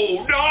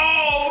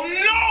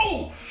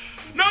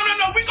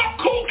 We got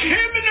Cool Kim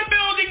in the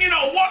building, you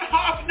know, one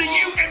half of the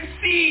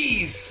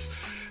UMCS.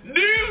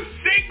 New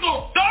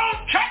single, don't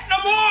check no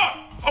more,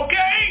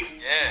 okay?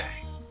 Yeah.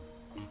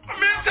 I'm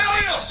gonna tell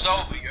you. It's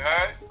over, you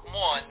heard? Come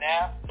on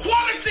now.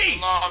 Quality.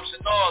 Alarms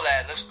and all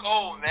that. Let's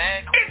go,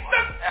 man. It's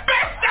the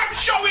best damn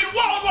show in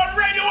World War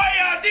Radio.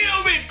 I deal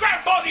with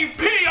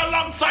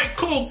alongside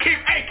KOOL Kim,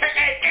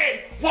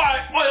 aka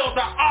NYOIL,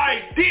 the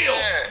ideal.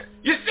 Yeah.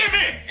 You see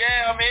me?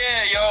 Yeah, I'm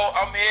here,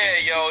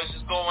 yo. This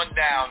is going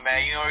down,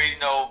 man. You already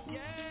know.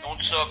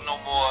 Don't talk no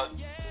more.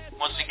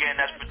 Once again,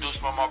 that's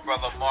produced by my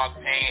brother Mark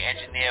Payne,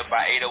 engineered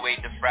by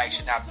 808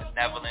 Diffraction out the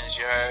Netherlands,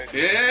 you heard?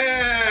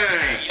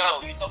 Yeah. And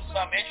yo, you know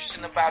something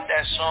interesting about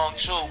that song,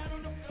 too,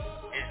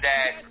 is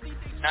that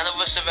none of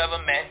us have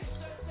ever met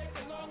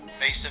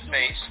face to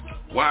face.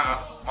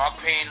 Wow.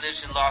 Mark Payne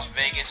lives in Las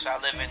Vegas. I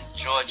live in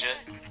Georgia.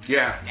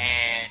 Yeah.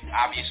 And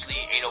obviously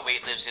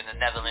 808 lives in the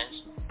Netherlands.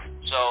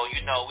 So,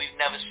 you know, we've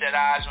never set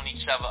eyes on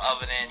each other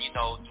other than, you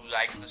know, do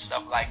like the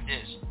stuff like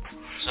this.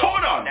 So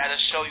hold on.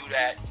 That'll show you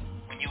that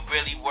when you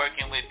really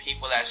working with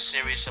people that's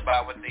serious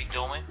about what they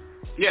doing.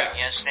 Yeah.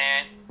 You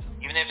understand?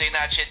 Even if they're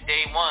not your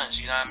day ones,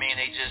 you know what I mean?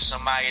 They just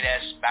somebody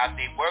that's about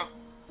their work.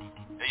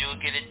 So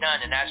you'll get it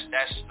done. And that's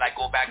like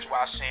go back to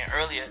what I was saying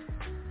earlier.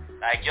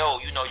 Like, yo,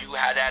 you know, you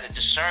had that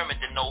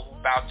discernment to know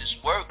about this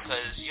work,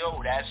 because,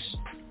 yo,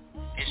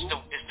 it's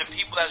the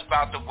people that's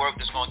about the work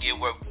that's going to get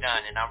work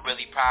done. And I'm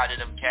really proud of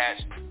them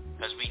cats,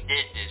 because we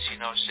did this, you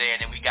know what I'm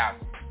saying? And we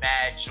got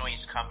bad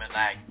joints coming,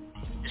 like,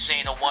 this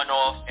ain't a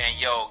one-off, and,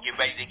 yo, get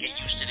ready to get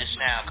used to this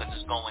now, because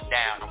it's going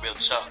down, real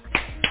tough.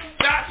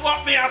 That's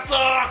what me I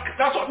thought.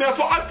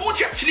 I thought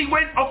you actually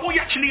went out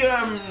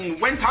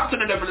to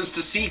the Netherlands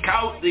to seek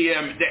out the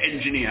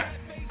engineer.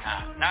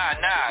 Nah.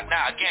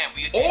 Again,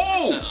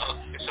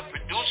 it's a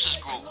producers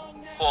group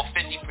called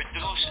 50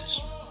 Producers.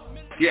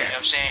 Yeah. You know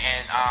what I'm saying?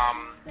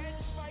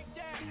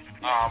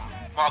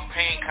 And Mark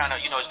Payne kind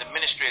of, you know, is the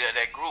administrator of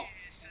that group.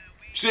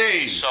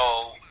 See.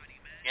 So,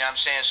 you know what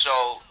I'm saying? So,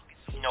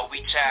 you know,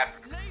 we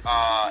tapped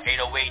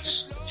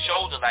 808's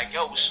shoulder like,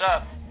 yo, what's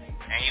up?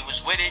 And he was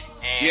with it.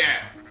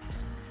 And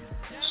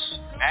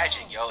it's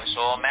magic, yo. It's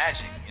all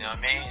magic. You know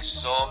what I mean?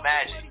 It's all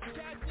magic.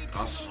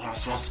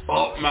 That's what's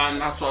up, man.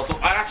 That's what's up.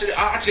 I actually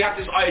had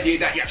this idea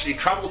that you actually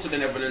traveled to the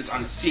Netherlands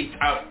and seeked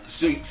out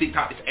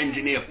this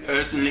engineer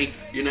personally.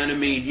 You know what I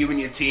mean? You and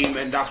your team,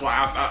 and that's what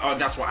happened.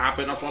 That's what I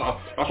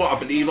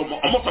believe.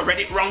 I must have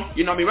read it wrong.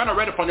 You know what I mean? When I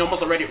read it from you, I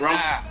must have read it wrong.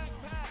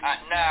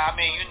 I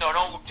mean, you know,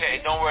 don't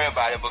worry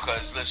about it,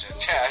 because listen,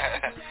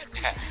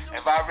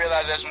 if I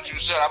realize that's what you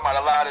said, I might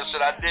have lied and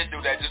said I did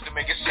do that just to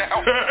make it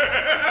sound.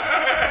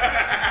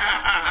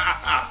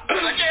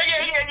 Like,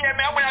 yeah,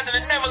 man. I went out to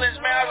the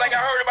Netherlands, man. I was like, I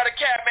heard about a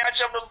cat, man. I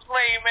jumped on the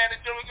plane, man.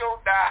 Until we go,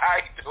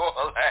 I ain't do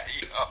all that,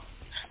 you know.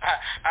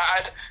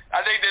 I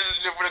think this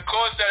is for the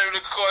cost that it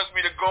would have cost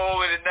me to go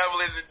over to the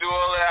Netherlands and do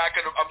all that.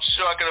 I'm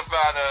sure I could have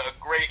found a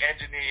great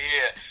engineer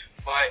here,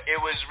 but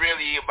it was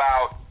really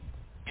about,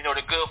 you know,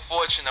 the good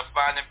fortune of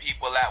finding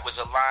people that was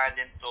aligned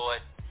in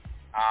thought,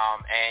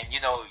 and you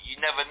know, you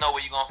never know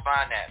where you're gonna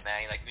find that,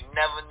 man. Like, you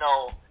never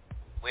know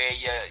where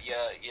your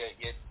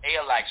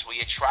likes, where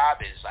your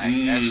tribe is. Like,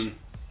 that's,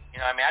 you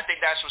know what I mean? I think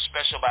that's what's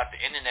special about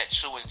the internet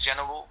too in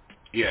general.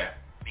 Yeah.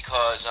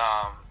 Because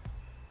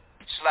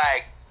it's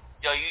like,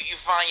 yo, you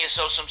find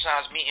yourself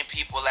sometimes meeting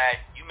people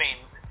that you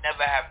may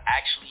never have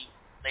actually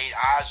laid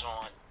eyes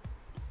on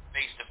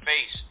face to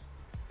face,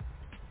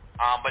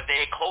 but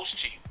they're close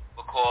to you.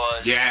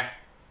 Because you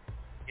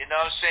know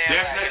what I'm saying?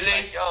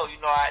 Definitely. Like, yo,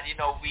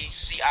 we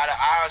see eye to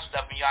eye and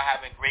stuff, and y'all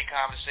having great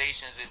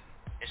conversations, and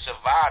it's a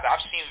vibe.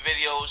 I've seen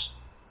videos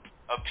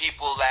of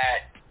people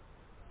that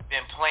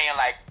been playing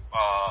like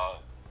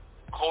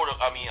Code of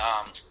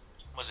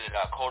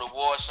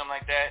War or something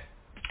like that,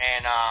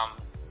 and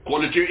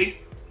Call of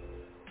Duty.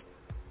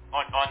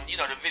 On you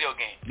know, the video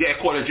game. Yeah,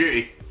 Call of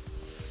Duty.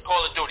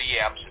 Call of Duty,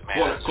 yeah,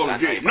 man. Call of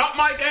Duty. Not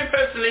my game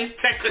personally.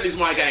 Tekken is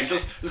my game.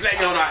 Just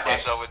letting you know that.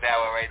 Myself with that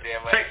one right there,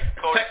 man.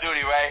 Call of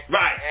Duty, right?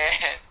 Right.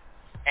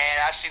 And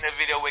I seen a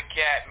video with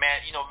Cat,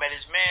 man. You know, met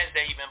his man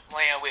that he been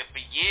playing with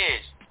for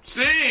years.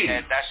 See.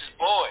 And that's his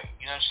boy.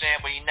 You know what I'm saying?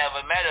 But he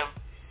never met him.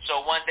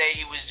 So one day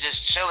he was just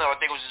chilling. I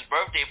think it was his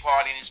birthday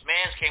party, and his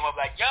man came up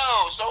like, yo,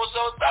 so.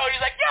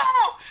 He's like,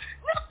 yo.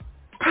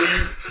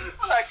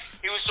 Like,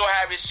 he was so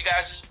happy she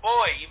got his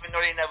boy, even though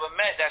they never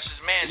met. That's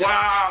his man.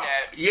 Wow.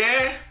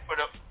 For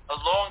a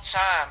long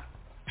time,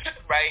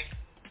 right?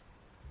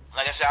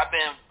 Like I said, I've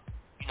been,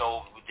 you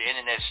know, with the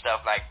internet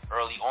stuff, like,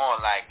 early on,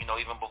 like, you know,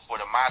 even before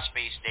the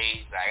MySpace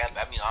days. Like,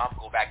 I'll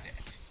go back to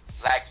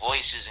Black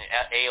Voices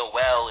and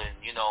AOL and,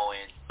 you know,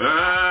 and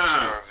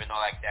Serve and all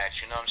like that.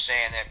 You know what I'm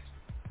saying? And,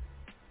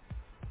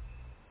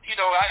 you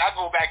know, I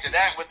go back to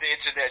that with the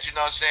internet. You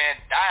know what I'm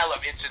saying?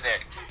 Dial-up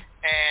internet.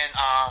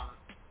 And,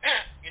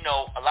 you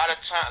know, a lot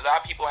of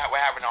people were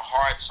having a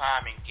hard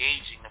time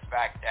engaging the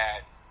fact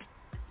that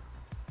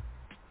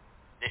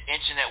the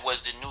internet was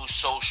the new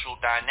social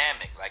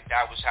dynamic. Like,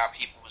 that was how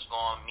people was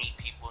going to meet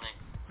people and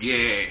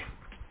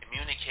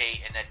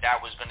communicate, and that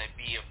was going to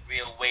be a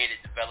real way to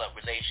develop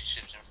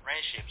relationships and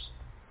friendships.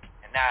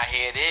 And now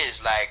here it is,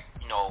 like,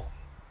 you know,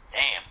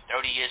 damn,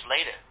 30 years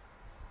later.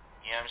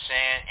 You know what I'm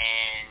saying?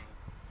 And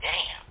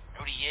damn,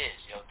 30 years,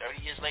 yo,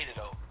 30 years later,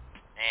 though.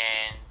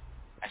 And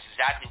that's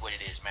exactly what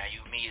it is, man.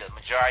 You meet a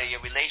majority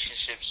of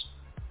relationships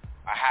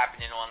are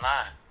happening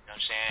online. You know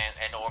what I'm saying?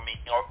 And or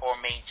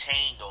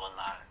maintained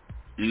online.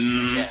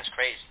 Yeah, it's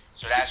crazy.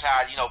 So that's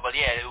how, but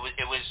yeah,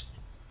 it was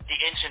the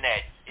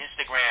internet,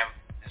 Instagram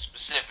in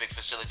specific,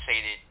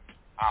 facilitated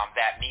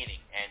that meeting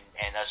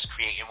and us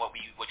creating what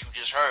you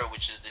just heard,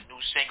 which is the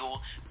new single,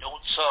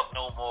 Don't Talk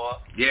No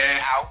More. Yeah.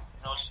 Out,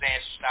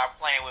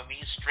 stop playing with me,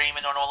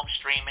 streaming on all them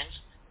streamings.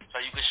 So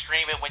you can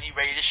stream it when you're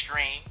ready to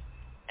stream.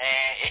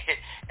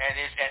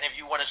 And if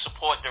you want to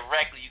support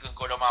directly, you can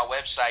go to my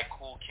website,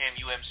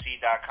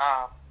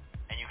 KOOLKimUMC.com,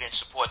 and you can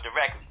support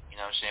directly,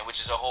 which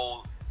is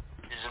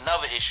is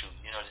another issue,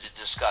 to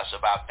discuss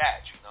about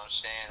that,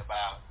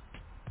 about,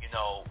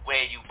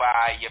 where you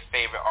buy your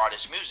favorite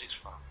artist music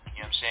from,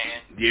 you know what I'm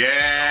saying?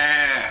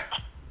 Yeah.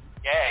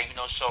 Yeah,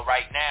 so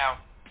right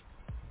now,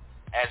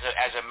 as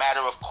a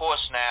matter of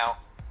course now,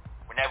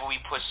 whenever we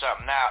put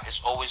something out, it's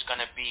always going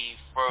to be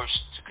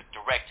first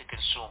direct to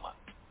consumer.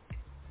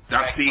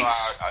 That's the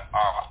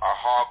our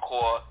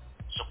hardcore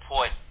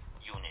support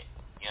unit.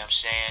 You know what I'm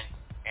saying?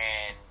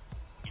 And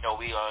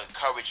we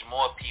encourage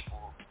more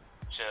people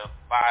to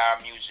buy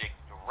our music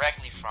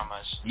directly from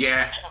us.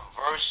 Yeah.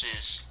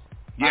 Versus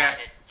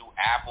buying it through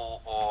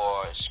Apple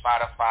or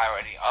Spotify or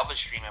any other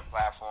streaming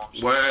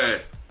platforms.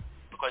 Word.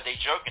 Because they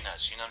jerking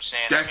us. You know what I'm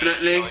saying?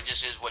 Definitely. It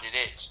just is what it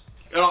is.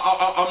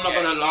 I'm not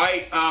gonna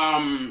lie.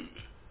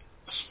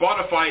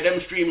 Spotify, them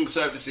streaming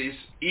services,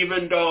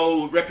 even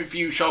though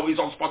RePPiN4U show is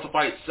on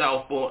Spotify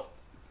itself, but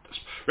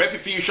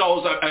RePPiN4U show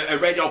is a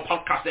radio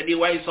podcast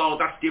anyway, so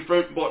that's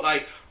different. But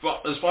like,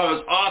 as far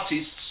as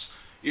artists,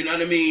 you know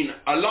what I mean,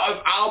 a lot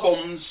of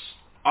albums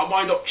I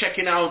wind up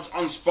checking out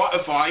on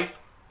Spotify,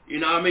 you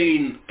know what I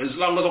mean, as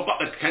long as I've got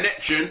the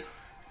connection,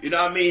 you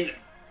know what I mean.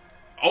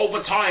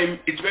 Over time,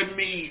 it's made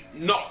me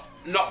not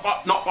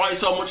buy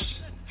so much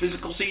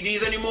physical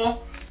CDs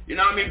anymore, you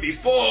know what I mean.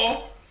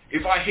 Before,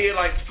 if I hear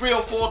like 3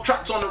 or 4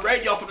 tracks on the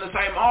radio from the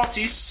same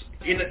artist,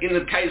 in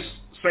the case,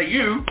 say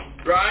you,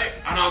 right?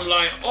 And I'm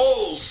like,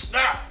 oh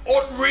snap,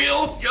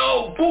 unreal,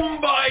 yo,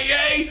 boom by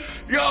yay,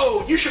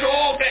 yo, you should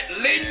all get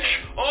lynched,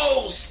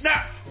 oh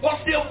snap.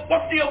 What's the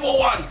other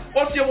one?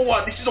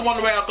 This is the one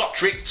where I got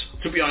tricked,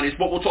 to be honest,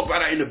 but we'll talk about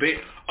that in a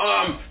bit.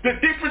 The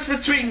difference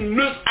between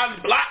NEJMA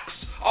and Blacks,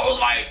 I was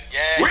like,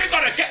 we're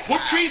gonna get Hood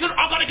Treason,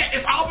 I gotta get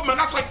this album, and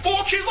that's like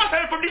 4 tunes I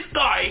heard from this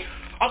guy.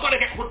 I gotta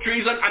get Hood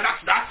Treason, and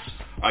that's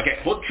I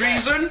get Hood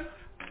Treason,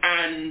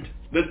 and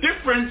the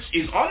difference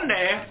is on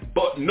there,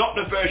 but not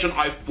the version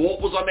I thought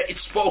was on there.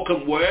 It's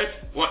spoken word,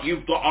 what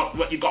you got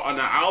on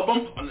the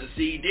album, on the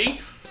CD.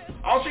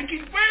 I was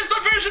thinking, where's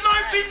the version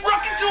I've been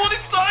rocking to all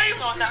this time?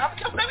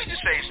 Let me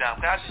just say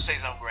something. Can I just say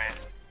something, Grant?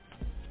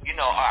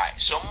 Alright,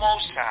 so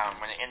most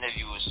time when the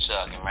interviewers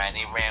sucking, right,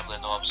 they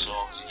rambling off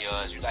songs of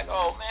yours, you're like,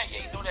 oh man,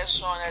 yeah, you know that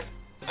song,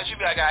 but you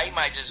be like, he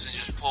might just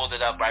pulled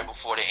it up right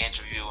before the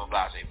interview and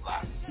blah, blah,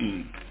 blah.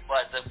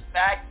 But the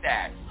fact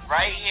that,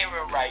 right here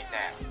and right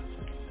now,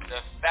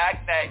 the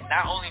fact that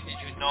not only did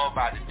you know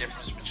about the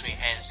difference between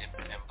N's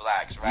and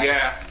Blacks, right?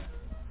 Yeah.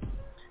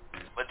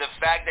 But the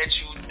fact that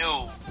you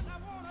knew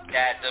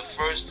that the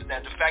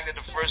fact that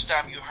the first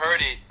time you heard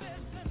it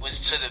was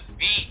to the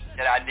beat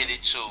that I did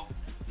it to.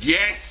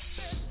 Yes.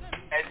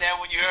 And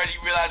then when you heard it,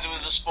 you realized it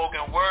was a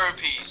spoken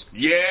word piece.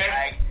 Yeah.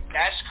 Like,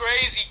 that's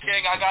crazy,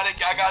 King. I gotta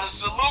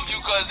salute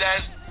you, cause that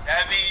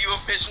means you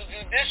official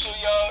judicial,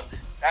 yo.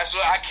 That's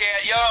what I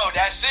can't,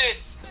 that's it.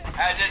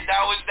 That's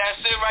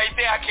it right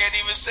there. I can't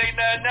even say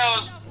nothing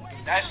else.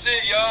 That's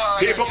it,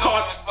 yo. People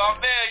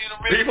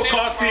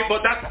can't see, but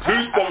that's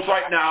goosebumps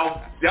right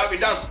now. Yeah, I mean,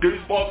 that's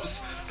goosebumps.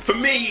 For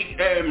me,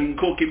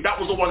 Kool Kim, that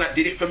was the one that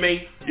did it for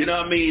me. You know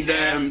what I mean?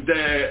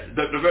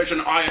 The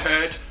version I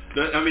heard.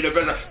 The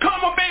version,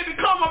 come on baby.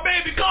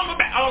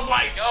 I was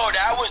like, yo,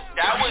 that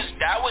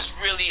was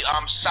really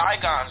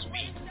Saigon's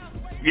beat.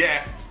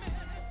 Yeah.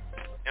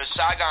 It was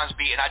Saigon's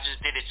beat, and I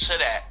just did it to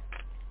that.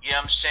 You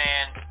know what I'm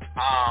saying?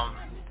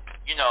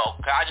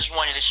 Cause I just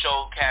wanted to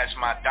show cats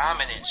my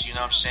dominance. You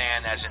know what I'm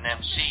saying? As an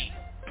MC.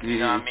 You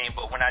know what I mean?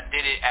 But when I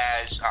did it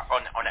as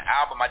on the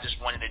album, I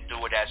just wanted to do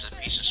it as a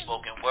piece of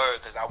spoken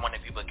word because I wanted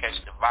people to catch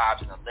the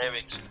vibes and the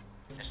lyrics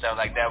and stuff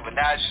like that. But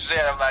now she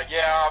said, I'm like,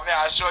 yeah, oh man,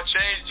 I sure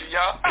changed you,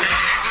 yo.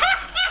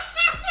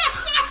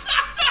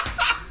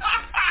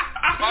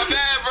 My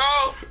bad,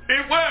 bro.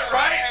 It worked,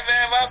 right? Yeah,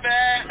 man, my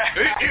bad.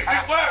 It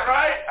worked,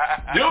 right?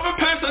 The other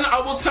person,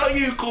 I will tell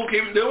you, Kool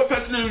Kim, the other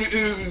person who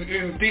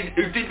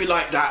did me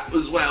like that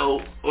as well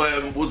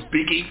was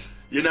Biggie.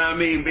 You know what I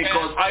mean?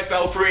 Because I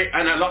fell for it,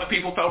 and a lot of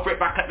people fell for it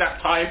back at that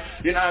time.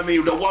 You know what I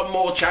mean? The one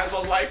more chance, I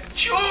was like,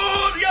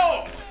 sure,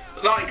 yo.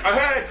 Like,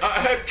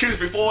 I heard tunes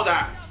before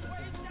that,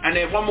 and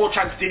then one more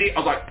chance did it. I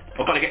was like,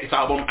 I've got to get this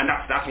album, and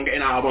that's I'm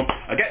getting an album.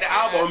 I get the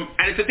album,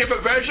 and it's a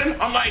different version.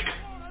 I'm like,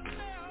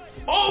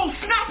 oh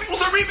snap! It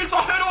was a remix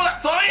I heard all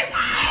that time.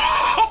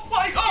 Oh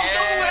my god,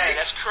 no way!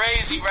 That's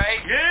crazy, right?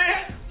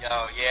 Yeah.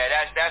 Yo,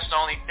 yeah, that's the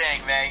only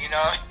thing, man. You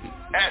know.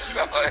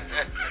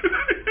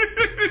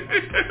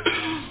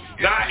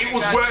 Nah, it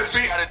was worth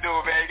it. You gotta do,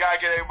 man. You gotta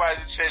get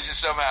everybody's attention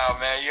somehow,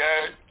 man. You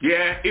heard?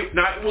 Yeah, it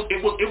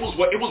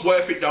was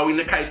worth it though in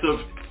the case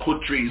of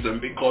hood treason,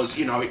 because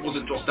it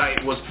wasn't just that.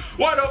 It was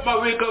what up my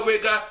wigger,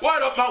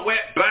 what up my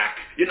wet back.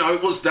 It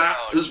was that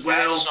as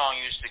well. That song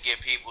used to get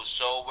people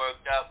so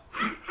worked up.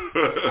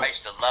 I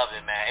used to love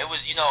it, man. It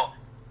was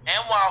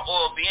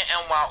NYOIL, being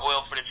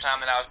NYOIL for the time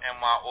that I was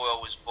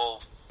NYOIL was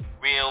both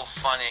real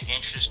fun and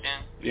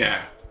interesting.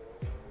 Yeah.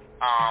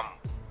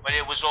 But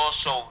it was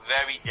also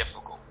very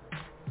difficult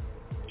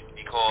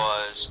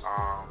because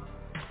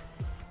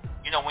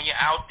when you're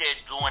out there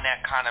doing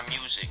that kind of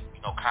music,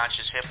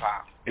 conscious hip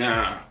hop.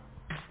 Yeah.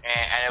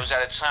 And it was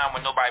at a time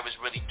when nobody was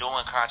really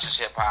doing conscious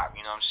hip hop,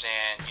 you know what I'm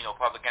saying?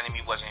 Public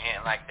Enemy wasn't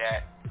hitting like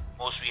that.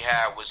 Most we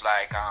had was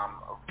like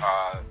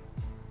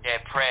Dead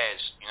Prez,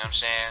 you know what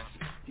I'm saying?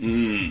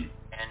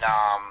 And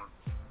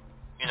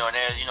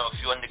there's a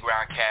few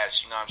underground cats,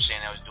 you know what I'm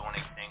saying, that was doing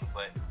their thing,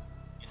 but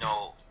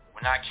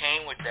when I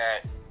came with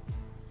that,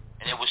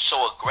 and it was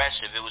so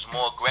aggressive, it was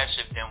more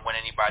aggressive than what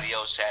anybody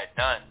else had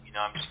done,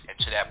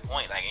 to that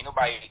point. Like, ain't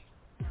nobody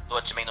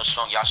thought to make no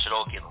song, y'all should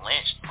all get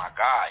lynched. My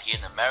God, here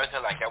in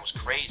America, like, that was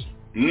crazy.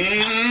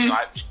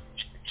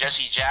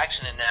 Jesse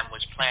Jackson and them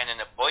was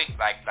planning to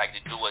like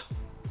to do a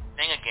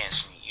thing against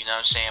me, you know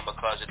what I'm saying,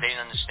 because they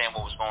didn't understand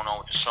what was going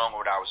on with the song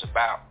or what I was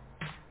about.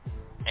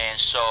 And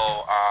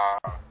so,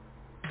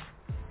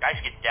 I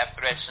used to get death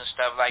threats and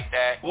stuff like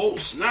that. Oh,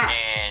 snap.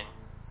 And,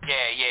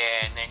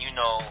 yeah, and then,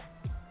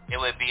 it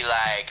would be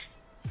like,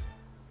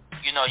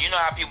 you know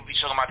how people be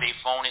talking about their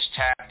phone is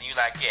tapped, and you're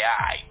like, yeah,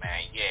 alright,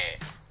 man, yeah.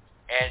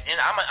 And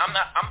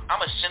I'm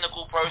a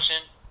cynical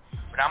person,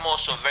 but I'm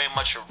also very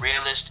much a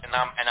realist, and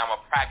I'm a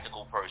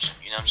practical person.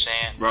 You know what I'm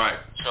saying? Right.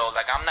 So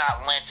like, I'm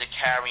not lent to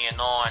carrying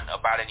on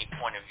about any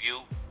point of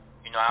view.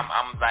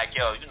 I'm like,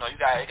 yo, you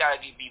gotta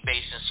be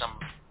based in some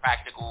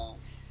practical,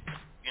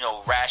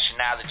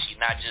 rationality,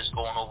 not just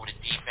going over the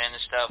deep end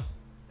and stuff.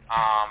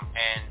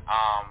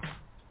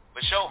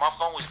 But yo, my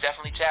phone was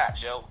definitely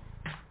tapped, yo.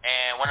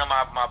 And one of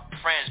my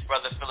friends,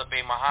 brother Philip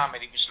A.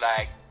 Muhammad, he was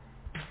like,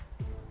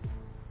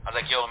 I was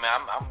like, yo,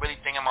 man, I'm really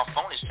thinking my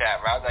phone is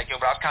tapped, right? I was like, yo,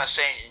 but I was kind of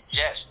saying it in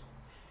jest.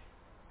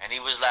 And he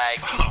was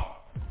like,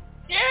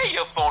 yeah,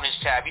 your phone is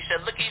tapped. He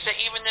said,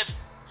 even if,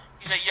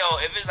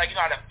 yo, if it's like,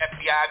 how the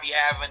FBI be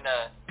having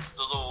the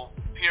little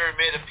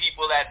pyramid of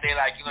people that they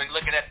like,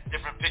 looking at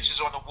different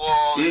pictures on the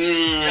wall. And,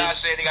 you know what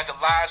I'm saying? They got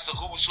the lines to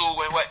who's who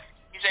and what.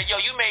 He said,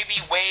 yo, you may be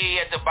way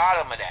at the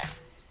bottom of that.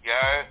 You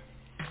heard?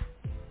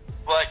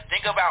 But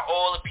think about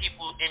all the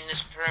people in this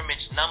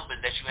pyramid's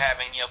numbers that you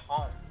have in your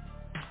phone.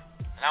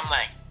 And I'm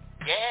like,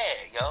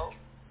 yeah, yo.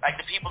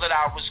 Like the people that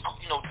I was,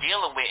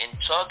 dealing with and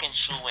talking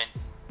to and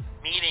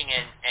meeting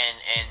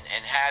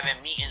and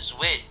having meetings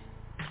with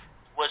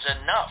was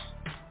enough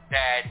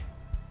that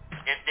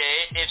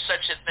if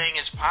such a thing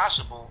is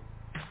possible,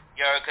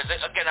 because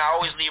again, I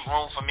always leave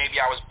room for maybe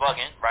I was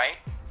bugging, right?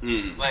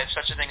 But if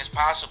such a thing is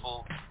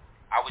possible,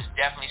 I was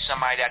definitely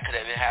somebody that could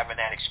have been having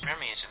that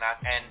experience,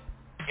 and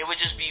it would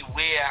just be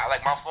weird.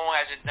 Like my phone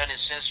hasn't done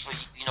it since for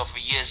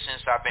years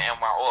since I've been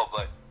NYOIL,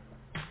 but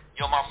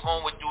my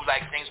phone would do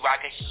like things where I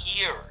could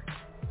hear,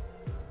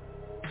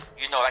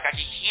 like I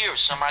could hear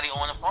somebody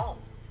on the phone.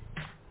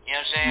 You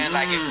know what I'm saying?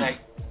 Like it's like,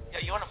 yo,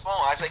 you on the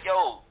phone? I was like,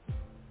 yo,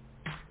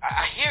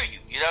 I hear you.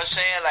 You know what I'm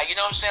saying? Like, you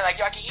know what I'm saying?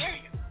 Like, yo, I can hear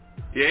you.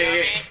 Yeah, you know what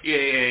I mean?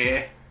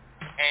 Yeah.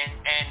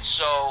 And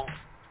so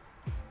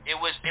it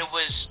was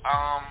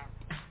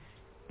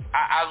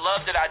I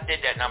love that I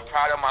did that, and I'm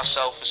proud of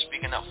myself for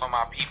speaking up for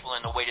my people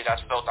in the way that I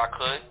felt I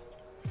could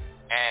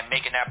and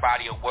making that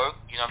body of work,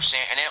 you know what I'm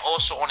saying? And then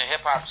also on the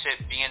hip-hop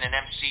tip, being an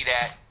MC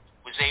that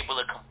was able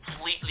to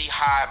completely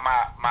hide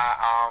my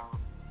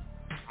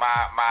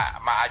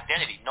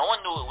identity. No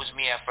one knew it was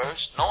me at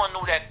first. No one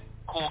knew that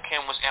Kool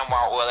Kim was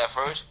NYOIL at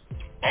first.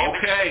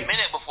 Okay. A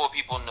minute before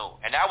people knew.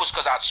 And that was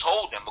because I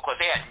told them, because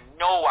they had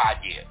no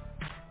idea.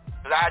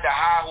 Because I had to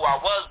hide who I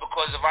was,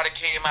 because if I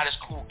came out as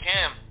Kool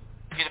Kim,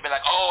 he'd have been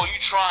like, oh, you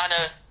trying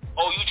to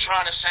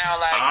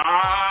sound like,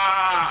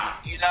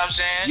 you know what I'm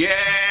saying?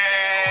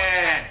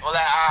 Yeah. Or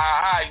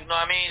like, you know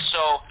what I mean?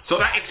 So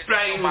that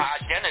explains my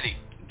identity.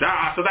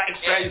 So that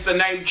explains the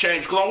name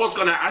change. Because I was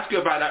going to ask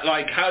you about that.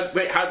 Like, how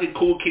did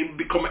Kool Kim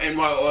become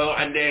NYOIL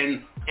and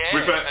then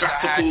revert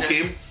back to Kool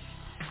Kim?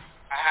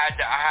 I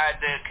had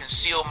to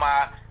conceal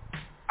my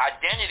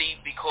identity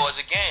because,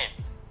 again,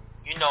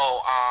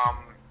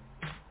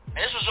 and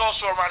this was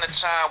also around the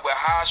time where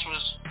Haas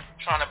was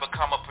trying to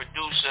become a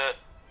producer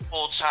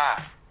full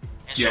time.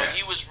 And so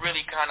he was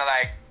really kind of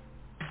like,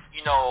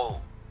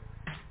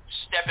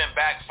 stepping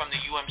back from the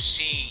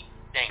UMC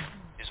thing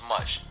as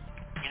much.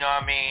 You know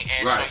what I mean?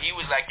 And so he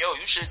was like, yo,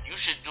 you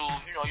should do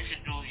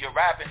your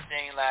rapping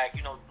thing, like,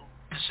 do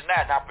this and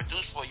that, and I'll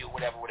produce for you,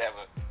 whatever.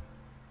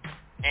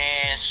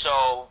 And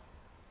so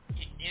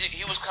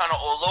he was kind of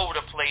all over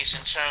the place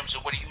in terms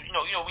of what when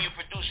you're a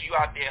producer, you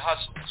out there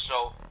hustling.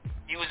 So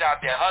he was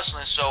out there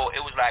hustling, so it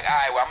was like, all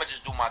right, well, I'm going to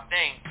just do my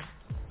thing.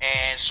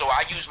 And so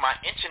I used my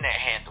internet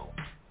handle,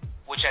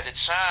 which at the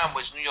time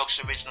was New York's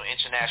original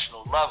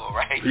international lover,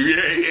 right?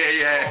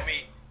 Yeah.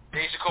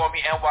 They used to call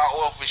me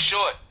NYOIL for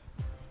short.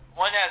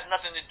 One has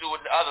nothing to do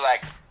with the other.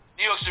 Like,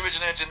 New York's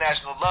original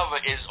international lover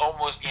is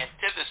almost the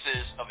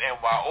antithesis of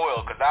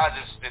NYOIL, because I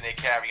was just sitting there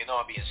carrying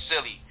on being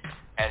silly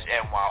as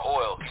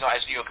NYOIL,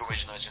 as New York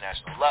original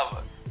international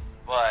lover.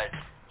 But,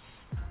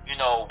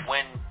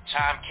 when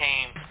time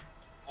came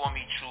for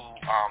me to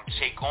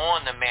take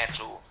on the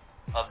mantle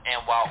of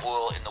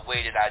NYOIL in the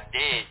way that I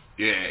did,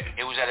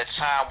 it was at a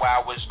time where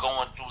I was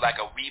going through like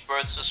a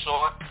rebirth of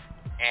sort,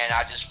 and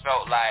I just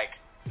felt like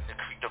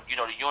the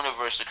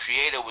universe, the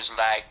creator was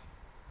like,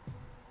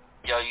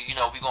 yo,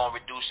 we're going to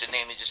reduce the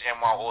name to just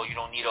NYOIL. You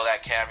don't need all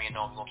that carrying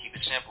on. We're going to keep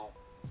it simple.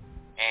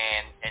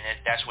 And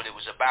that's what it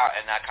was about.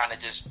 And I kind of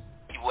just,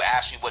 people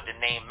asked me what the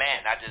name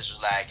meant. And I just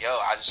was like,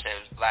 I just said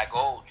it was black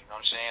gold. You know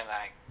what I'm saying?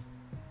 Like,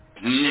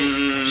 that's it. You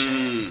know what I'm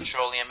saying?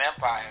 Petroleum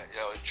empire.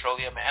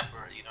 Petroleum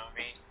emperor. You know what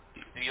I mean?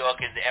 New York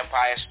is the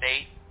empire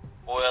state.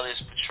 Oil is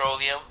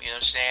petroleum. You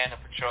know what I'm saying?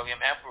 The petroleum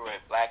emperor.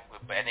 Black,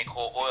 and they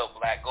call oil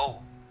black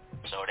gold.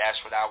 So that's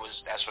what I was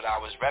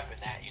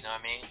repping at. You know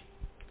what I mean?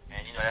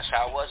 And, that's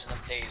how it was in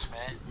them days,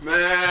 man.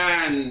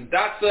 Man,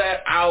 that's an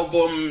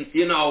album,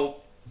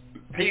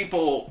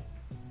 people,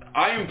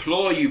 I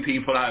implore you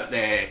people out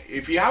there,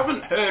 if you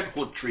haven't heard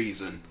Hood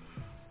Treason,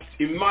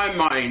 in my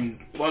mind,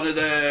 one of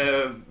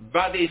the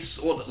baddest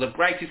or the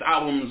greatest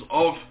albums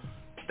of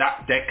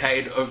that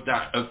decade, of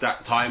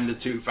that time, the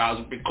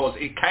 2000s, because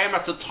it came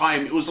at a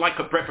time, it was like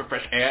a breath of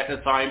fresh air at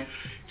the time,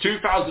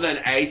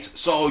 2008,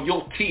 so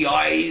your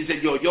TIYEs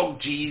and your Young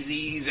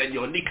Jeezys and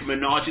your Nicki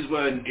Minaj's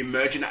were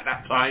emerging at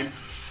that time,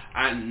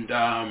 and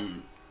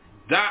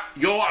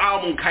your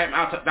album came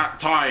out at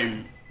that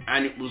time,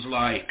 and it was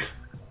like,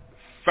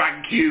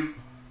 thank you,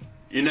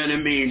 you know what I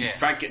mean? Yeah.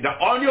 Thank you. The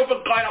only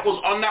other guy that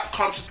was on that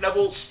conscious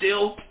level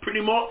still,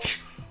 pretty much,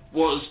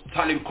 was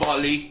Talib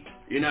Kweli.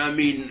 You know what I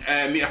mean?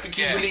 I think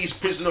he released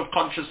Prison of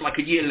Conscience like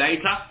a year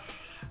later,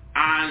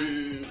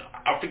 and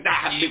I think that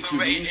had mixed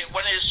reviews. In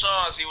one of his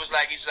songs, he's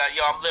like,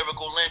 yo, I'm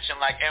lyrical lynching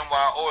like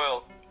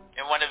NYOIL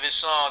in one of his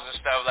songs and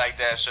stuff like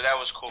that. So that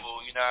was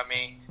cool. You know what I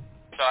mean?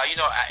 So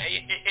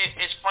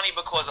it's funny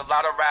because a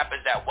lot of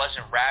rappers that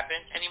wasn't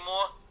rapping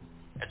anymore,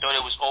 I thought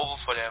it was over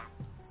for them.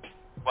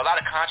 Well, a lot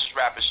of conscious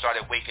rappers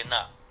started waking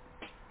up.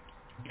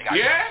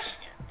 Yes,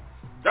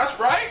 that's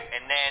right.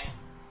 And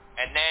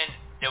then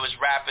there was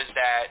rappers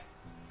that,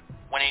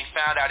 when they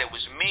found out it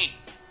was me,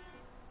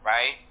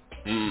 right?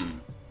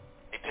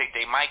 They picked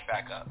their mic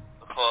back up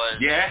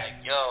because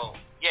like, yo,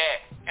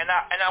 and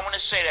I want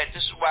to say that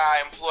this is why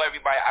I implore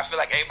everybody. I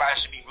feel like everybody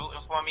should be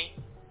rooting for me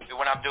with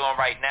what I'm doing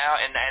right now,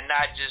 and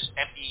not just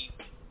empty.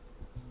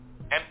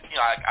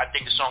 I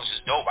think the songs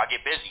is dope. I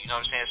get busy, you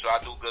know what I'm saying? So I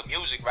do good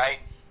music,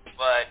 right?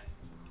 But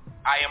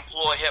I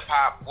implore hip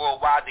hop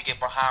worldwide to get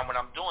behind what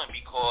I'm doing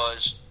because,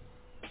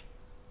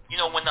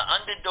 when the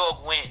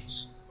underdog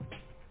wins,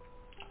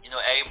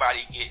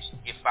 everybody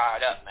get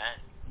fired up, man.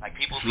 Like,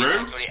 people feel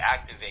like they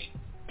activate.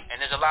 And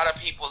there's a lot of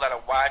people that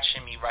are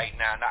watching me right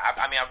now. Now,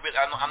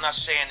 I'm not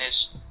saying this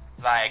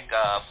like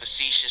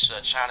facetious or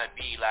trying to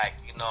be like,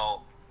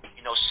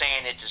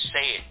 saying it to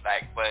say it,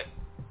 like, but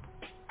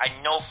I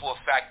know for a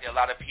fact there are a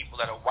lot of people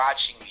that are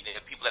watching me. There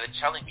are people that are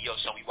telling me, yo,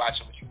 son, we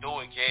watching what you're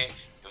doing, kid.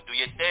 Yo, do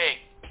your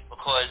thing,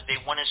 because they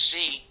want to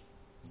see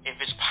if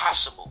it's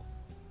possible.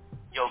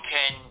 Yo,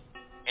 can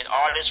an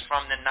artist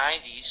from the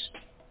 90s,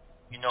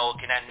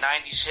 can that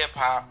 90s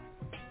hip-hop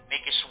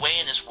make its way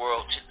in this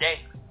world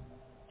today?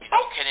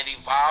 Can it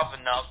evolve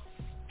enough?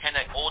 Can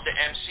an older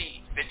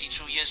MC,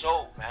 52 years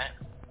old, man,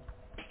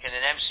 can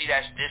an MC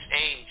that's this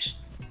age,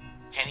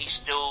 can he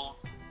still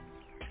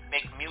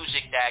make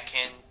music that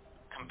can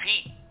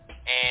compete?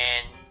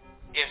 And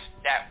if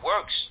that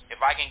works, if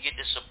I can get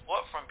the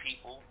support from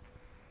people,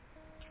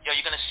 you're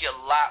going to see a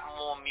lot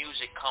more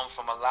music come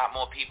from a lot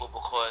more people,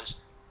 because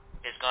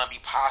it's going to be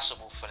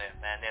possible for them,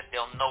 man. That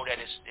they'll know that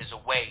there's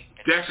a way.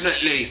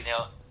 Definitely.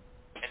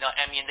 And they'll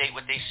emulate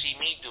what they see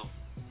me do.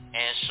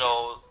 And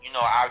so,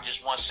 I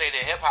just want to say to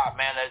hip-hop,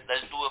 man,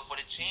 let's do it for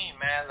the team,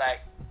 man.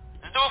 Like,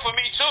 let's do it for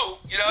me, too.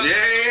 You know?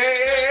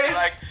 Yeah.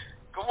 Like,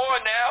 come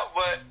on now.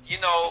 But,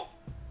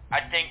 I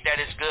think that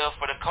it's good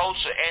for the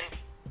culture. And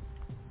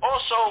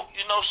also,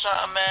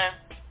 something, man,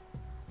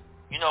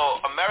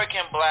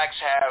 American blacks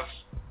have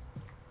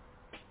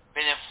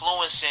been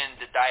influencing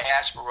the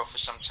diaspora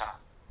for some time,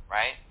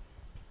 right?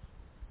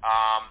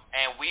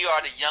 And we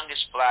are the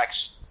youngest blacks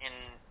in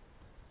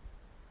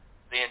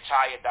the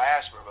entire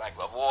diaspora. Like,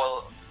 of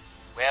all,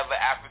 wherever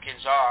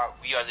Africans are,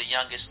 we are the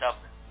youngest of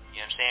them.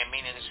 You know what I'm saying?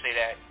 Meaning to say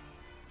that,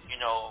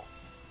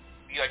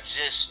 we are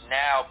just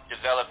now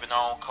developing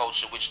our own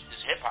culture, which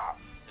is hip-hop,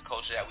 the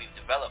culture that we've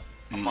developed,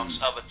 amongst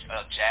other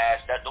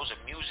jazz. Those are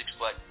musics,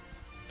 but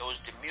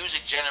the music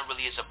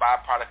generally is a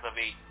byproduct of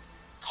a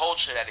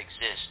culture that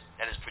exists,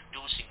 that is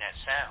producing that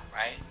sound,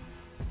 right?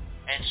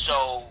 And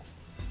so,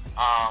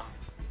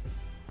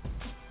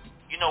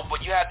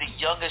 but you have the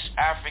youngest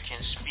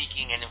Africans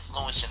speaking and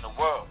influencing the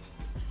world.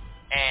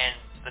 And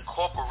the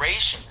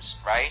corporations,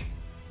 right?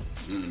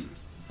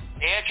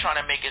 They're trying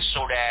to make it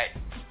so that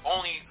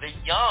only the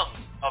young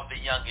of the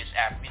youngest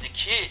the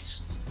kids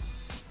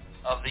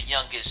of the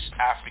youngest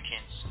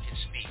Africans can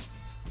speak,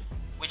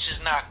 which is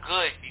not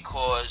good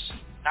because,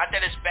 not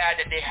that it's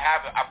bad that they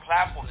have a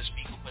platform to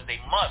speak, because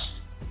they must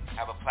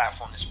have a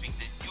platform to speak.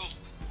 The youth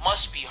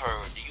must be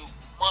heard. The youth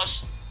must,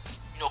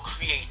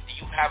 create. The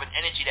youth have an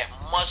energy that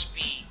must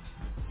be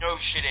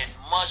nurtured and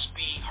must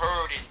be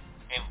heard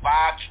and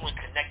vibed to and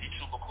connected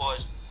to,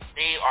 because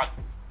they are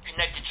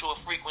connected to a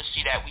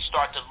frequency that we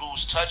start to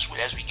lose touch with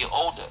as we get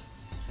older.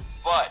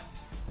 But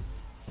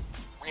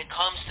when it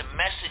comes to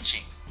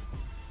messaging,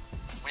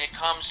 when it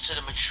comes to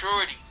the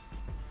maturity,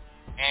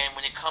 and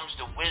when it comes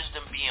to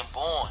wisdom being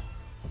born,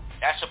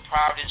 that's a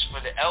providence for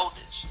the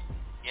elders.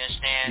 You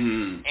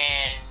understand?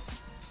 And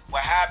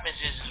what happens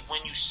is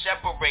when you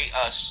separate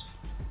us,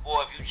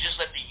 or if you just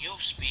let the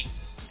youth speak,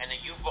 and the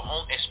youth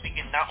are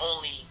speaking not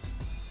only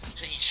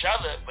to each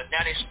other, but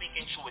now they're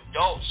speaking to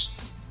adults,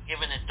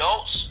 giving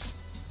adults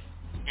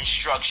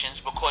instructions,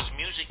 because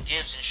music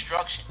gives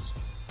instructions.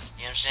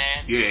 You know what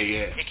I'm saying?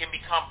 Yeah. It can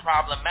become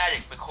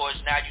problematic because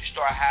now you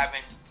start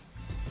having,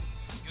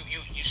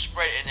 you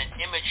spread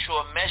an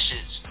immature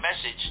message.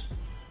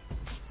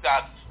 You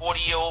got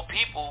 40-year-old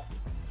people,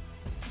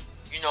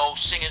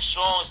 singing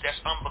songs that's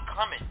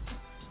unbecoming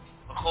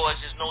because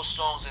there's no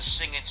songs that's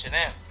singing to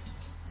them.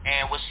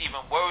 And what's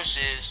even worse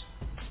is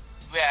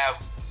you have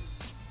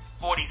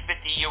 40,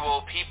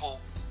 50-year-old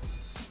people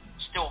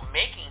still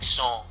making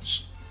songs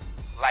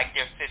like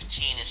they're 15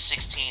 and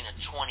 16 and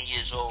 20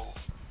 years old.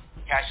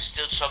 Guys are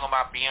still talking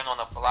about being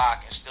on the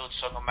block and still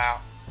talking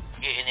about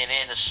getting it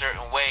in a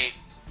certain way.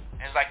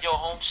 And it's like, yo,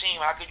 home team,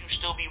 how could you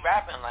still be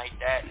rapping like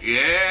that?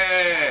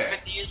 Yeah.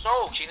 50 years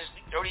old, she's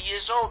 30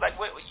 years old. Like,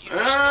 what you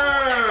doing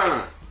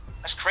that?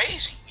 That's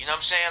crazy. You know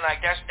what I'm saying?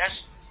 Like,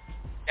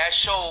 that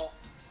show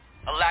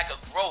a lack of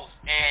growth.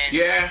 And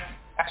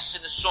that's in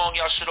the song,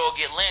 Y'all Should All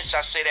Get Lynched.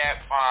 I say that,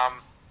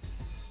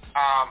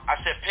 I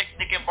said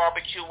picnic and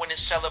barbecue when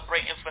it's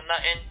celebrating for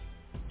nothing.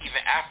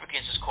 Even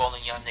Africans is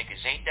calling young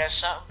niggas. Ain't that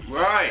something?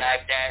 Right.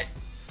 Like that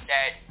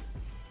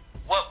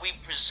what we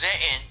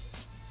presenting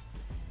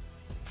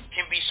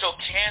can be so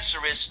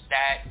cancerous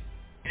that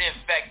it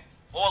infect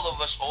all of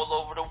us all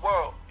over the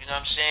world. You know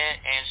what I'm saying?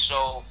 And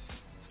so,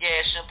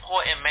 yeah, it's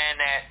important, man,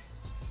 that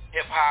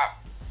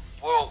hip-hop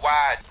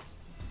worldwide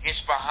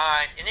gets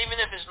behind, and even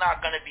if it's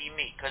not going to be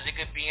me, because it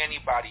could be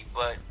anybody,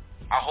 but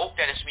I hope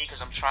that it's me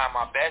because I'm trying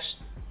my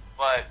best.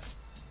 But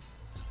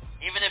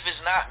even if it's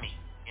not me,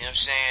 you know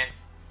what I'm saying,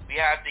 we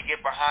have to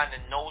get behind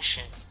the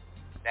notion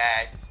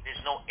that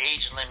there's no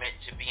age limit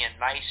to being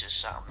nice at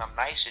something. I'm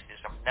nice at this.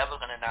 I'm never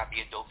going to not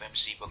be a dope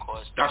MC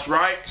because that's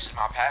right. This is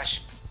my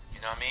passion. You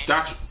know what I mean?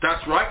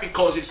 That's right,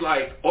 because it's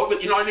like,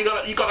 you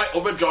got like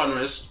other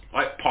genres,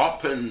 like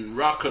pop and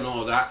rock and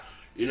all that.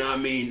 You know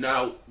what I mean?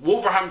 Now,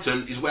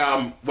 Wolverhampton is where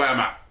I'm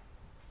at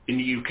in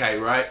the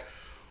UK, right?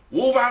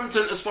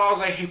 Wolverhampton, as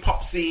far as a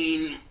hip-hop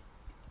scene,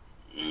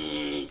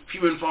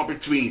 few and far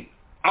between.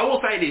 I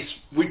will say this,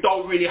 we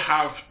don't really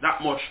have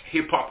that much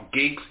hip-hop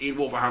gigs in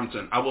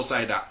Wolverhampton, I will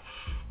say that.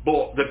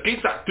 But the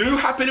gigs that do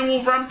happen in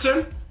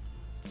Wolverhampton,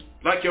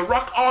 like your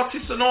rock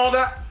artists and all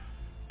that,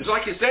 it's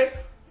like you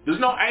said, there's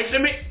no age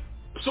limit.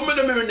 Some of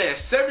them are in their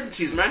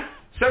 70s, man.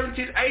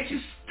 70s,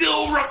 80s,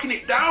 still rocking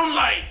it down,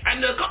 like,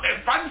 and they've got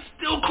their fans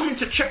still coming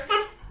to check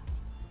them.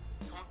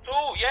 Come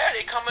through, yeah,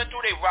 they coming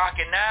through, they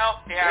rocking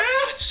out, they have a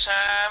good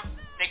time,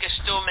 they can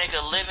still make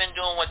a living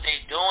doing what they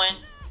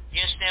doing.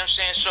 You understand what I'm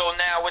saying? So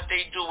now what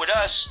they do with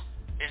us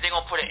is they're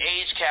gonna put an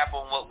age cap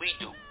on what we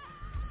do.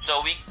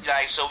 So we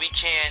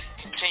can't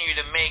continue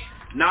to make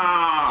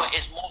what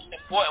is most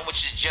important, which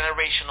is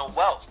generational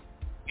wealth.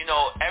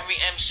 Every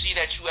MC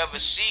that you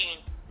ever seen,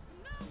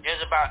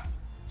 there's about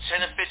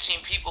 10 or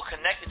 15 people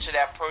connected to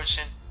that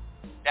person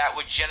that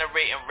were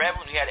generating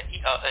revenue. He had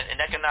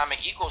an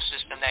economic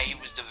ecosystem that he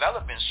was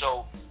developing.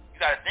 So you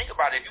got to think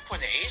about it. If you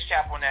put an age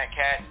cap on that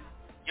cat,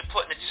 you're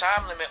putting a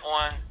time limit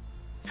on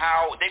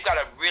how they've got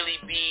to really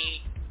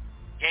be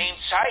game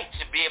tight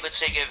to be able to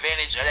take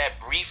advantage of that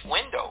brief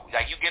window.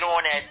 Like you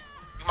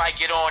might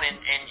get on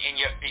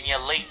in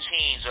your late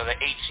teens or the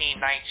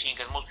 18, 19,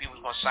 because most people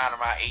are going to sign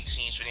around 18,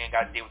 so they ain't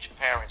got to deal with your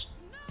parents.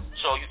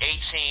 So you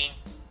 18,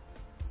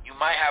 you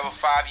might have a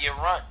 5-year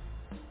run.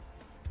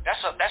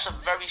 That's a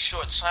very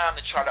short time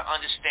to try to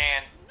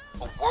understand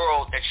a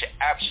world that you're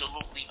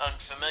absolutely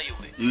unfamiliar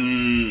with.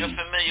 You're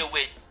familiar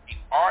with the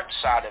art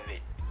side of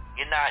it.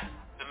 You're not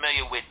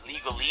familiar with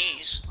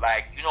legalese.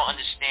 Like, you don't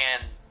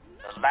understand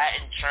the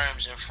Latin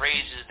terms and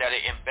phrases that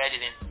are embedded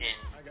in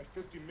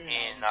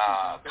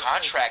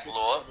contract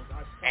law,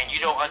 and you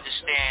don't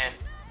understand,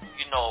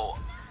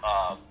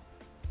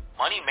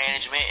 money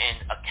management and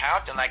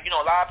accounting. Like, a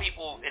lot of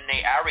people in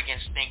their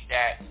arrogance think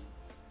that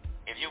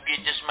if you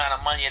get this amount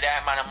of money or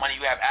that amount of money,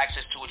 you have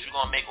access to it, you're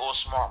going to make all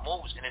smart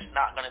moves, and it's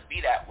not going to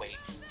be that way.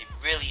 It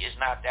really is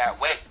not that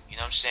way. You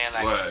know what I'm saying?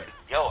 Like,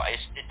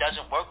 it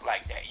doesn't work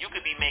like that. You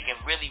could be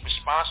making really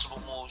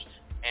responsible moves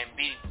and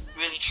be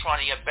really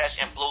trying your best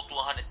and blow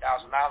through $100,000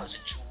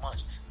 in 2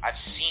 months. I've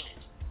seen it.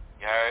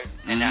 You heard?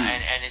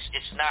 And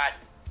it's not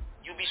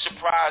you'd be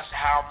surprised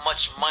how much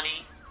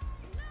money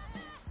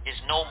is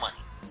no money.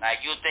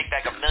 Like, you'll think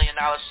like $1 million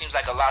seems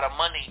like a lot of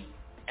money,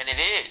 and it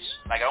is.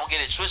 Like, I don't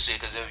get it twisted,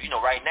 because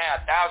right now,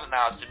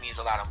 $1,000 to me is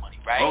a lot of money,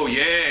 right? Oh,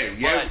 yeah.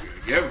 We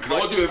can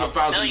all do it for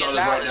 $1,000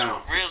 right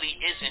now. Really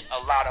isn't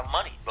a lot of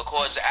money,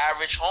 because the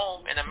average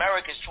home in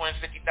America is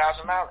 $250,000.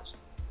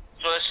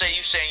 So let's say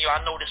you saying,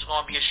 I know this is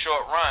going to be a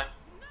short run.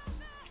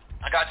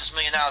 I got this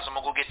 $1 million. I'm going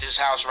to go get this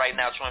house right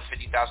now,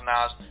 $250,000.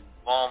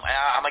 Boom. And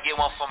I'm going to get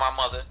one for my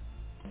mother.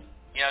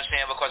 You know what I'm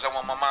saying? Because I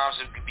want my mom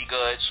to be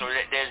good. So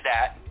there's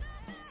that.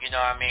 You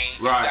know what I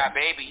mean? Right. You got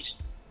babies.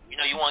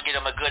 You want to get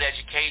them a good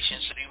education,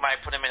 so you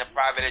might put them in a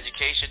private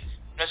education.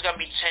 It's going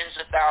to be tens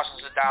of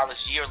thousands of dollars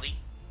yearly.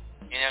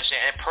 You know what I'm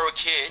saying? And per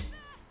kid.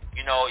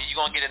 You're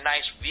going to get a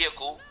nice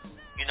vehicle.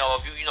 If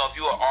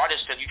you're an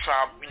artist and you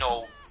try to,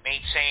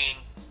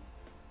 maintain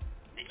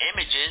the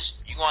images,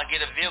 you're going to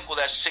get a vehicle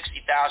that's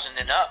 $60,000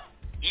 and up,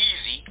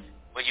 easy,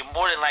 but you're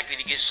more than likely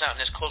to get something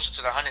that's closer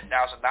to the $100,000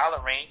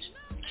 range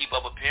to keep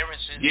up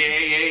appearances.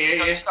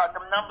 Yeah.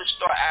 Them numbers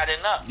start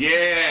adding up.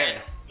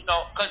 Yeah.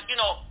 Because,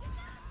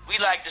 we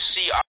like to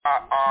see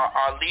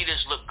our leaders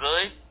look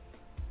good.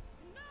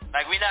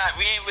 Like, we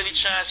ain't really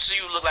trying to see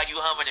you look like you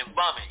humming and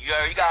bumming. You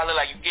gotta look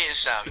like you getting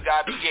something. You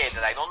gotta be getting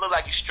it. Like, don't look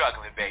like you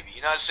struggling, baby.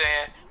 You know what I'm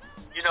saying?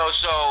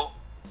 So...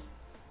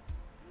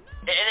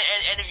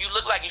 And if you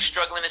look like you're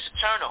struggling, it's a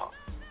turn off.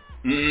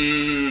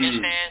 You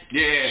understand?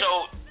 Yeah.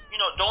 So,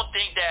 don't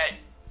think that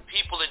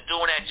people are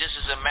doing that just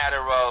as a matter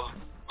of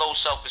low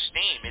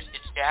self-esteem. It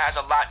has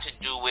a lot to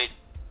do with,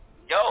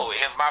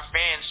 if my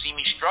fans see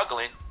me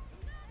struggling,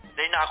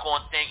 they're not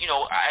going to think, and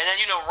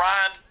then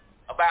rhyme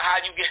about how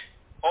you get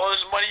all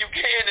this money you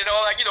getting and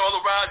all that, all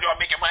the rhymes, I'm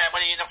making my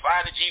money in the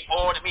fire, the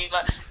G4, and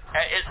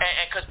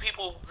because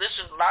people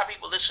listen, a lot of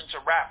people listen to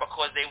rap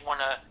because they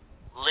want to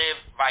live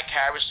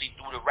vicariously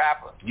through the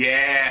rapper.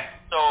 Yeah,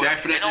 so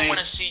definitely. They don't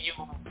want to see you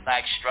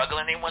like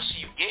struggling. They want to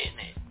see you getting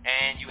it,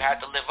 and you have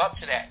to live up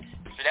to that.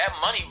 So that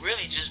money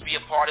really just be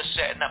a part of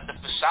setting up the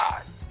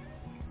facade.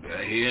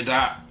 I hear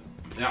that.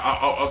 Yeah,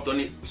 I've done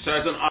it.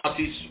 Certain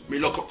artists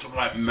we look up to,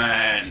 like,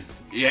 man.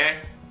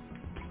 Yeah.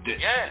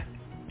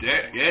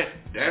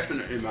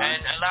 Definitely, man.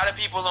 And a lot of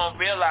people don't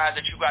realize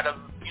that you gotta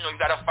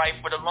fight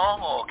for the long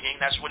haul, King.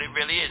 That's what it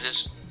really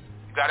is.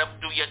 You gotta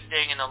do your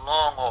thing in the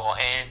long haul,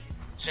 and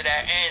to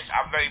that end,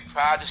 I'm very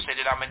proud to say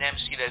that I'm an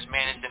MC that's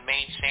managed to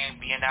maintain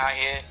being out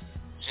here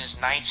since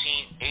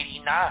 1989.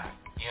 You know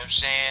what I'm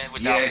saying?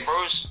 With our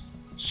first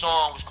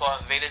song was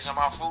called Invaders in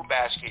My Fruit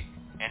Basket.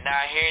 And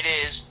now here it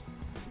is,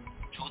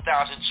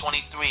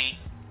 2023.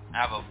 I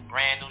have a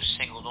brand new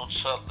single, Don't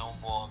Talk No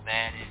More,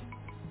 man. And,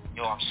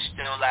 I'm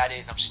still at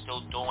it, I'm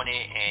still doing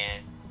it,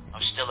 and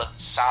I'm still a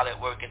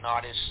solid working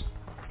artist.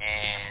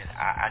 And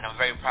I'm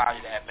very proud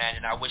of that, man.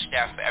 And I wish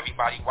that for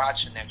everybody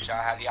watching that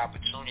y'all have the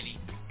opportunity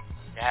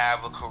to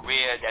have a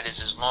career that is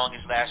as long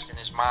as lasting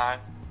as mine,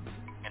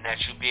 and that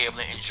you'll be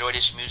able to enjoy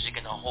this music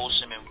in a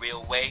wholesome and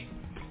real way,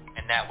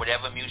 and that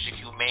whatever music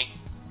you make,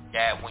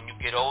 that when you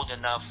get old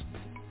enough,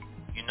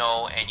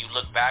 and you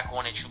look back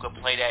on it, you can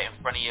play that in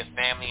front of your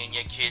family and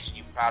your kids, and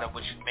you're proud of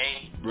what you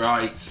made.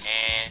 Right.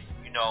 And,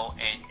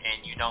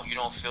 you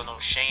don't feel no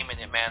shame in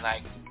it, man.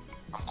 Like,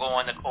 I'm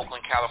going to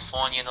Oakland,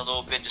 California in a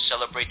little bit to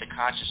celebrate the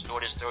Conscious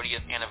Daughters'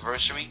 30th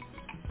anniversary.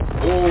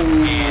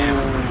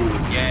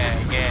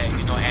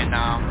 And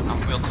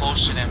I'm real close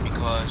to them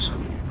because,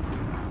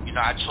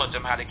 I taught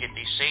them how to get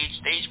their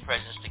stage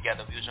presence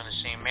together. We was on the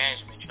same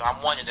management.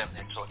 I'm one of them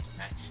that taught them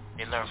that.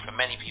 They learned from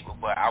many people,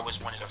 but I was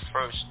one of the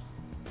first.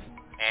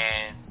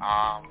 And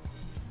I'm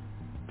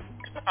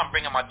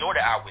bringing my daughter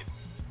out with me.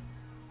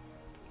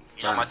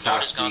 My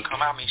daughter's gonna come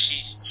out. I mean,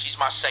 she's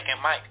my second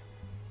mic.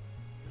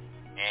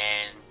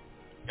 And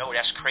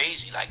that's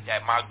crazy. Like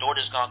that, my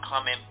daughter's gonna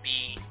come and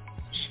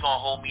she's gonna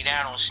hold me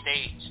down on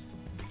stage.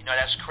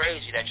 That's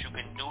crazy that you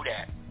can do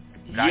that.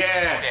 I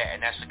can do that,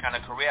 and that's the kind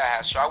of career I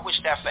have. So I wish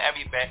that for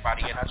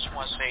everybody, and I just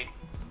want to say,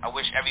 I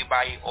wish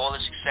everybody all the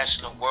success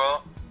in the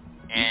world,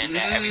 and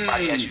that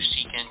everybody as you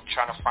seeking,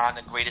 trying to find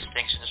the greatest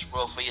things in this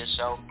world for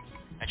yourself,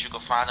 that you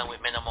can find them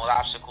with minimal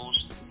obstacles.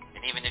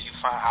 And even if you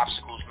find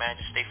obstacles, man,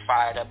 just stay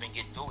fired up and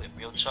get through it.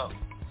 Real tough.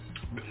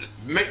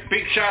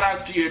 Big shout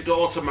out to your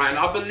daughter, man.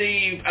 I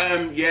believe,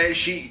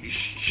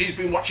 she's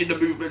been watching the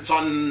movements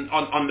on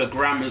the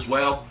gram as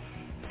well.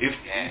 If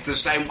the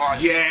same,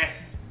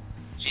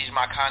 she's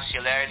my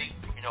consularity.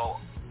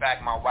 In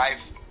fact, my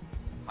wife,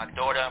 my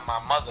daughter, and my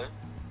mother.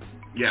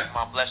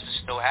 I'm blessed to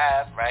still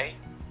have, right?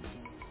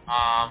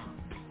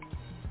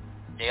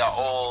 They are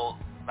all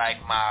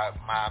like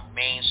my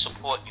main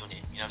support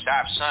unit. I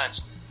have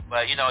sons,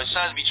 but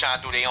sons be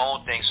trying to do their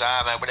own thing. So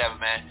I'm like, whatever,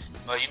 man.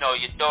 But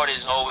your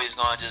daughter's always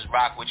gonna just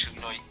rock with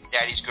you.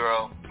 Daddy's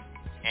girl,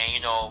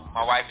 and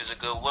my wife is a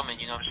good woman.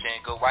 You know what I'm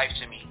saying? Good wife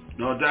to me.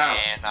 No doubt.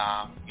 And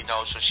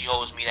so she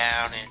holds me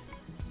down, and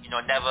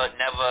never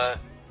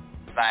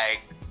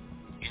like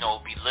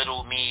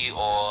belittle me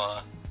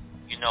or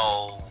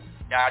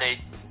doubted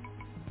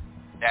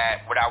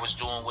that what I was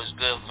doing was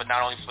good for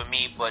not only for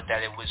me, but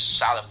that it was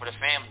solid for the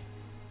family.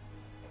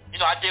 you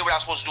know, I did what I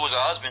was supposed to do as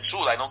a husband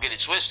too. Like, don't get it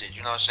twisted.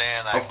 You know what I'm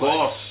saying? Like, of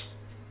course.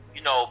 But,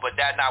 you know, but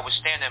that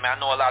notwithstanding, man, I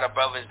know a lot of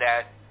brothers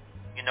that,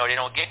 you know, they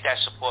don't get that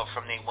support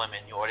from their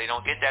women, or they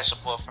don't get that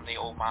support from their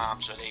old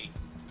moms, or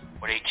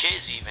their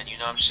kids even. You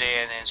know what I'm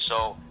saying? And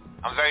so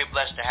I'm very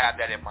blessed to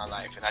have that in my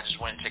life, and I just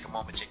wanted to take a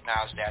moment to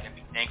acknowledge that and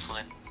be thankful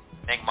and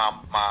thank my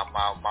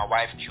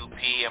wife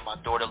QP and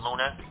my daughter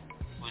Luna,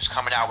 who's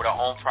coming out with her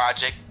own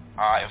project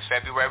in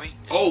February.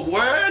 Oh,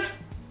 word?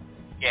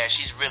 Yeah,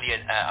 she's really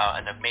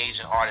an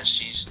amazing artist.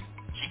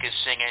 She can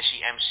sing and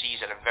she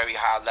MCs at a very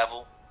high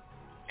level.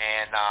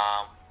 And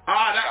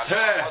that's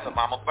her. Mother,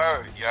 Mama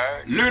Bird, you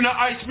heard? Luna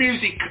Ice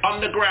Music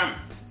on the gram.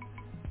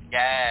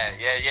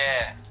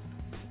 Yeah.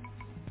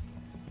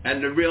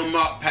 And the real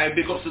Mark Pay,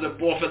 big ups to the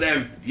both of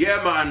them.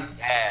 Yeah, man.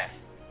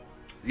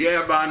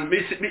 Yeah, man. Me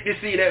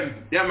see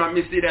them. Yeah, man.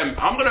 Me see them.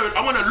 I'm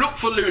gonna look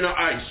for Luna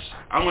Ice.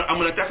 I'm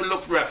gonna definitely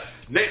look for her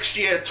next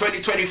year,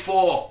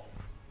 2024.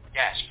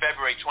 Yes,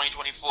 February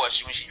 2024.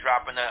 When she's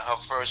dropping her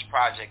first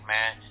project,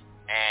 man.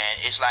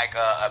 And it's like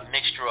a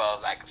mixture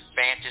of like a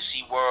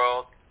fantasy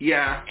world.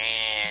 Yeah.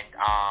 And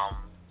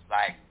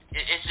like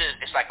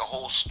it's like a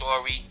whole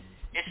story.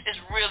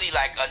 It's really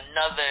like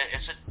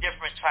it's a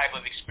different type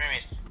of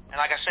experience. And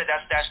like I said,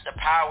 that's the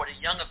power of the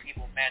younger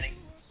people, man.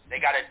 They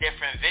got a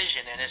different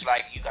vision, and it's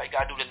like you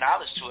gotta do the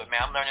knowledge to it,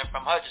 man. I'm learning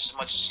from her just as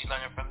much as she's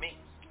learning from me.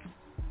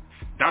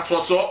 That's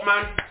what's up,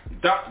 man.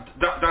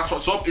 That's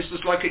what's up. It's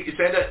just like you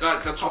said at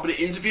like the top of the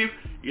interview.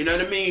 You know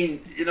what I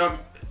mean? You know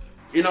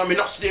what I mean?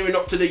 Not steering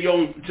up to the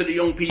young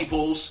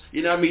peoples.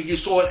 You know what I mean? You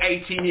saw an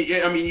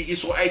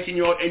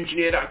 18-year-old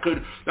engineer that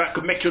could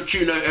make your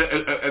tune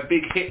a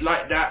big hit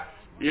like that.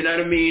 You know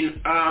what I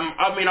mean? I've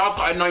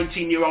got a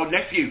 19-year-old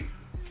nephew.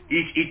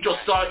 He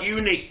just started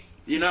uni.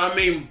 You know what I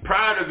mean?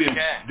 Proud of him.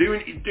 Yeah.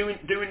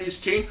 Doing his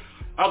thing.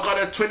 I've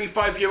got a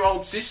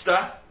 25-year-old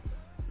sister.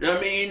 You know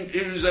what I mean?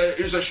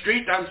 Who's a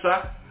street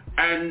dancer,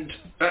 and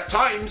at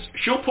times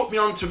she'll put me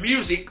onto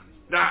music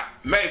that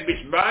may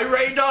miss my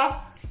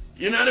radar.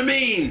 You know what I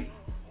mean?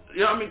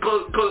 You know what I mean?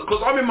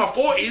 Because I'm in my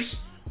 40s,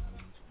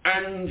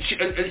 and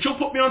she'll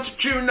put me on to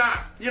tune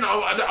that, you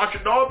know, I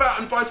should know about,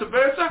 and vice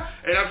versa,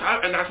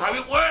 and that's how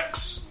it works.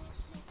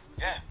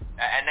 Yeah,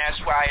 and that's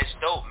why it's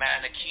dope,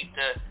 man, to keep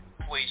the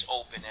ways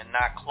open and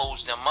not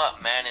close them up,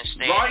 man, and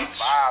stay in the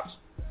vibes.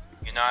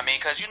 You know what I mean?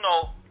 Because, you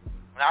know,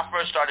 when I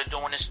first started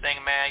doing this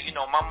thing, man, you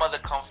know, my mother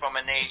come from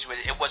an age where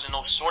it wasn't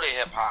no sort of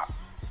hip-hop.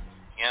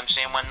 You know what I'm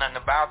saying? Wasn't nothing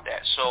about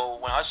that. So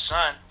when her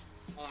son,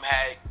 whom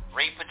had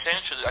great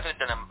potential, I could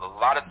have done a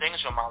lot of things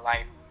in my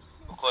life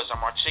because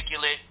I'm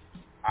articulate,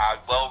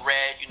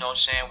 well-read, you know what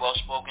I'm saying,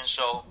 well-spoken,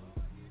 so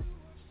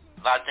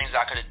a lot of things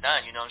I could have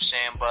done, you know what I'm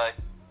saying,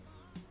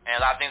 and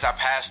a lot of things I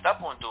passed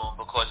up on doing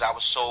because I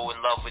was so in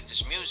love with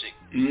this music.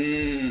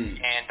 And,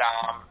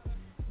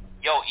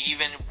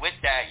 even with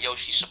that,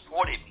 she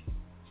supported me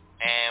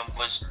and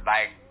was,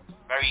 like,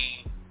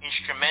 very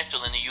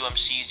instrumental in the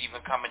UMCS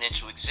even coming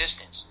into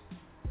existence.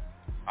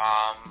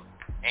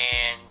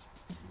 And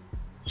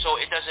so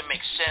it doesn't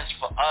make sense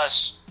for us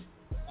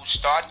who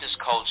start this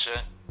culture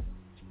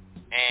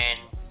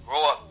and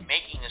grow up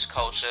making this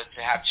culture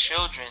to have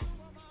children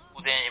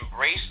who then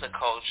embrace the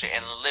culture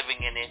and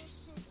living in it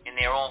in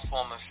their own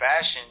form and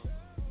fashion,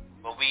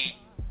 but we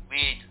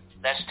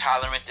less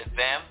tolerant of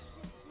them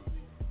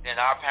than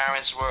our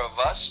parents were of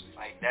us.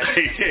 Like that's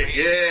crazy.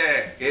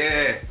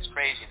 Yeah. It's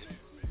crazy to me.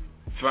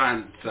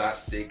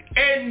 Fantastic.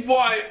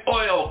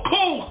 NYOIL,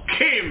 Kool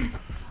Kim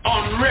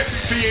on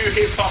RePPiN4U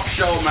Hip Hop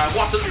Show, man.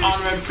 What an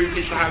honor and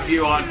privilege to have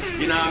you on.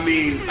 You know what I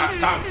mean?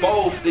 At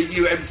both the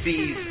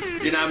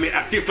UMCs, you know what I mean,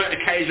 at different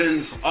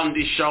occasions on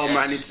this show,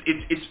 man.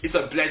 It's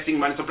a blessing,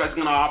 man. It's a blessing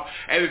and a half.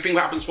 Everything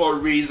happens for a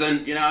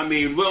reason, you know what I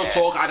mean? Real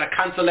talk, I had a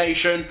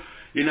cancellation.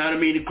 You know what I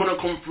mean? It couldn't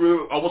come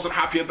through. I wasn't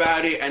happy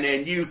about it. And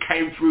then you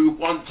came through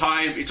one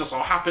time. It just so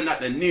happened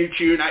that the new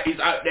tune that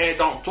is out there,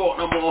 Don't Talk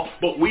No More.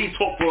 But we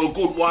talked for a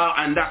good while,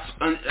 and that's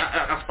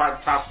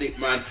fantastic,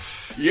 man.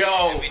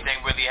 Yo. Everything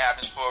really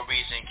happens for a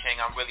reason,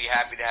 King. I'm really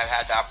happy to have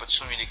had the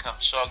opportunity to come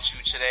talk to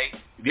you today.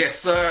 Yes,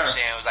 sir.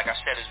 It was, like I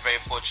said, it's very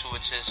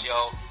fortuitous,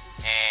 yo.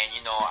 And, you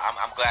know,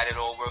 I'm glad it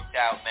all worked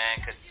out, man,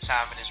 because the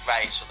timing is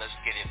right, so let's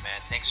get it, man.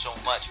 Thanks so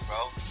much,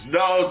 bro.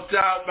 No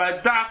doubt,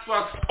 man. That's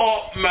what's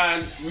up,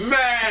 man.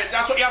 Man,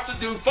 that's what you have to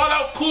do.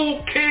 Follow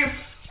Kool Kim.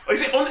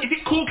 Is it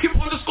Kool Kim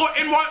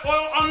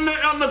 _NYOIL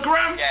on the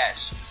gram? Yes.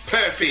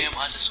 Perfect. Kim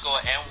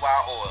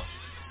 _NYOIL.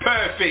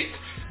 Perfect.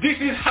 This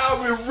is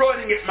how we're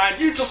running it, man.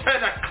 You just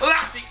heard a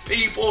classic,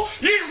 people.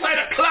 You just heard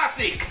a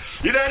classic.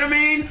 You know what I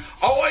mean?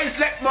 I always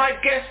let my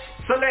guests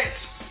select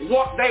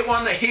what they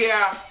want to hear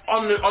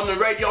on the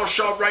radio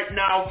show right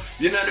now,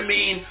 you know what I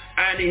mean?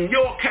 And in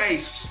your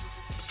case,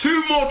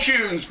 2 more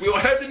tunes. We all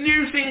heard the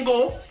new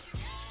single,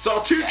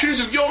 so 2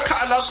 tunes of your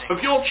catalogue,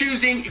 of your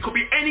choosing. It could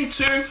be any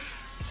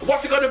 2.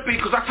 What's it going to be?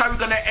 Because that's how we're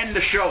going to end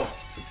the show.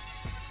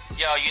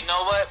 Yo, you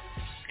know what?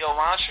 Yo,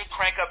 why don't you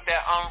crank up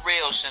that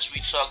Unreal since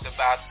we talked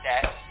about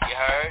that? You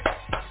heard?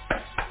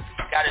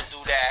 Gotta do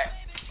that.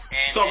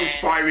 And so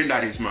inspiring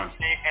that is, man.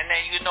 And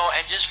then, you know,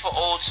 and just for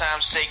old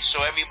time's sake,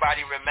 so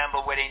everybody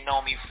remember where they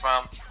know me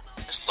from,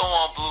 Let's throw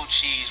on blue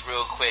cheese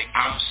real quick, you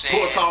know what I'm saying?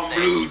 Put on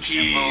blue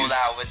cheese. Roll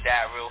out with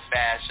that real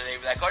fast. So they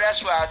be like, oh,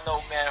 that's where I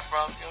know man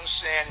from, you know what I'm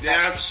saying?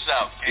 Yeah. That's what's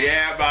up,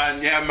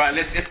 man. Yeah, man.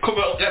 Let's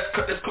cover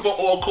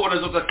all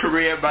corners of the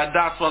career, man.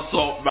 That's what's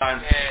up,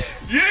 man.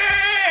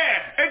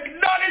 Yeah!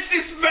 Acknowledge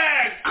this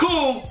man,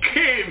 Kool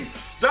Kim.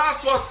 That's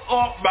what's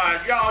up,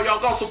 man. Yo,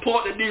 y'all gotta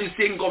support the new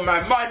single,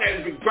 man. My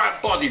name's Big Brad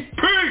Body.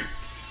 Peace!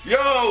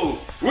 Yo,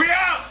 we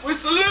out. We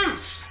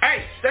salute.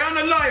 Hey, stay on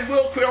the line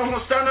real quick. I'm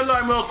gonna stay on the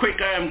line real quick.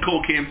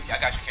 Kool Kim. Yeah, I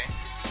got you, Ken.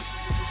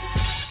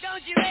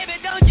 Don't you baby,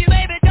 don't you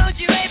baby, don't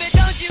you baby,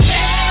 don't you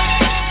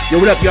baby. Yo,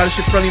 what up, y'all? This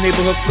your friendly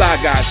neighborhood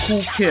fly guy,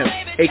 Kool Kim,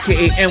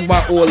 aka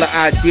NYOIL the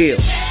Ideal.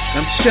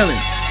 I'm chilling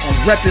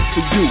on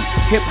RePPiN4U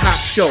Hip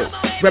Hop Show,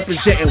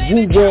 representing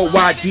Woo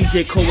Worldwide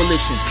DJ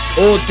Coalition,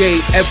 all day,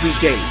 every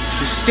day.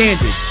 The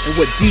standard and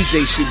what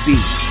DJ should be.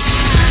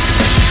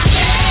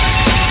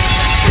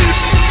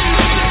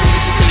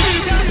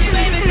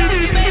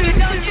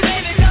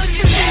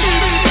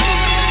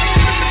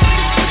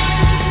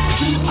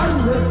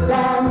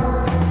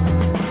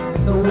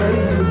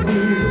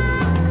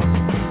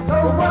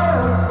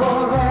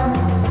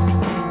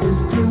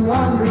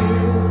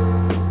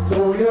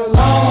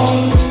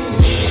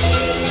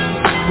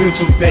 Went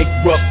from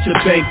bankrupt to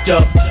banked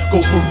up. Go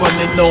from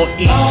running on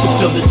E to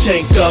fill the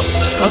tank up.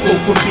 I go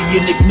from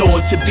being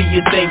ignored to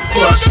being thanked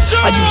plus.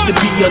 I used to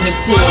be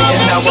unemployed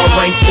and now I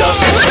ranked up.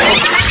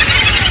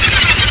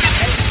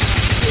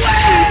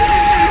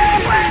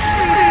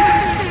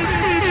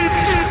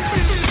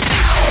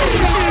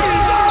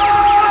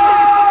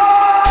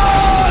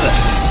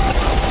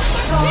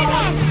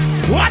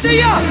 What are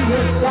you?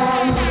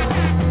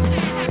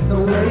 The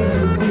way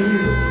you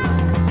feel,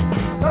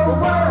 the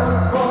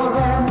world for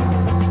them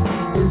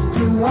is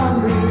too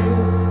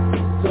unreal,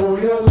 so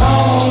you're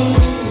long.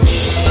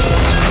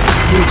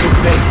 Went from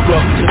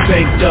bankrupt to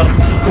banked up.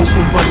 Go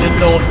from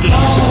running on E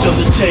to fill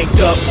the tank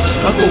up.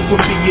 I go from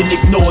being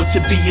ignored to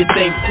being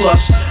thanked plus.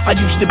 I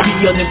used to be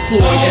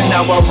unemployed and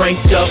now I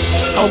ranked up.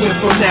 I went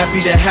from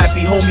nappy to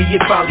happy, homie,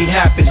 it finally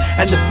happened.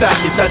 And the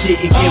fact is I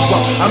didn't give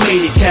up, I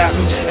made it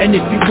happen. And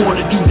if you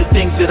wanna do the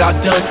things that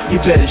I've done, you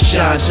better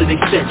shine, so they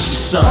set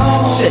your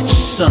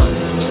son.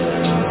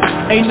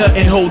 Ain't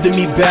nothing holding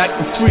me back,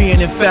 I'm free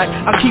and in fact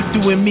I keep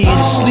doing me and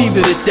just leave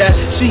it at that.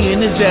 Seeing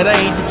is that I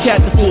ain't the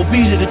cat, the full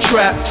beat of the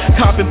trap.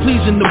 Copping,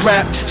 pleasing the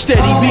rap,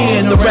 steady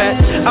being the rat.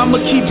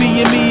 I'ma keep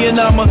being me and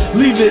I'ma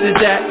leave it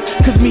at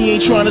that. Cause me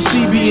ain't trying to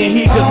see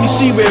being here, cause we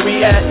see where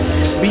we at.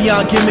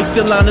 Beyond gimmicks,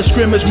 the line of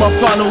scrimmage, my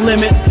final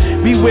limit.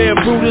 Beware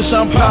Brutus,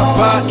 I'm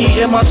Popeye,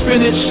 eating my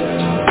spinach.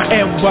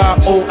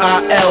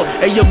 NYOIL.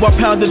 Hey yo, I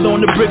pounded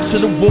on the bricks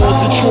of the walls,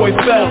 Detroit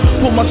fell.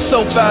 Pull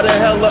myself out of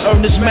hell, I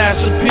earned this mass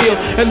appeal.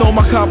 And all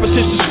my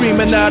competition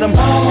screaming at them,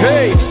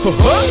 hey,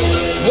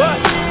 what?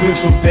 Went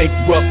from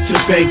bankrupt to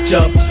banked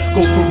up.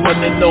 Go from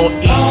running on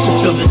E to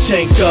fill the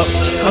tank up.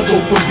 I go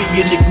from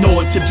being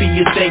ignored to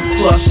being thanked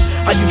plus.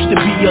 I used to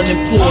be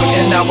unemployed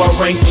and now I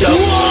ranked up.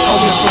 I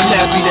went from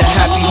nappy to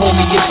happy,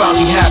 homie, it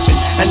finally happened.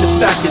 And the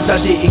fact is I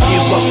didn't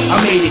give up, I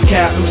made it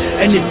happen.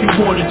 And if you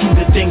wanna do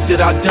the things that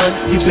I've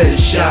done, you better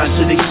shine,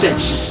 so they set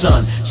your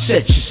son.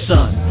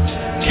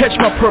 Catch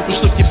my purpose,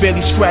 look, you barely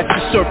scratch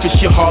the surface.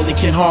 Your hardly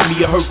can harm me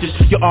or hurt this.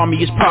 Your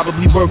army is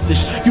probably worthless.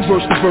 You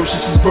verse the verses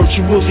is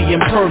virtually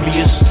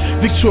impervious.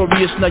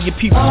 Victorious, now your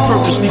people's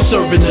purposely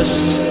serving us.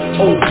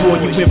 Oh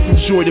boy, you went from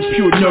joy to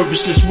pure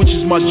nervousness, which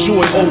is my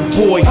joy. Oh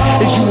boy,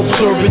 is you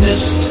observing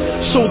this?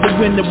 So the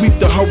wind that reaped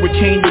the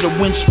hurricane to the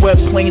windswept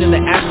plain and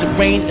the acid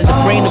rain and the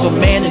brain of a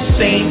man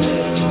insane.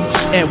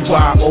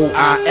 NYOIL.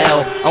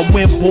 I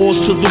went balls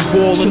to the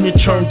wall and it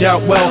turned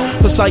out well.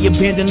 Plus I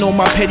abandoned all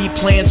my petty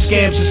plans,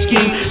 scams and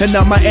schemes. And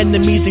now my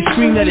enemies, they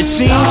scream that it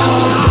seems.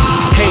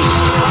 Hey,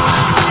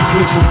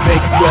 went from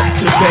bankrupt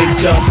to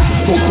banked up.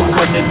 Go from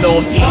running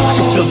on E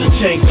to fill the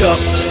tank up.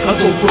 I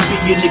go from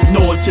being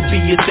ignored to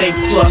being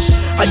thanked plus.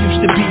 I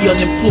used to be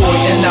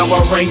unemployed and now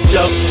I ranked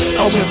up.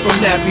 I went from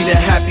nappy to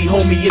happy,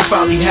 homie, it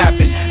finally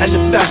happened. And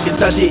the fact is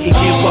I didn't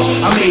give up,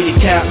 I made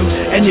it happen.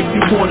 And if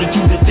you wanna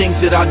do the things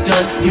that I've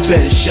done, you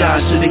better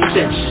shine, so they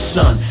set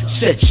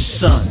your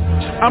son.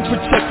 I'm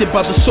protected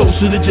by the souls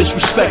of the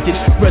disrespected,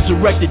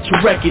 resurrected to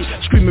wreck it,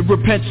 screaming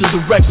repent to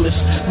the reckless.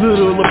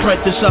 Little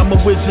apprentice, I'm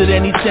a wizard,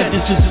 any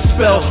sentence is a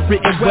spell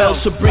written well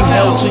to bring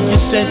hell to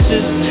your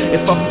senses.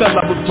 If I fell,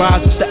 I would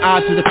rise with the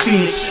eyes of the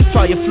phoenix.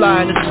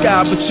 Firefly in the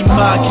sky, but your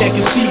mind can't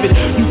conceive it.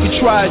 You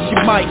can try as you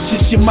might,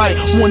 just you might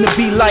wanna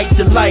be like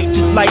the light,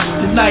 just lights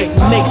the night,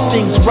 makes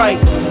things right.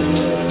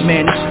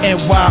 Man, it's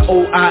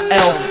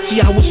NYOIL.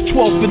 See, I was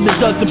 12th in the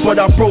dozen, but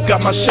I broke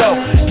out my shell.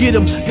 Get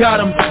 'em, got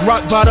 'em,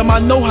 rock bottom, I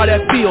know how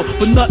that feel.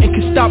 But nothing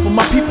can stop 'em,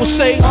 my people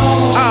say,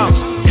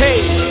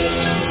 hey.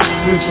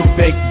 Went from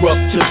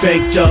bankrupt to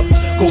banked up.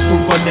 Go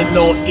from running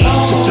on E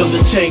to fill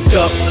the tank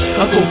up.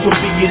 I go from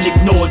being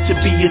ignored to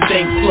being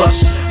thanked plus.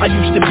 I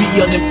used to be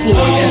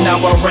unemployed and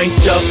now I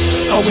ranked up.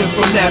 I went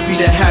from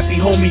nappy to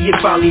happy, homie, it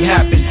finally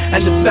happened.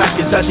 And the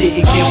fact is I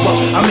didn't give up,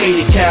 I made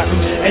it happen.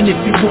 And if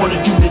you wanna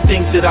do the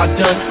things that I've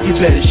done, you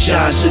better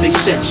shine, so they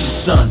set your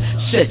son.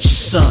 set your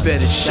sun.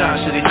 Better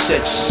shine so they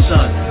set your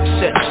sun.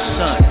 Set your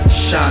sun.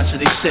 Shine so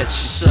they set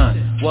your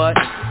sun. What?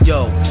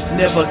 Yo,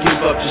 never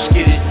give up, just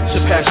get it.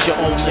 Surpass your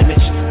own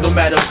limits, no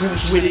matter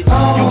who's with it.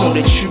 You know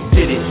that you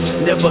did it.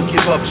 Never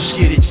give up, just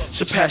get it.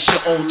 Surpass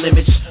your own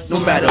limits, no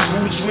matter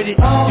who's with it.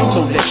 You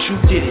know that you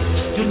did it.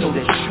 You know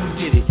that you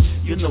did it.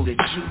 You know that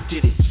you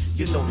did it.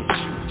 You know that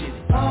you did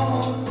it.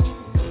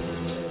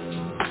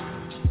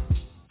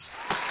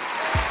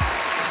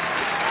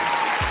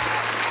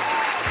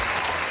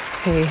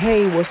 Hey,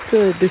 hey, what's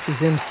good? This is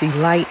MC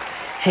Light,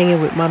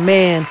 hanging with my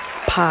man,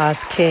 Paz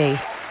K.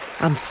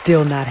 I'm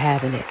still not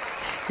having it.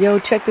 Yo,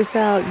 check this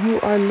out. You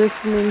are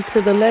listening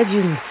to the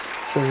legends.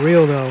 For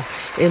real, though.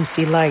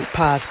 MC Light,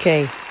 Paz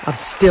K. I'm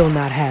still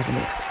not having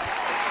it.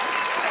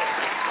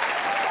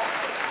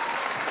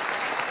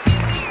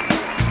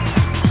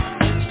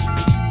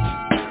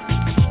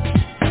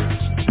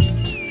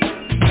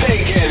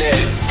 Taking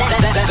it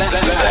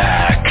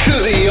back to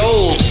the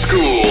old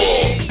school.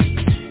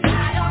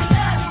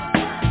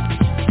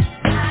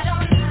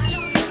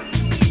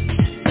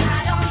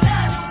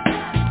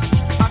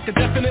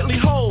 Definitely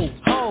hold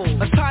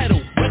a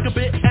title, break a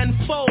bit and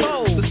fold.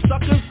 The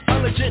suckers are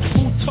legit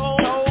who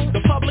told the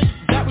public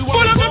that we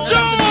want to roll.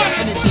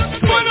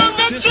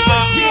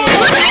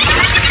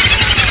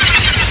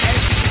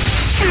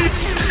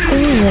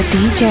 Ooh,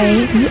 DJ,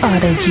 you are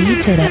the G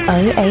to the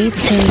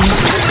OAT.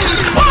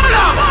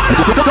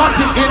 Got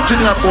the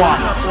engineer boy.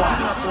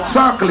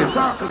 Circle it.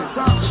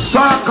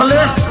 Circle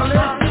it.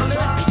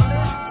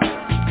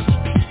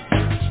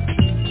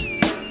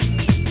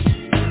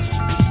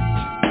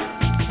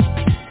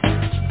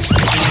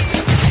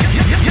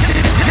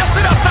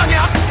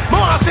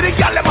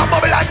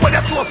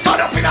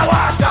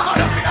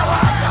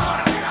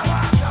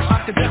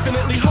 I can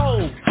definitely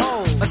hold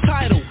a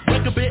title,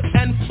 break a bit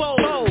and fold.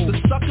 The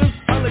suckers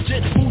are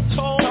legit who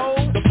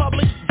told the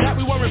public that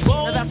we weren't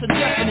bold. Now that's a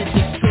definite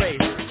disgrace.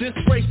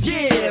 Disgrace,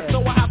 yeah.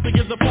 So I have to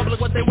give the public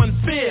what they want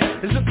fear.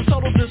 Is this a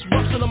total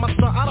disruption of my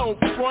stunt? I don't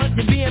front.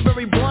 You're being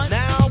very blunt.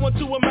 Now I went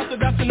to a method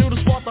that's the new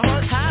to spark the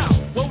hunt. How?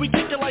 Well, we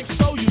kick it like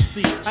so, you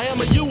see. I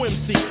am a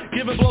UMC,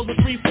 giving blows with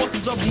three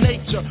forces of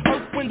nature.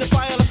 Earth, wind, and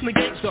fire, let's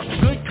negate the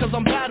good, cause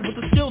I'm bad with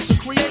the skills to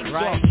create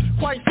right.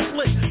 Quite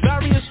slick,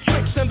 various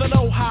tricks and the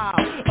know-how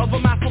of a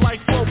master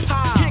like Flow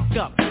Pow. Kick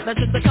up, that's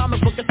just a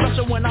comic book,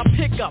 especially when I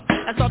pick up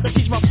and start to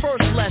teach my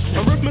first lesson.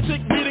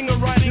 Arithmetic, reading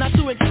and writing, not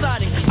too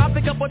exciting. I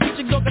pick up on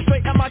teaching, go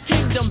straight at my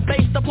kingdom,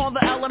 based upon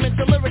the elements,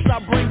 the lyrics I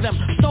bring them,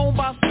 stone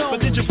by stone.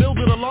 But did you build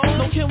it alone?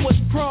 No, Kim was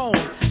prone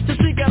to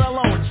seek out a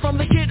loan from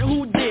the kid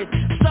who did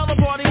sell the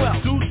party well.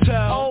 Do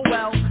tell. Oh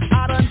well,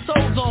 I done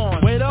sold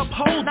on. Wait up,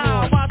 hold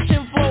on. Watch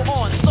him flow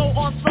on, so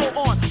on, so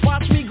on.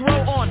 Watch me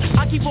grow on.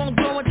 I keep on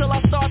growing till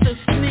I start to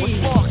sneeze.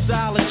 With Fox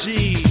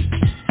allergies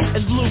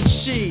and blue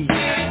cheese.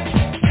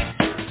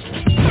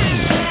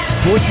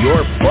 Put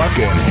your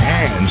fucking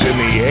hands in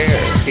the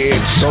air.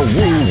 It's the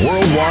Woo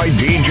Worldwide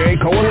DJ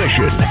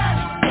Coalition.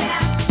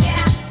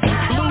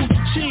 Blue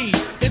cheese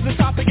is the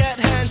topic at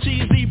hand.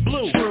 Cheesy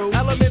blue. True.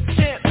 Elements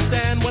can't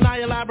stand when I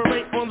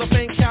elaborate on the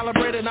faint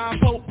calibrated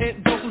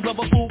non-potent doses of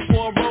a food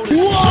for a rodent.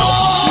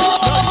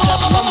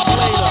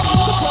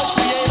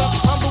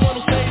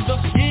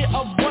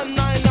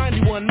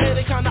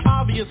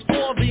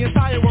 For the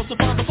entire world to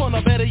find the fun,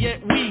 or better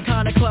yet, we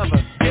kinda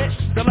clever. Get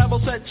the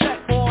level set check,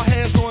 all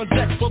hands on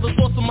deck. For the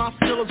source of my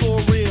skill is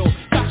all real.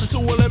 Fashion to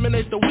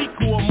eliminate the weak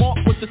who are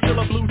marked with the still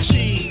of blue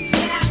cheese.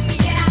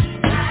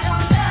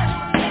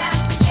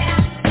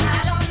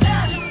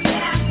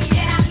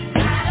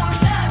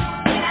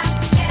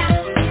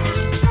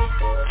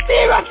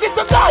 Seriously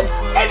to God,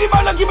 any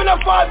man not giving a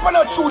fall for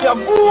not shoot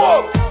them.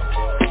 Whoa!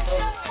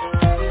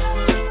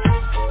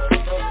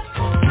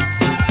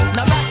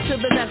 Now back to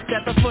the nest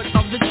at the foot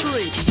of the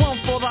tree. One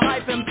for the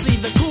hype MC,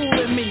 the cool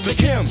in me. The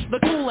Kim, the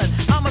coolin',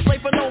 I'm a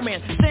slave for no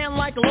man. Stand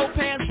like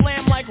Lopan,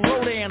 slam like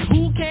Rodan.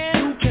 Who can?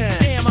 You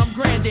can. Damn, I'm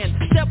grandin'.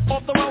 Step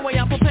off the runway,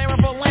 I'm preparing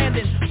for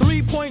landing.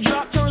 3-point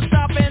drop, turn,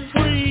 stop, and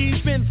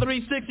freeze. Spin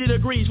 360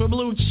 degrees for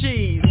blue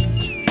cheese.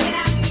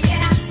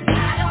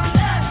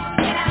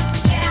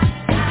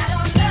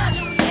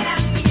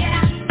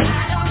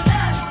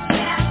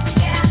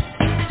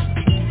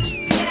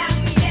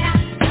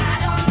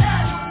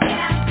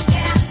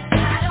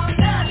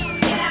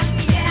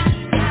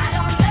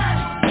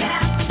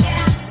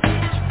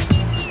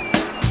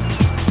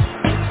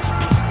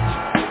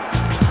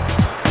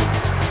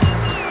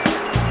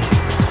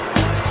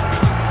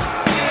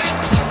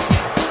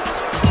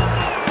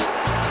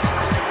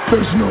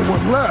 There's no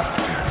one left.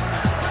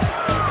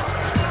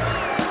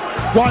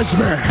 Wise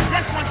man,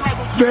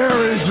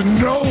 there is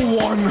no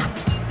one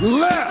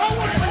left.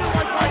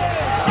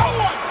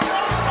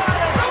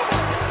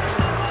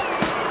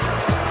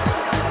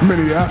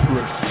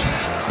 Minneapolis.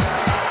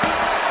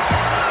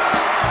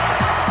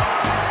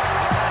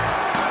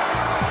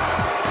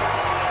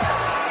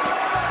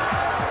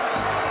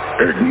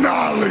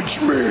 Acknowledge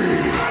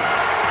me.